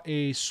saw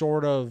a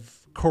sort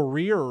of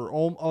career,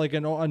 like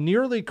a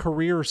nearly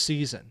career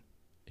season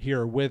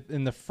here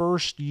in the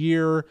first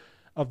year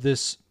of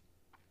this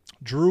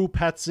Drew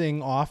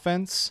Petzing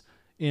offense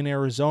in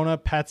Arizona.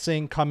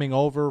 Petzing coming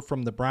over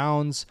from the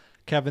Browns.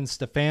 Kevin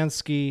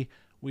Stefanski,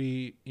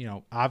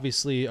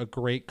 obviously a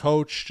great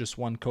coach, just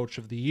won Coach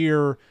of the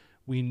Year.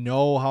 We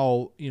know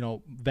how,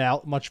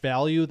 much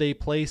value they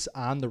place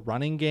on the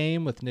running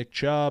game with Nick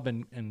Chubb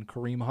and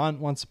Kareem Hunt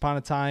once upon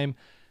a time.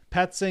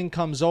 Petzing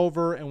comes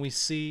over and we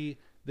see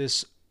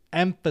this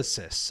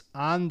emphasis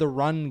on the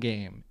run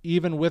game,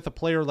 even with a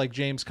player like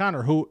James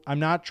Conner, who I'm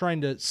not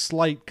trying to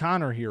slight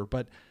Conner here,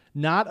 but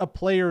not a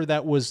player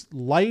that was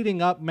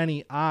lighting up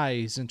many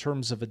eyes in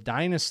terms of a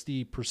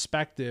dynasty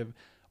perspective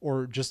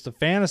or just a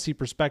fantasy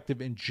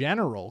perspective in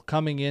general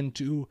coming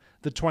into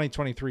the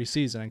 2023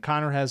 season. And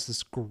Conner has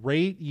this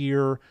great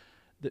year.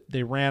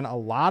 They ran a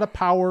lot of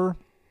power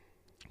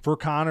for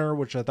Conner,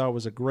 which I thought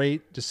was a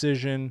great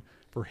decision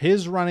for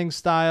his running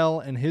style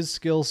and his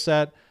skill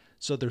set.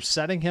 So they're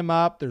setting him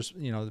up. There's,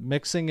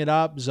 mixing it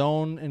up,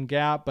 zone and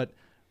gap, but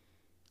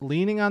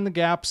leaning on the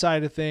gap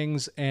side of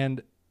things.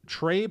 And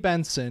Trey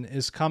Benson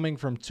is coming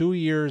from 2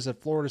 years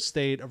at Florida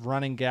State of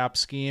running gap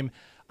scheme.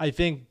 I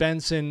think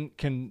Benson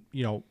can,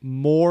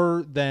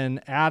 more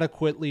than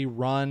adequately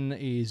run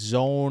a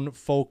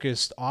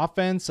zone-focused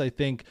offense. I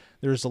think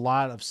there's a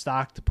lot of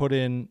stock to put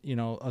in,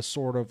 a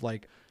sort of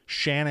like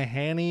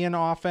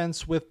Shanahanian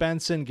offense with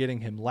Benson, getting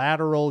him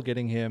lateral,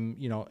 getting him,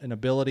 an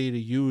ability to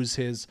use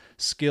his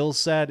skill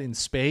set in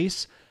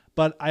space.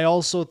 But I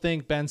also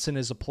think Benson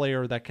is a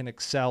player that can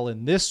excel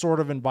in this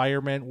sort of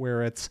environment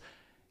where it's,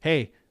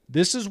 hey,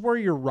 this is where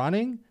you're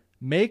running,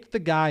 make the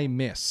guy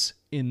miss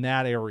in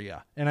that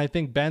area. And I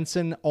think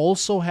Benson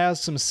also has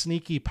some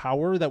sneaky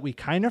power that we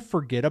kind of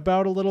forget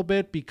about a little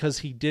bit because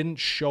he didn't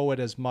show it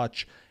as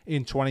much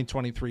in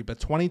 2023. But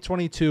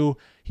 2022,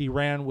 he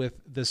ran with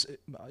this,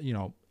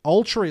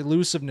 ultra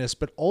elusiveness,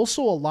 but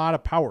also a lot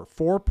of power,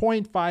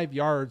 4.5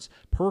 yards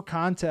per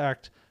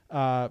contact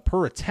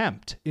per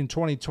attempt in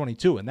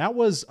 2022. And that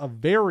was a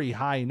very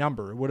high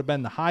number. It would have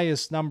been the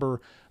highest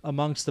number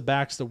amongst the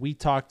backs that we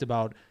talked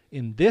about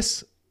in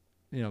this,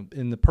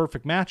 in the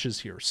perfect matches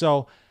here.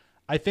 So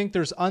I think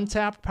there's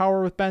untapped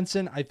power with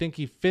Benson. I think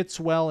he fits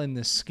well in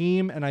this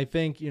scheme. And I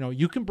think,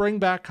 you can bring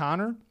back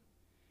Conner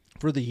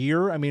for the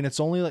year. I mean, it's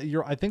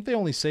only, I think they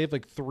only saved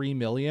like $3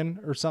 million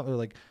or something, or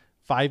like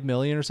 $5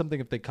 million or something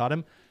if they cut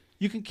him.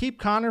 You can keep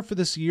Conner for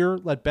this year,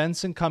 let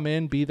Benson come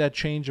in, be that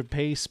change of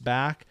pace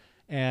back,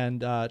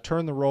 and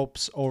turn the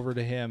ropes over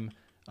to him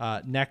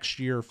next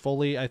year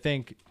fully. I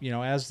think,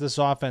 as this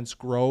offense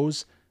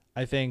grows,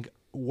 I think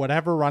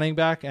whatever running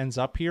back ends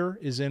up here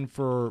is in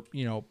for,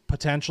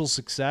 potential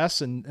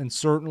success and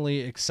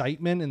certainly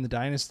excitement in the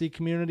dynasty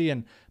community.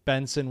 And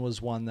Benson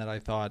was one that I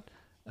thought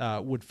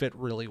would fit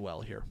really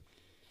well here.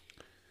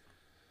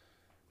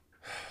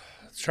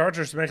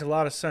 Chargers make a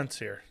lot of sense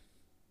here.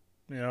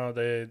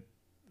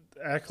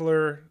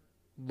 Eckler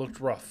looked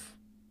rough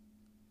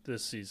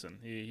this season.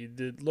 He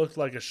did look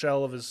like a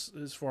shell of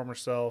his former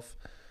self.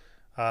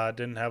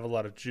 Didn't have a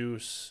lot of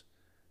juice,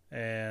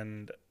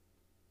 and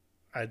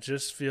I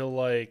just feel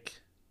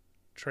like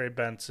Trey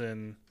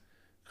Benson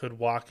could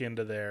walk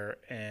into there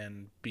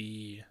and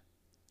be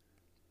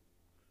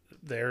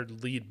their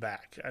lead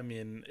back. I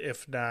mean,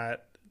 if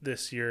not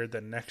this year,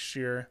 then next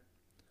year.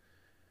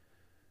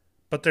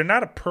 But they're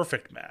not a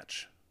perfect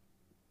match.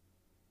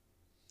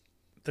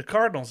 The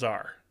Cardinals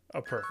are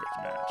a perfect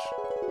match.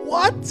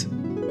 What?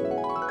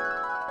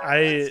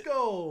 Let's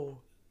go.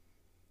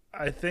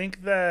 I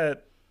think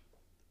that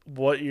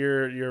what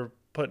you're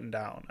putting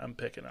down, I'm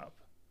picking up.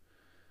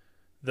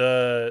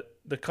 The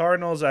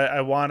Cardinals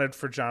I wanted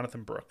for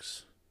Jonathan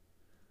Brooks.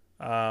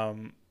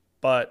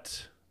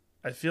 But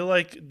I feel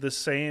like the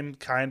same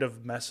kind of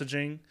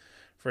messaging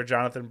for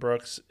Jonathan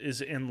Brooks is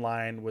in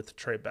line with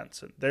Trey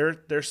Benson.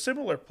 They're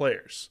similar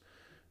players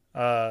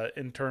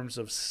in terms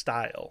of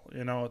style.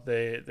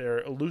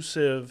 They're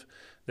elusive.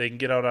 They can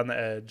get out on the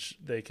edge.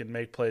 They can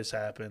make plays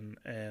happen,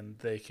 and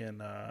they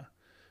can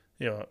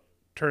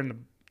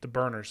turn the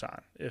burners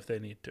on if they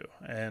need to.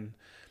 And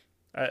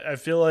I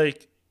feel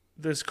like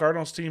this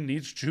Cardinals team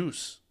needs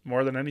juice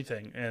more than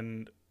anything.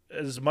 And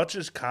as much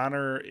as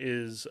Conner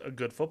is a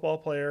good football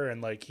player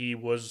and like he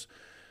rose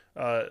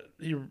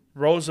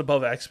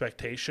above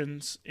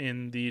expectations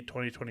in the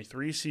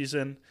 2023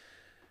 season,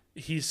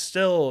 he's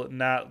still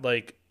not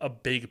like a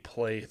big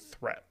play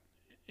threat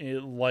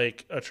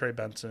like a Trey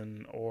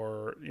Benson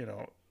or,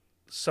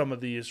 some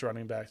of these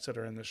running backs that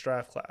are in this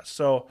draft class.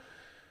 So,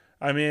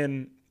 I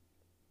mean,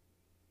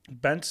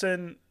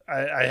 Benson,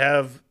 I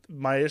have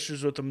my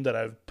issues with him that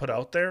I've put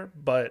out there,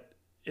 but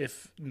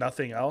if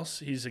nothing else,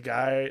 he's a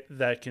guy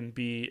that can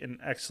be an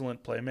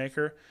excellent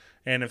playmaker.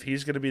 And if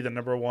he's going to be the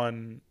number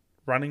one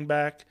running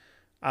back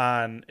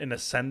on an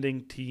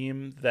ascending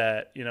team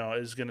that,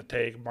 is going to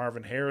take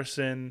Marvin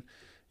Harrison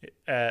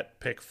at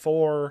pick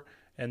 4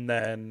 and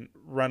then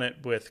run it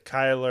with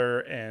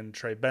Kyler and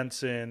Trey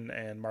Benson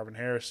and Marvin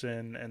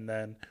Harrison and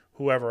then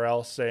whoever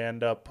else they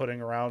end up putting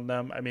around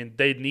them. I mean,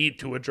 they need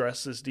to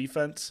address this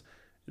defense.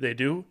 They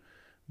do.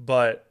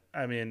 But,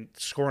 I mean,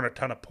 scoring a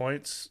ton of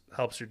points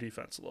helps your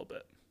defense a little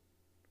bit.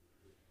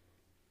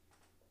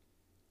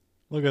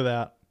 Look at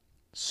that.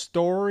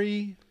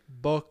 Story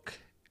book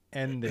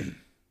ending.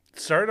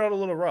 Started out a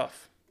little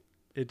rough.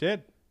 It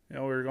did. We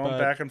were going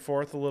back and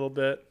forth a little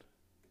bit.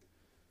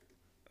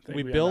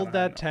 We build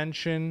that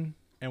tension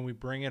and we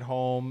bring it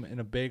home in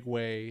a big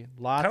way.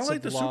 Lots of kind of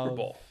like love. the Super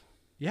Bowl.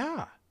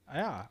 Yeah.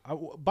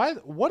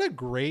 What a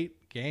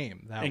great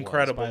game that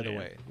Incredible was, by the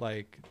way.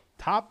 Like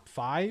top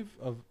 5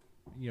 of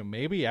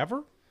maybe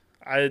ever.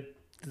 The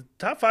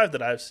top 5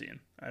 that I've seen.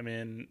 I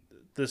mean,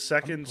 the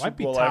second Super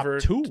Bowl ever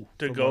to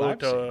go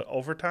to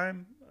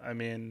overtime. I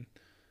mean,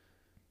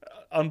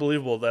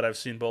 unbelievable that I've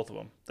seen both of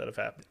them that have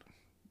happened.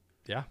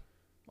 Yeah.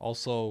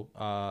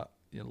 Also,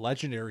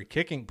 legendary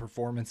kicking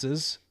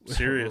performances.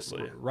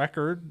 Seriously.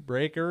 Record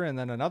breaker and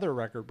then another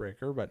record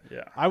breaker. But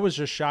yeah. I was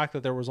just shocked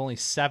that there was only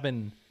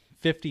 7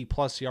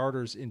 50-plus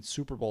yarders in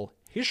Super Bowl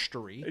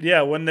history.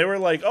 Yeah, when they were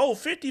like,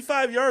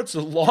 55 yards,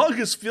 the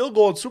longest field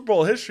goal in Super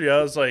Bowl history,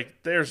 I was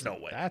like, there's no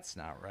way. That's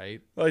not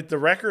right. Like, the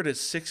record is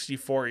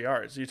 64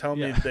 yards. You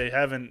telling me they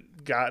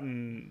haven't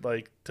gotten,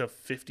 to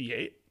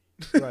 58?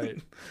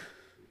 Right.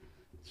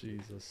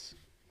 Jesus.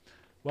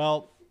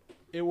 Well,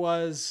 it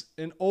was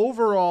an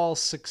overall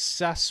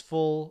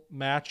successful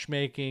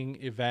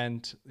matchmaking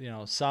event.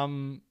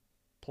 Some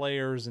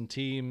players and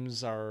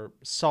teams are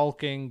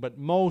sulking, but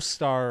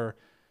most are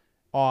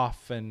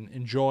off and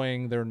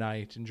enjoying their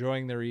night,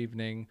 enjoying their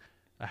evening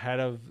ahead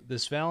of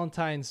this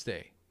Valentine's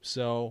Day.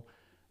 So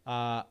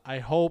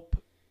I hope,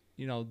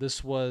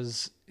 this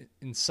was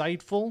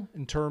insightful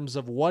in terms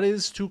of what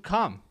is to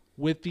come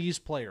with these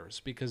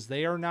players, because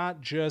they are not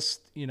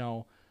just,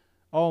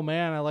 oh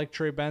man, I like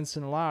Trey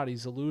Benson a lot.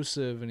 He's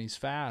elusive and he's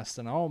fast.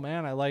 And oh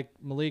man, I like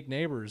Malik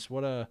Neighbors.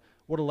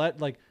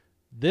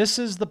 This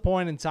is the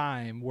point in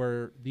time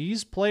where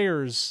these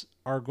players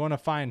are going to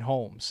find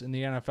homes in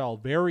the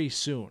NFL very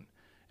soon.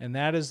 And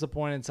that is the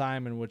point in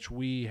time in which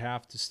we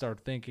have to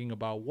start thinking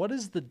about what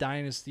is the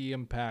dynasty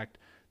impact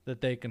that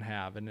they can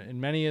have. And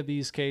in many of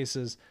these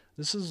cases,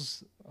 this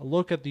is a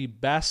look at the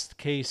best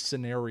case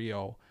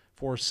scenario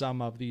for some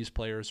of these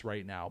players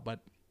right now. But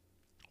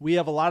we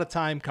have a lot of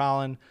time,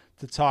 Colin,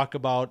 to talk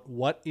about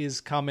what is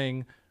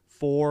coming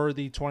for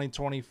the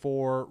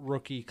 2024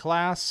 rookie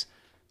class.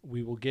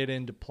 We will get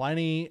into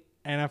plenty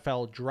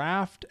NFL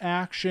draft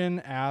action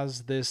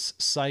as this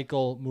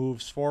cycle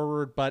moves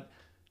forward. But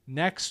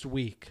next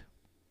week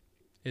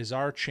is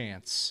our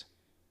chance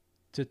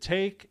to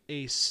take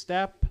a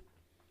step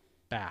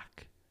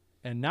back,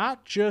 and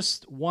not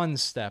just one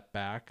step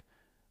back,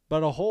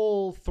 but a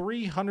whole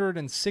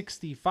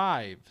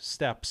 365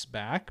 steps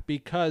back,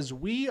 because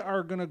we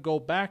are going to go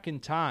back in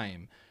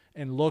time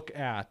and look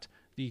at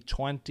the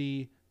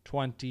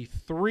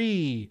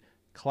 2023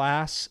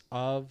 class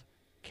of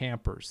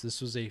campers.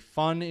 This was a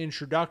fun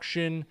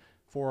introduction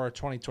for our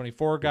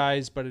 2024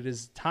 guys, but it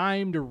is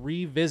time to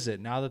revisit.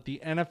 Now that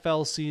the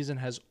NFL season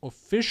has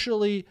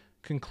officially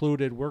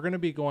concluded, we're going to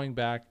be going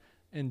back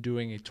and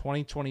doing a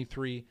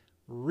 2023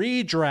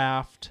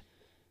 redraft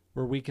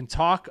where we can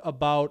talk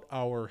about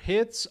our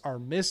hits, our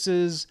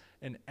misses,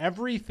 and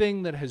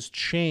everything that has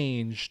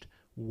changed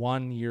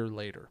 1 year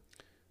later.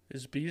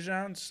 Is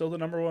Bijan still the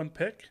number 1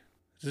 pick?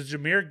 Does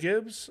Jahmyr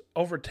Gibbs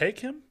overtake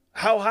him?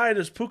 How high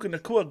does Puka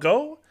Nacua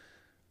go?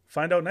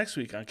 Find out next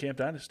week on Camp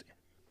Dynasty.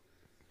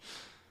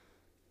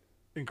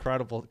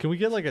 Incredible. Can we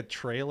get a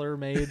trailer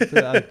made for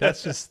that?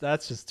 That's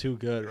just too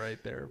good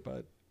right there.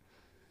 But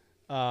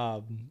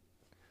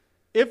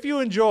if you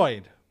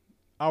enjoyed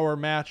our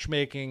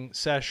matchmaking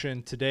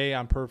session today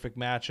on Perfect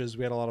Matches,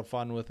 we had a lot of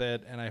fun with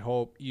it, and I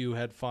hope you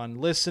had fun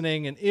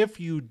listening. And if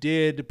you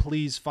did,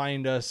 please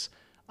find us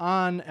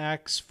on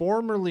X,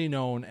 formerly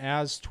known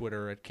as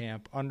Twitter, at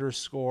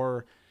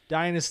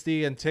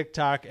Camp_Dynasty, and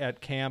TikTok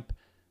at Camp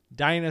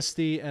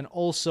Dynasty, and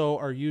also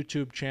our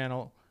YouTube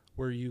channel,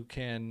 where you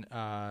can,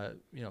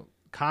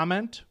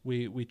 comment.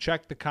 We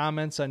check the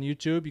comments on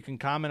YouTube. You can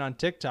comment on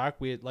TikTok.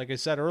 Like I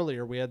said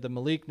earlier, we had the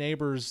Malik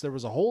Neighbors. There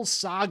was a whole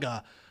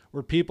saga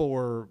where people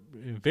were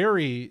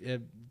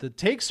the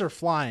takes are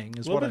flying,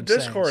 is what I'm saying.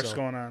 A little bit of discourse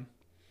going on.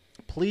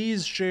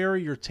 Please share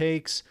your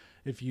takes.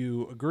 If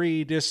you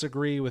agree,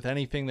 disagree with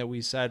anything that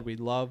we said, we'd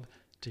love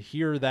to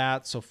hear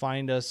that. So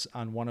find us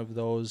on one of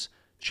those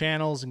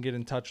channels and get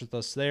in touch with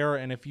us there.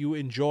 And if you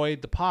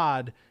enjoyed the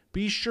pod,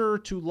 be sure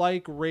to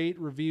like, rate,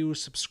 review,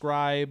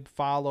 subscribe,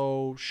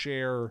 follow,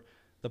 share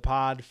the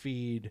pod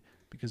feed,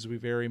 because we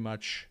very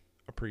much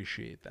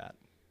appreciate that.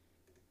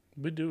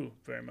 We do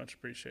very much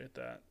appreciate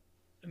that.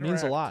 It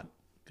means a lot.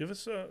 Give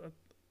us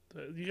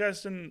you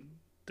guys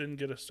didn't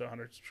get us to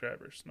 100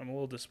 subscribers. I'm a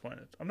little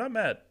disappointed. I'm not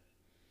mad.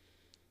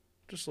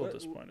 Just a little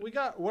disappointed.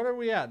 What are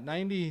we at?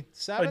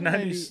 97?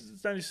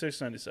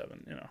 96,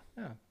 97,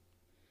 Yeah.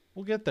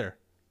 We'll get there.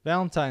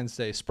 Valentine's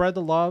Day. Spread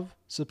the love.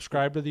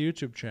 Subscribe to the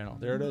YouTube channel.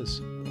 There it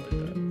is. I like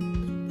that.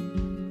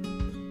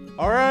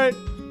 All right.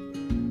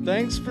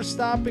 Thanks for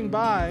stopping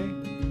by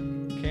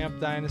Camp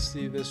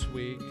Dynasty this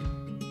week.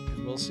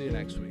 And we'll see you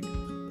next week.